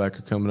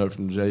linebacker coming up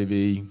from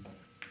JV.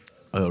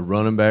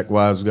 Running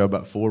back-wise, we've got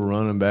about 4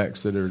 running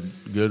backs that are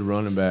good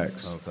running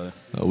backs. Okay.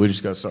 We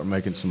just got to start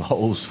making some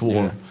holes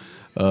for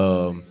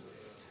them.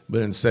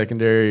 But in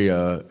secondary,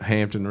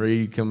 Hampton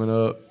Reed coming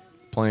up,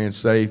 playing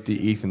safety,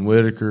 Ethan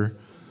Whitaker,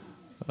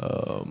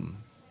 Keldon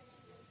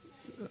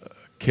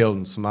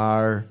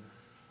Smyer,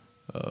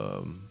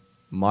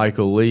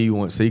 Michael Lee,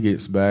 once he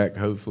gets back,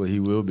 hopefully he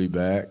will be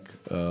back.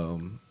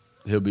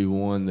 He'll be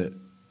one that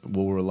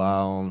we'll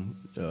rely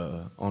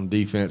on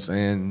defense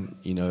and,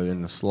 you know,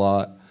 in the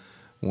slot.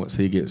 Once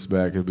he gets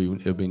back,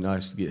 it'll be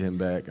nice to get him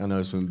back. I know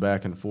it's been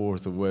back and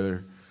forth of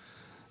whether,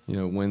 you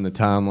know, when the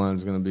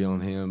timeline's going to be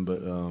on him,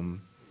 but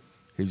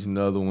he's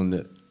another one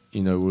that,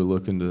 you know, we're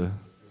looking to,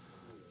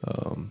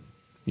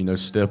 you know,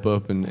 step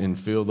up and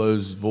fill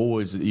those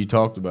voids that you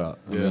talked about.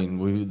 I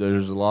mean,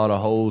 there's a lot of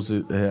holes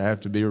that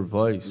have to be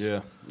replaced.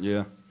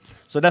 Yeah.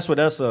 So that's what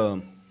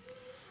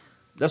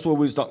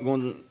we start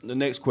going to the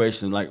next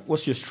question. Like,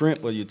 what's your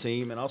strength of your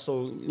team? And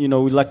also, you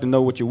know, we'd like to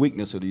know what your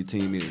weakness of your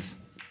team is.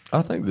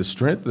 I think the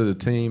strength of the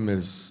team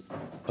is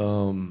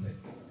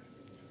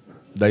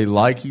they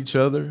like each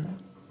other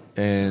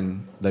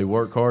and they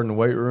work hard in the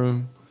weight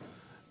room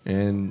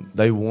and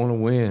they want to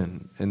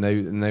win and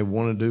they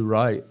want to do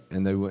right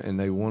and they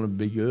want to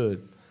be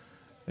good,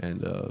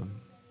 and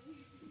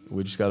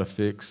we just got to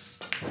fix,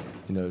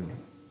 you know,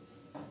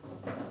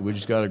 we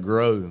just got to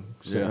grow.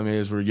 So, I mean,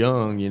 as we're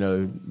young, you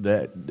know,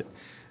 that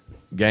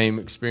game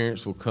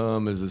experience will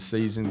come as the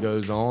season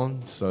goes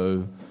on.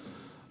 So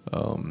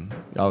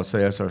I would say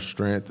that's our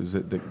strength, is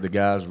that the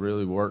guys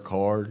really work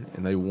hard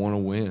and they want to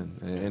win,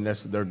 and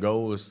that's their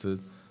goal, is to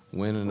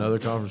win another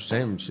conference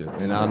championship.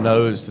 And I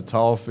know it's the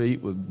tall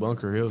feat with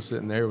Bunker Hill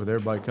sitting there with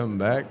everybody coming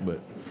back, but,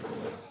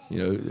 you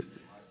know,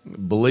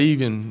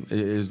 believing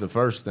is the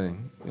first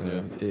thing. You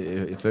know,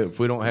 if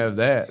we don't have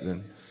that,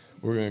 then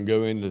we're going to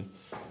go into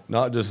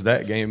not just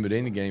that game, but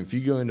any game. If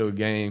you go into a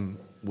game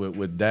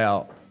with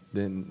doubt,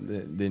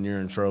 then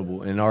you're in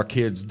trouble. And our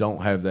kids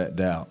don't have that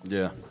doubt.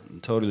 Yeah, I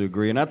totally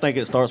agree. And I think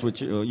it starts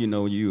with you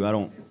know, you.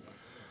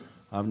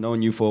 I've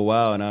known you for a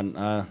while, and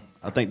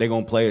I think they're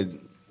gonna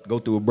go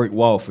through a brick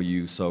wall for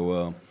you.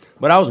 So,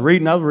 but I was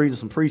reading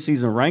some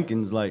preseason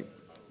rankings, like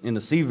in the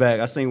CVAC.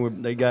 I seen where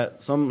they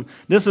got some.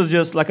 This is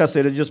just, like I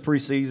said, it's just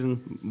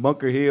preseason.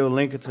 Bunker Hill,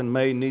 Lincoln,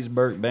 Maiden, East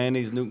Burke,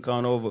 Bannies, Newton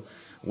Conover,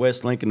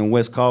 West Lincoln, and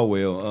West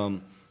Caldwell.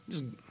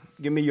 Just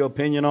give me your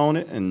opinion on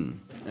it, and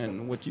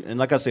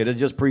like I said, it's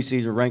just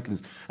preseason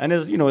rankings, and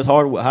it's, you know, it's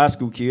hard with high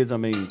school kids. I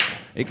mean,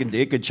 it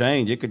could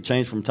change. It could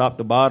change from top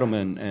to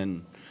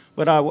bottom,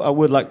 but I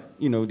would like,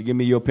 you know, to give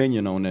me your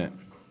opinion on that.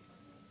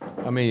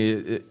 I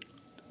mean,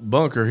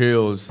 Bunker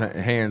Hill is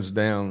hands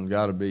down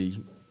got to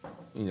be,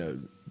 you know,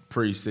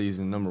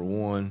 preseason number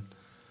one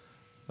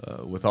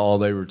with all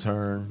they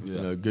return. You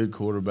know, good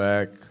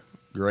quarterback,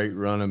 great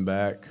running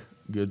back,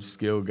 good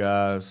skill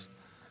guys.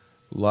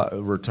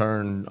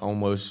 Return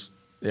almost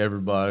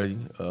everybody.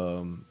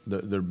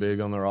 They're big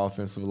on their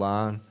offensive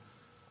line.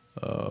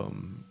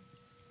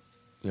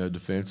 You know,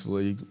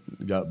 defensively,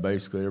 got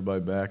basically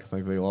everybody back. I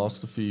think they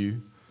lost a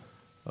few,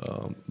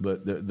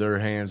 but their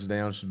hands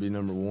down should be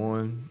number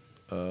one.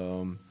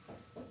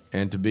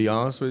 And to be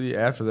honest with you,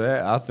 after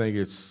that, I think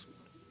it's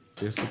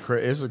a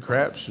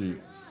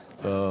crapshoot.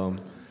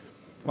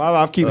 Well,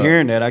 I keep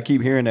hearing that. I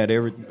keep hearing that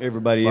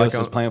everybody else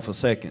is playing for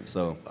second.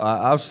 So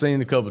I've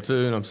seen a couple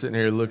too, and I'm sitting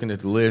here looking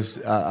at the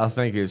list. I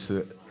think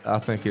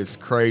it's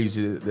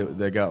crazy that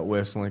they got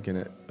West Lincoln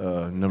at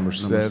number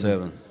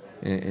seven.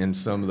 In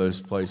some of those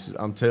places.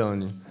 I'm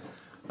telling you,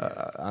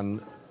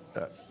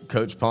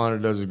 Coach Ponder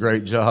does a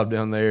great job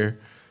down there,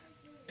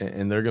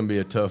 and they're going to be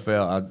a tough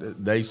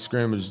out. They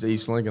scrimmaged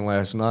East Lincoln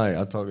last night.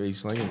 I talked to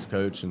East Lincoln's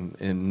coach, and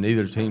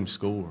neither team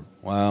scored.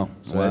 Wow.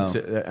 So Wow.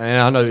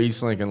 And I know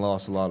East Lincoln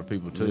lost a lot of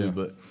people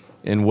too,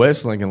 and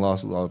West Lincoln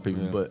lost a lot of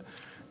people, but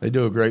they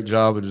do a great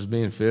job of just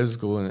being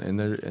physical,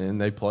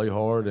 and they play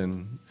hard,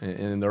 and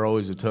they're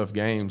always a tough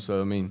game.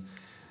 So I mean,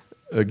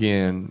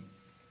 again,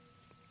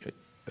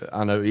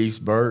 I know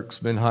East Burke's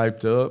been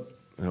hyped up,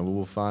 and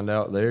we'll find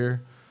out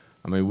there.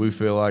 I mean, we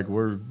feel like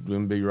we're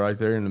going to be right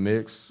there in the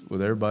mix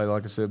with everybody.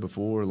 Like I said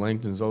before,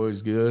 Langton's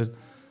always good.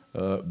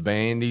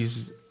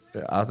 Bandy's,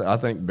 I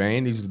think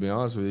Bandy's, to be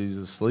honest with you, is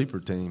a sleeper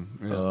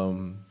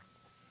team.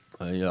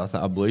 Yeah.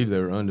 I believe they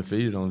were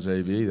undefeated on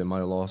JV. They might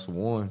have lost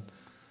one.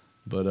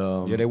 But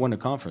they won the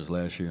conference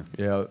last year.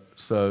 Yeah,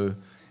 so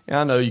and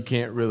I know you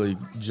can't really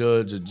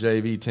judge a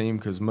JV team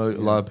because a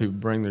lot of people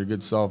bring their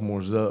good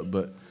sophomores up,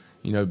 but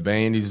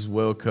Bandy's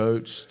well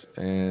coached,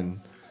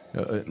 and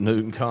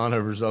Newton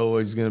Conover's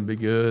always going to be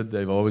good.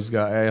 They've always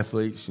got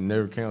athletes; you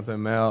never count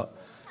them out.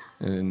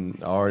 And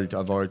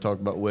I've already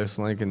talked about West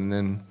Lincoln,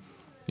 and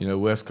then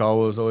West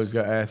Caldwell's always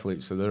got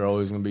athletes, so they're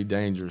always going to be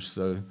dangerous.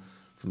 So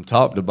from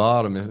top to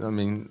bottom, I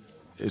mean,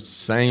 it's the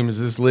same as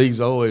this league's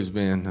always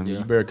been. I mean,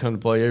 you better come to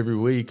play every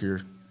week,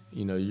 or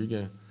you're gonna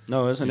get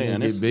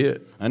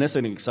bit. And it's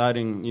an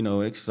exciting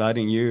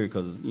year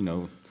because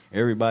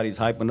everybody's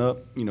hyping up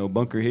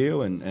Bunker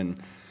Hill, and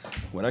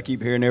what I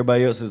keep hearing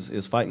everybody else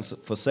is fighting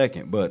for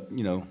second. But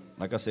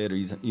like I said,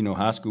 these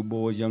high school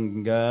boys,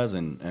 young guys,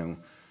 and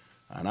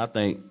I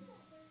think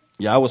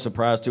I was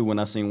surprised too when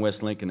I seen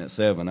West Lincoln at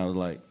 7. I was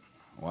like,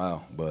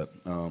 wow. But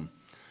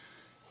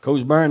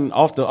Coach Byrne,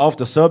 off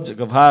the subject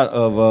of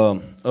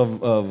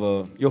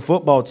your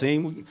football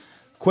team,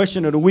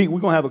 question of the week. We're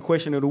gonna have a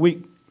question of the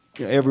week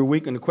every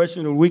week, and the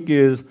question of the week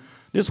is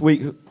this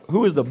week: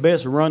 who is the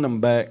best running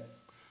back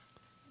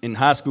in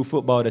high school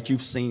football that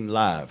you've seen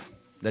live?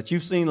 And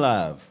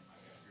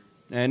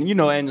and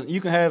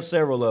you can have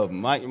several of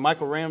them.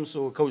 Michael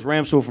Ramseur, Coach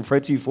Ramseur from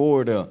Fred T.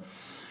 Ford,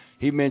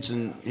 he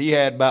mentioned he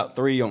had about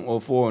 3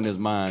 or 4 on his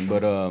mind,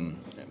 but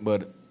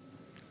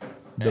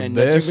the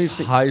best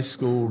high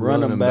school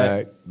running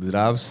back that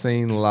I've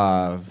seen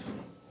live.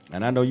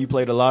 And I know you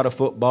played a lot of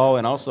football,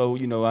 and also,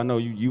 I know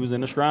you was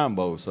in the Shrine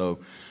Bowl, so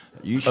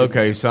you should.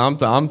 Okay, so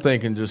I'm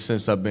thinking just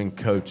since I've been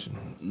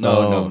coaching.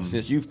 No,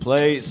 since you've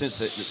played,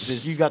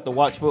 since you got to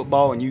watch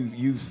football, and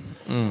you've.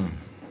 I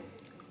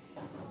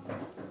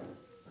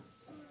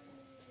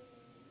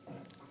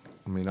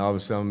mean,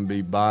 obviously, I'm gonna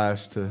be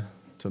biased to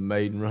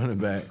Maiden running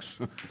backs.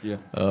 Yeah.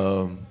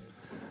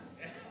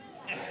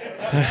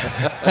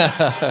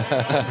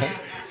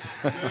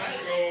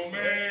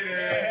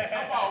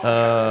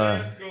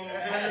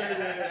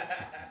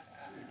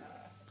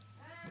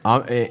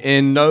 I'm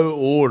in no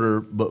order,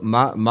 but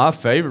my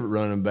favorite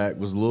running back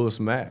was Lewis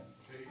Mack.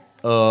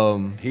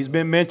 He's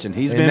been mentioned.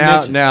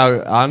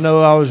 Now I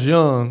know I was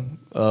young,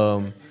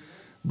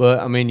 but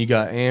I mean you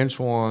got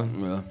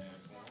Antoine,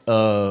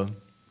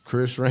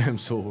 Chris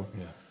Ramseur.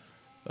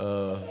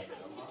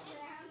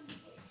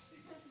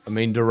 I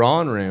mean,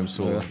 Deron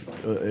Ramseur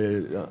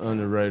on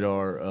the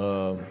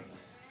radar.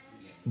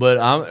 But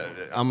I'm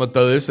going to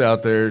throw this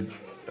out there.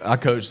 I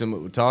coached him at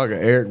Watauga.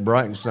 Eric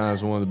Breitenstein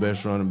is one of the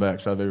best running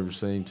backs I've ever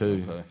seen,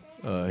 too.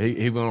 Okay.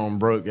 He went on and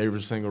broke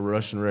every single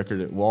rushing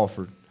record at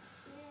Wofford.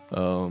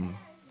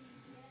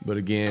 But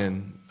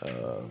again,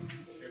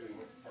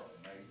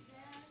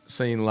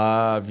 seeing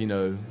live,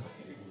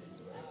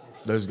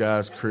 those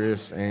guys,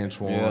 Chris,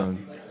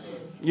 Antoine.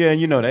 Yeah,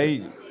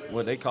 and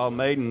what they call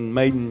Maiden,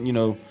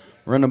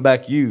 running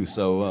back you.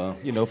 So,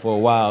 for a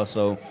while.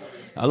 So,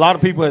 a lot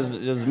of people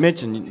has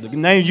mentioned, the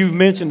names you've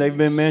mentioned, they've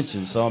been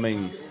mentioned. So, I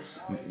mean,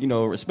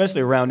 especially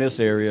around this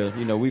area,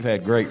 we've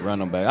had great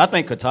running backs. I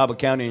think Catawba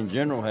County in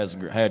general has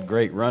had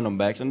great running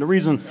backs. And the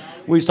reason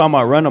we was talking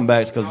about running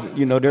backs because,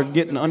 they're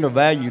getting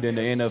undervalued in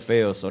the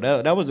NFL. So,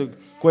 that was a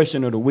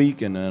question of the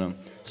week. And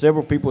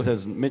several people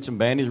has mentioned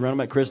Bandy's running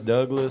back, Chris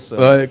Douglas.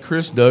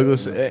 Chris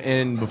Douglas.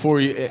 And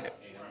before you –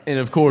 and,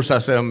 of course, I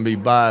said I'm going to be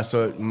biased,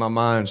 so my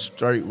mind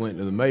straight went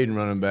to the Maiden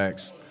running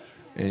backs.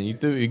 And you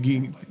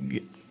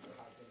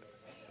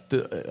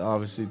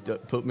obviously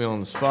put me on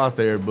the spot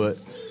there, but,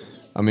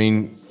 I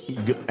mean,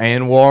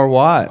 Anwar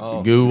White,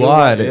 Goo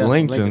White at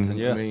Lincoln.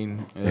 Yeah. I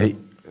mean,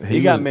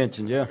 he got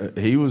mentioned,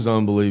 He was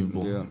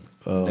unbelievable. Yeah.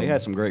 They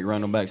had some great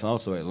running backs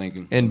also at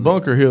Lincoln. And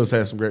Bunker Hills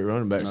had some great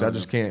running backs. I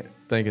just can't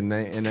think of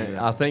names. And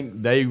I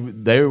think they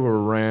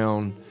were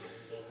around –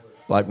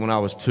 like when I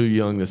was too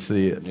young to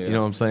see it. You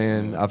know what I'm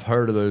saying? I've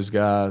heard of those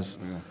guys,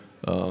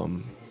 but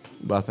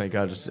I think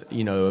I just, it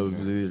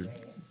was either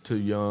too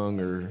young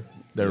or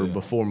they were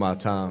before my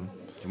time.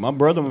 My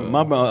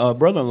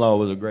brother-in-law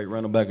was a great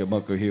running back at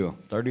Bunker Hill.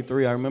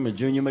 33, I remember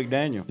Junior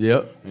McDaniel.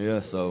 Yep. Yeah,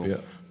 so.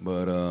 Yep.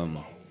 But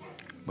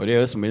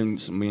yeah, it's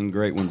some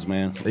great ones,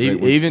 man.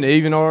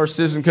 Even our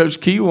assistant coach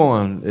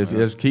Keywan,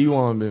 has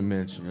Keywan been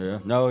mentioned? Yeah.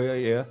 No,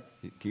 yeah.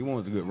 Keywan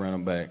was a good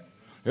running back.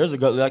 There's a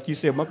good, like you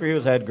said, Bunker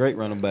Hills had great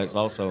running backs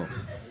also.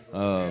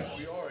 I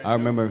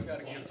remember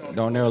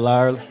Darnell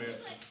Lyre,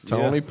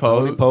 Tony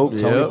Pope.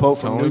 Tony Pope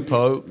from Newton.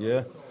 Pope.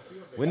 Yeah.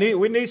 We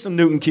need some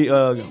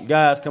Newton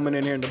guys coming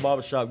in here in the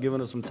barbershop giving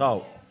us some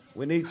talk.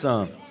 We need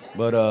some.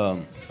 But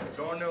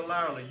Darnell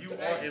Lyerly, you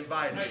are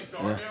invited.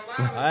 yeah.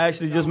 I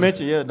actually just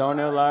mentioned,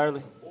 Darnell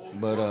Lyerly.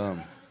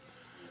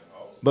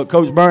 But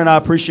Coach Byrne, I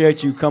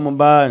appreciate you coming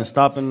by and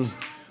stopping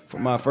for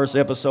my first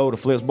episode of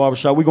Flips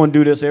Barbershop. We're going to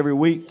do this every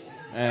week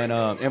and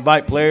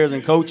invite players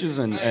and coaches,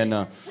 and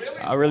I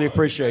really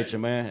appreciate you,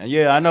 man.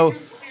 And I know.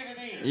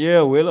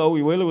 Yeah,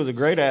 Willie was a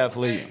great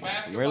athlete.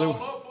 Really.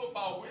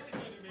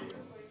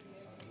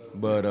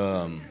 But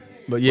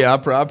yeah,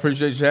 I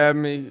appreciate you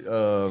having me.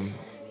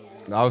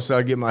 Obviously,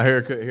 I get my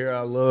hair cut here.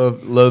 I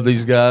love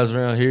these guys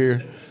around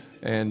here,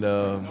 and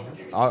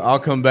I'll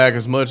come back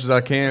as much as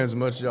I can, as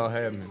much as y'all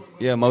have me.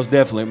 Yeah, most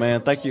definitely,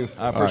 man. Thank you.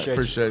 I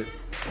appreciate it.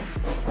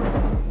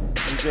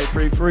 DJ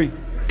Pretty Free.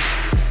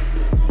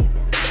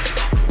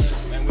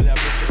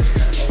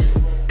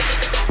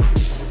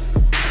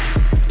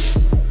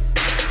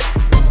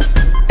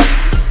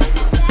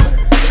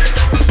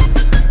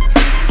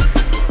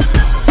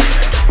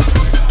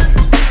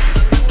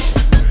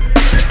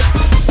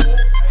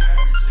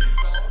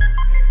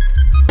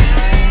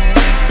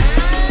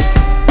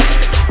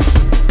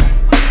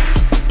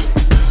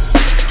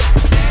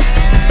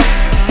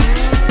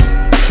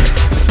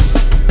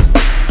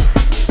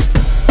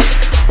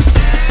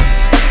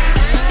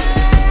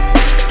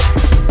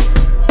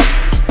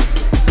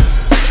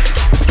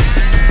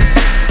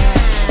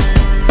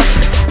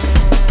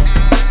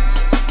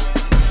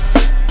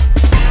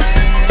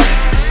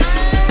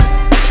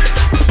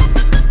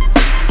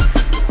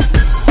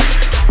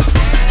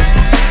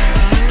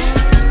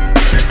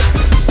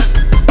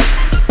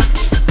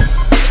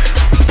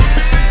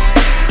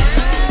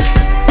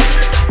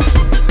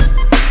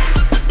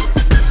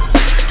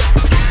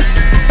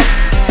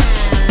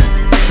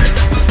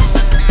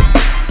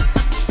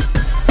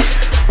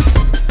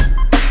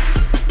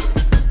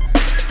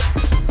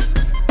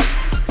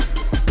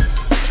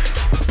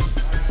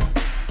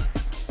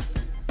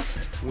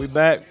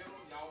 Back,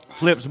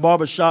 Flips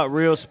Barbershop,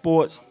 Real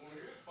Sports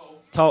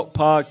Talk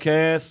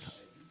Podcast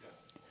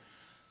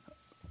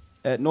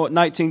at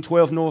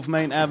 1912 North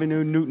Main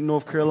Avenue, Newton,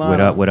 North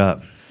Carolina. What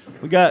up?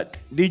 We got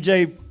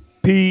DJ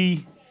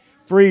P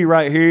Free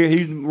right here.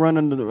 He's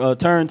running the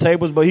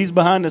turntables, but he's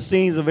behind the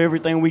scenes of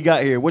everything we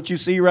got here. What you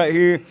see right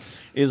here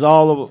is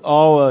all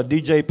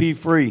DJ P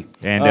Free,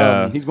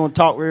 and he's going to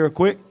talk real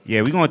quick.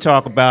 Yeah, we're going to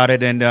talk about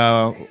it, and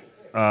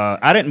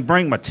I didn't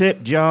bring my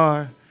tip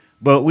jar.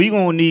 But we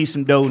going to need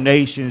some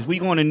donations. We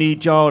going to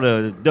need y'all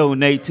to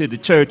donate to the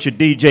Church of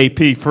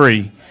DJP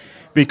Free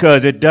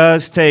because it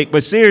does take,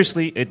 but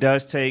seriously, it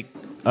does take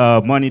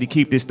money to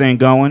keep this thing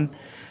going.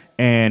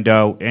 And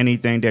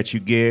anything that you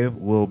give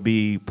will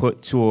be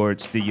put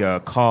towards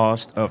the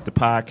cost of the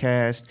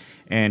podcast.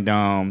 And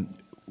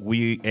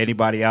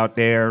anybody out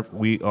there,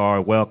 we are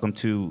welcome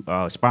to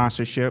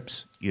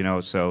sponsorships,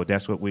 so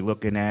that's what we're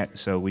looking at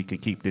so we can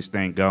keep this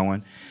thing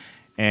going.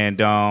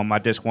 And I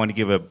just want to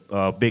give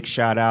a big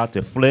shout out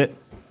to Flip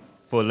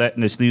for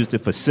letting us use the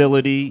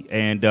facility.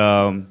 And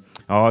I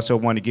also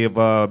want to give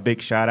a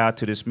big shout out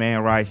to this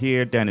man right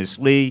here, Dennis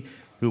Lee,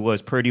 who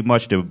was pretty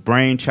much the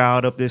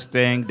brainchild of this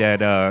thing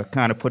that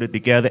kind of put it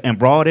together and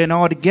brought in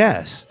all the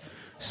guests.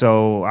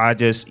 So I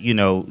just,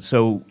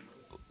 so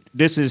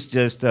this is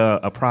just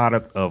a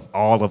product of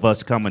all of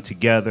us coming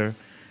together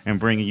and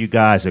bringing you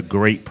guys a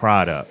great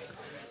product.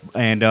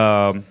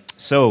 And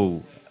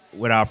so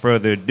without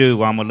further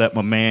ado, I'm going to let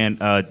my man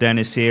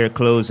Dennis here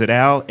close it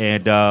out.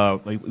 And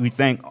we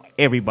thank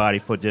everybody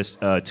for just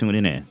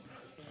tuning in.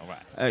 All right.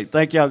 Hey,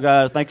 thank y'all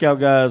guys. Thank y'all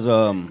guys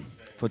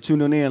for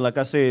tuning in. Like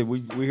I said, we're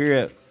here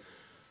at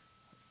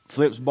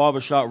Flips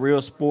Barbershop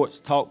Real Sports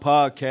Talk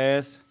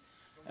Podcast.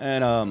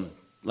 And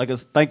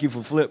thank you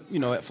for Flip,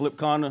 at Flip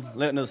Corner,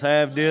 letting us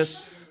have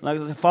this. Like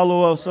I said,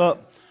 follow us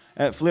up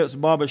at Flips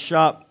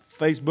Barbershop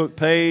Facebook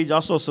page.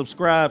 Also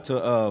subscribe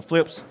to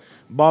Flips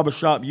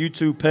Barbershop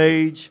YouTube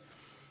page.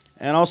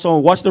 And also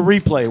watch the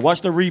replay.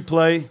 Watch the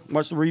replay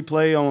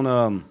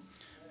on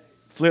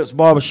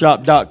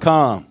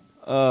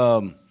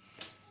flipsbarbershop.com.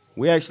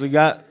 We actually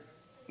got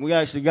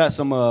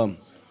some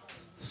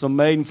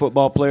Maiden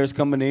football players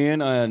coming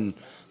in, and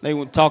they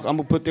will talk. I'm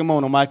gonna put them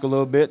on the mic a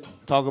little bit,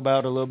 talk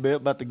about a little bit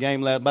about the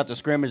game, about the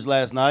scrimmage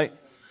last night,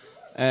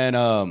 and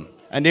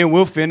then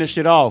we'll finish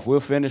it off.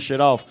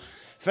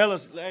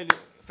 Fellas,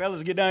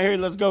 get down here.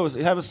 Let's go.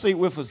 Have a seat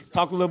with us.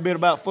 Talk a little bit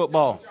about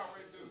football.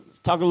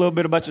 Talk a little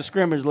bit about your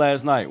scrimmage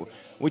last night.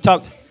 We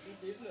talked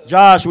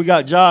Josh. We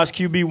got Josh,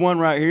 QB1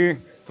 right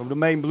here from the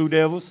Maiden Blue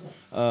Devils.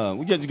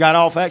 We just got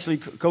off, actually.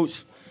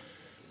 Coach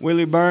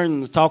Willie Byrne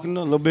was talking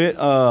a little bit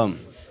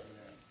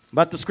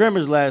about the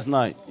scrimmage last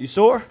night. You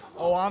sore?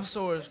 Oh, I'm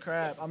sore as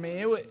crap. I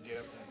mean,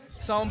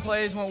 some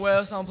plays went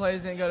well, some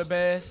plays didn't go the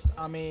best.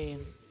 I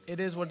mean, it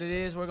is what it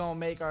is. We're going to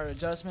make our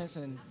adjustments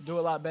and do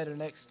a lot better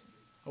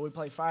we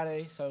play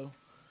Friday, so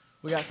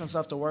we got some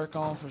stuff to work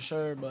on for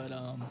sure. But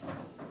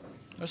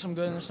there's some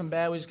good and there's some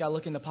bad. We just got to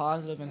look into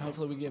positive, and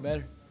hopefully we get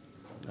better.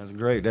 That's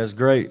great.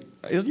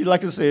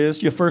 Like I said,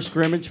 it's your first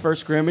scrimmage.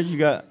 You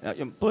got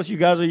plus you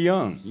guys are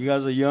young.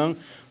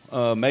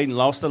 Maiden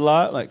lost a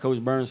lot, like Coach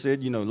Byrne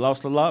said.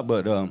 Lost a lot,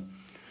 but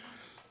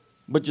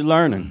you're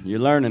learning. You're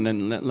learning,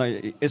 and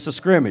like it's a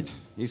scrimmage.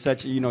 He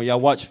said, y'all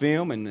watch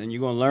film, and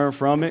you're gonna learn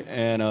from it.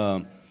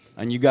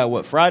 And you got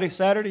what, Friday,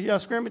 Saturday? Y'all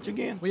scrimmage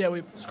again? Well, yeah,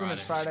 we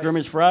scrimmage Friday.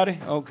 Scrimmage Friday.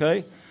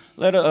 Okay.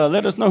 Let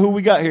us know who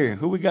we got here.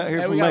 Who we got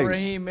here from we got Maiden?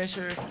 Raheem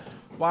Misher,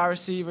 wide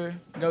receiver,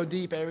 go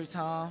deep every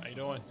time. How you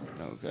doing?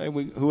 Okay.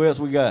 Who else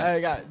we got?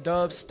 We got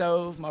Dub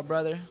Stove, my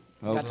brother.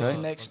 Got the Okay.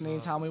 connection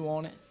anytime we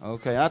want it.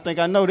 Okay. I think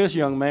I know this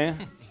young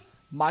man.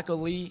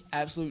 Michael Lee,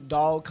 absolute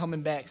dog,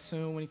 coming back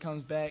soon when he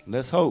comes back.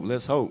 Let's hope.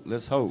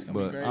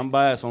 But great. I'm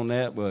biased on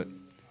that. But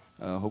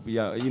hope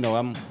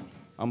y'all.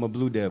 I'm a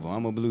Blue Devil.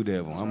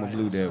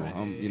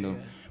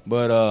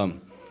 But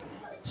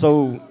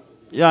so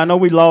yeah, I know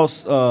we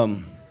lost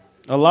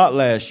a lot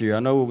last year. I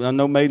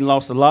know Maiden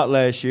lost a lot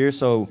last year.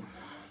 So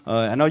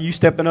I know you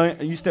stepping in at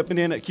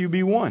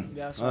QB1.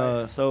 Yeah, that's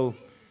right. So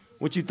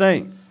what you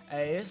think?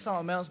 Hey, it's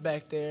something else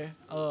back there.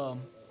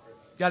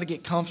 Got to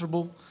get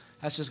comfortable.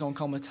 That's just gonna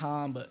come with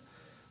time. But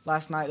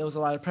last night there was a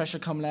lot of pressure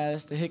coming at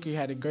us. The Hickory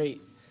had a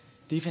great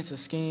defensive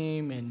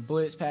scheme and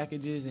blitz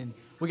packages, and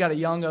we got a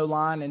young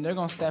O-line, and they're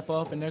going to step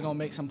up, and they're going to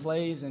make some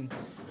plays, and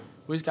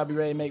we just got to be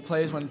ready to make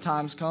plays when the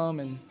times come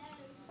and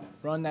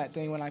run that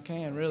thing when I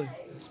can, really.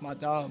 It's my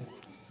job.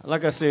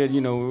 Like I said,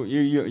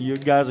 you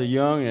guys are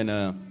young,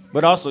 and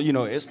but also,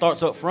 it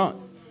starts up front.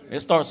 It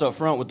starts up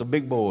front with the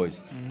big boys.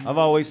 Mm-hmm. I've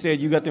always said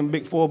you got them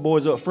big four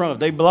boys up front. If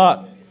they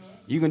block,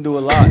 you can do a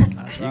lot.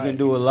 That's you right. can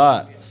do a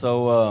lot.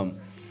 So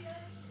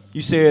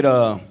you said,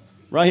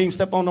 Raheem,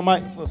 step on the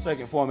mic for a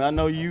second for me. I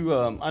know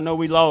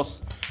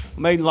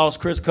Maiden lost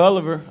Chris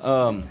Culliver.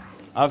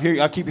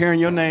 I keep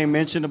hearing your name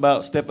mentioned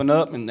about stepping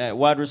up and that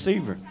wide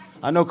receiver.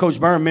 I know Coach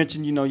Byrne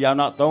mentioned, y'all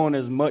not throwing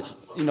as much,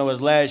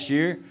 as last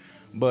year,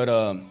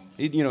 but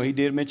he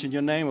did mention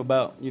your name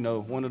about,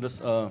 one of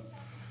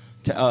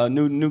the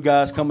new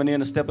guys coming in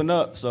and stepping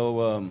up.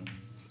 So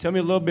tell me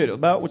a little bit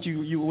about what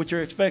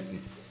you're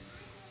expecting.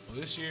 Well,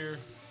 this year,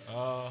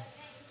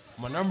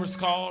 my number's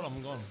called.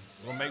 I'm gonna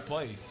make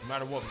plays. No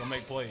matter what, we're gonna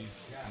make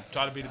plays.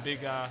 Try to be the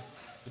big guy,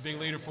 the big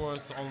leader for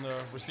us on the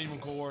receiving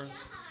core.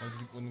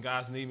 When the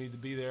guys need me to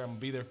be there, I'm gonna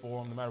be there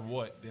for them no matter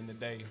what. At the end of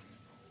the day,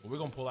 but we're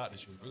gonna pull out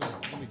this year. We're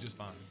gonna be just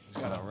fine.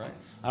 All right.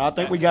 And I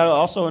think we got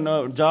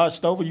also Josh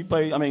Stover. You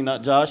play. I mean,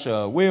 not Josh.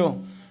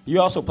 Will.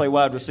 You also play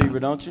wide receiver,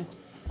 don't you?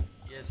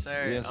 Yes,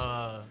 sir. Yes.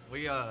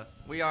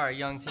 We are a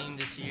young team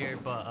this year,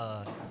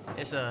 but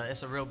it's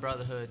a real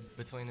brotherhood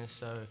between us.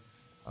 So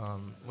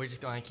we're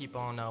just gonna keep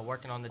on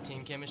working on the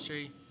team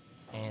chemistry.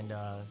 And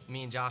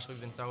me and Josh, we've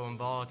been throwing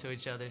ball to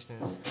each other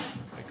since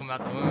we come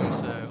out the womb.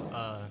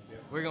 So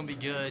we're going to be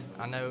good.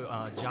 I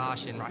know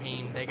Josh and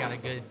Raheem, they got a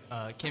good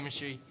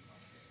chemistry.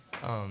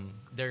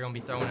 They're going to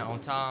be throwing it on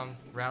time.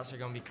 Routes are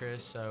going to be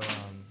crisp. So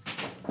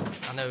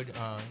I know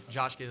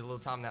Josh gets a little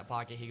time in that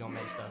pocket. He's going to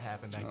make stuff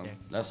happen back there.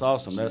 That's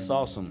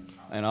awesome.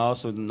 And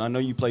I know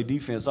you play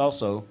defense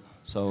also.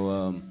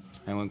 So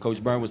and when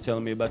Coach Byrne was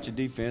telling me about your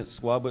defense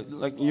squad, but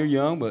like you're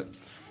young, but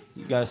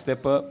you guys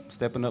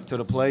stepping up to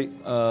the plate.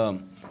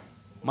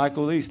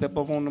 Michael Lee, step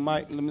up on the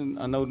mic.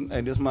 I know,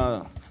 hey, this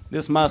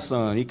my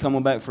son. He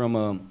coming back from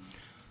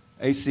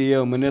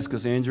ACL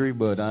meniscus injury,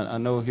 but I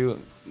know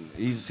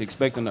he's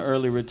expecting an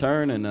early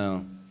return.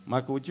 And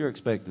Michael, what you're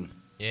expecting?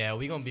 Yeah,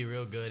 we're going to be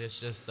real good.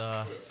 It's just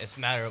it's a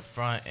matter up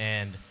front,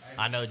 and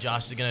I know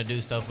Josh is going to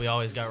do stuff. We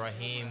always got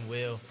Raheem,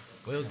 Will's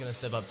going to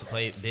step up to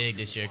play big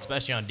this year,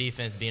 especially on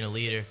defense, being a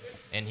leader,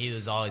 and he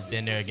has always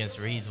been there against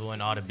Reedsville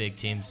and all the big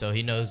teams, so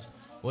he knows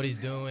what he's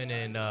doing,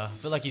 and I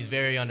feel like he's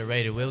very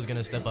underrated. Will's going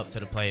to step up to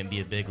the plate and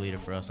be a big leader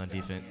for us on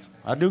defense.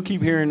 I do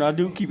keep hearing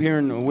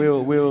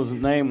Will's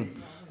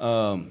name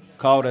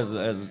called as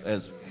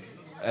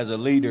a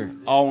leader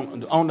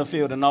on the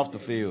field and off the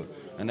field,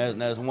 and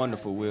that's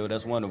wonderful, Will.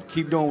 That's wonderful.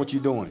 Keep doing what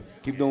you're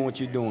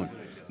doing.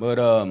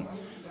 But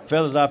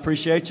fellas, I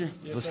appreciate you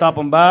for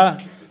stopping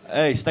by.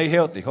 Hey, stay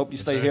healthy. Hope you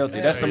stay healthy.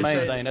 That's the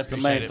main thing. That's the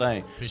main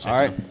thing. All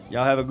right,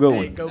 y'all have a good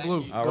one. Go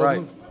Blue. All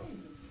right.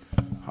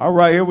 All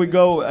right, here we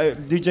go.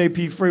 DJ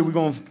P Free, we're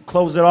going to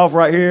close it off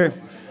right here.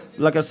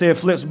 Like I said,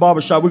 Flips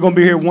Barbershop. We're going to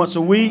be here once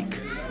a week.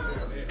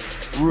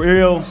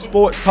 Real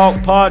Sports Talk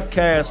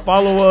Podcast.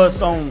 Follow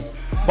us on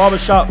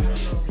Barbershop,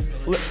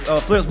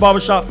 Flips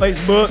Barbershop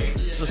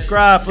Facebook.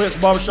 Subscribe, Flips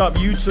Barbershop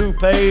YouTube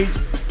page.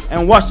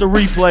 And watch the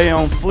replay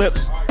on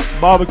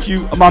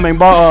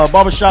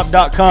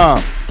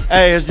Barbershop.com.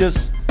 Hey, it's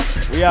just,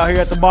 we out here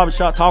at the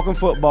Barbershop talking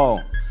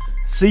football.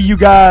 See you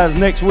guys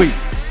next week.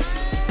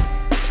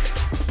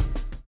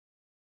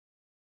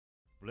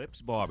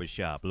 Flips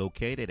Barbershop,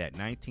 located at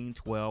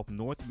 1912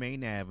 North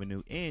Main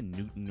Avenue in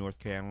Newton, North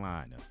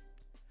Carolina.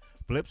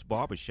 Flips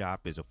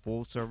Barbershop is a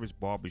full-service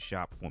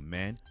barbershop for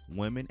men,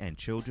 women, and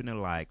children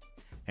alike,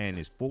 and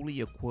is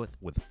fully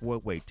equipped with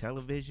 4-way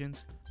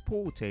televisions,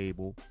 pool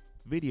table,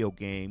 video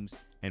games,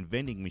 and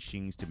vending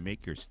machines to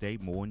make your stay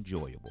more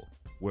enjoyable.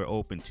 We're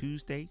open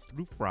Tuesday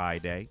through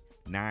Friday,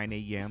 9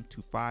 a.m.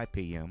 to 5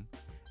 p.m.,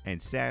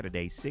 and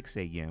Saturday, 6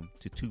 a.m.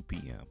 to 2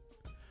 p.m.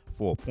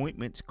 For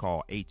appointments,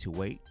 call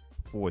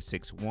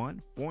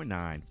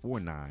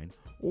 461-4949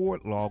 or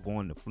log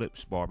on to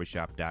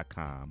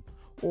flipsbarbershop.com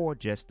or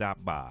just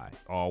stop by.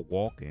 All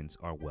walk-ins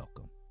are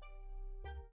welcome.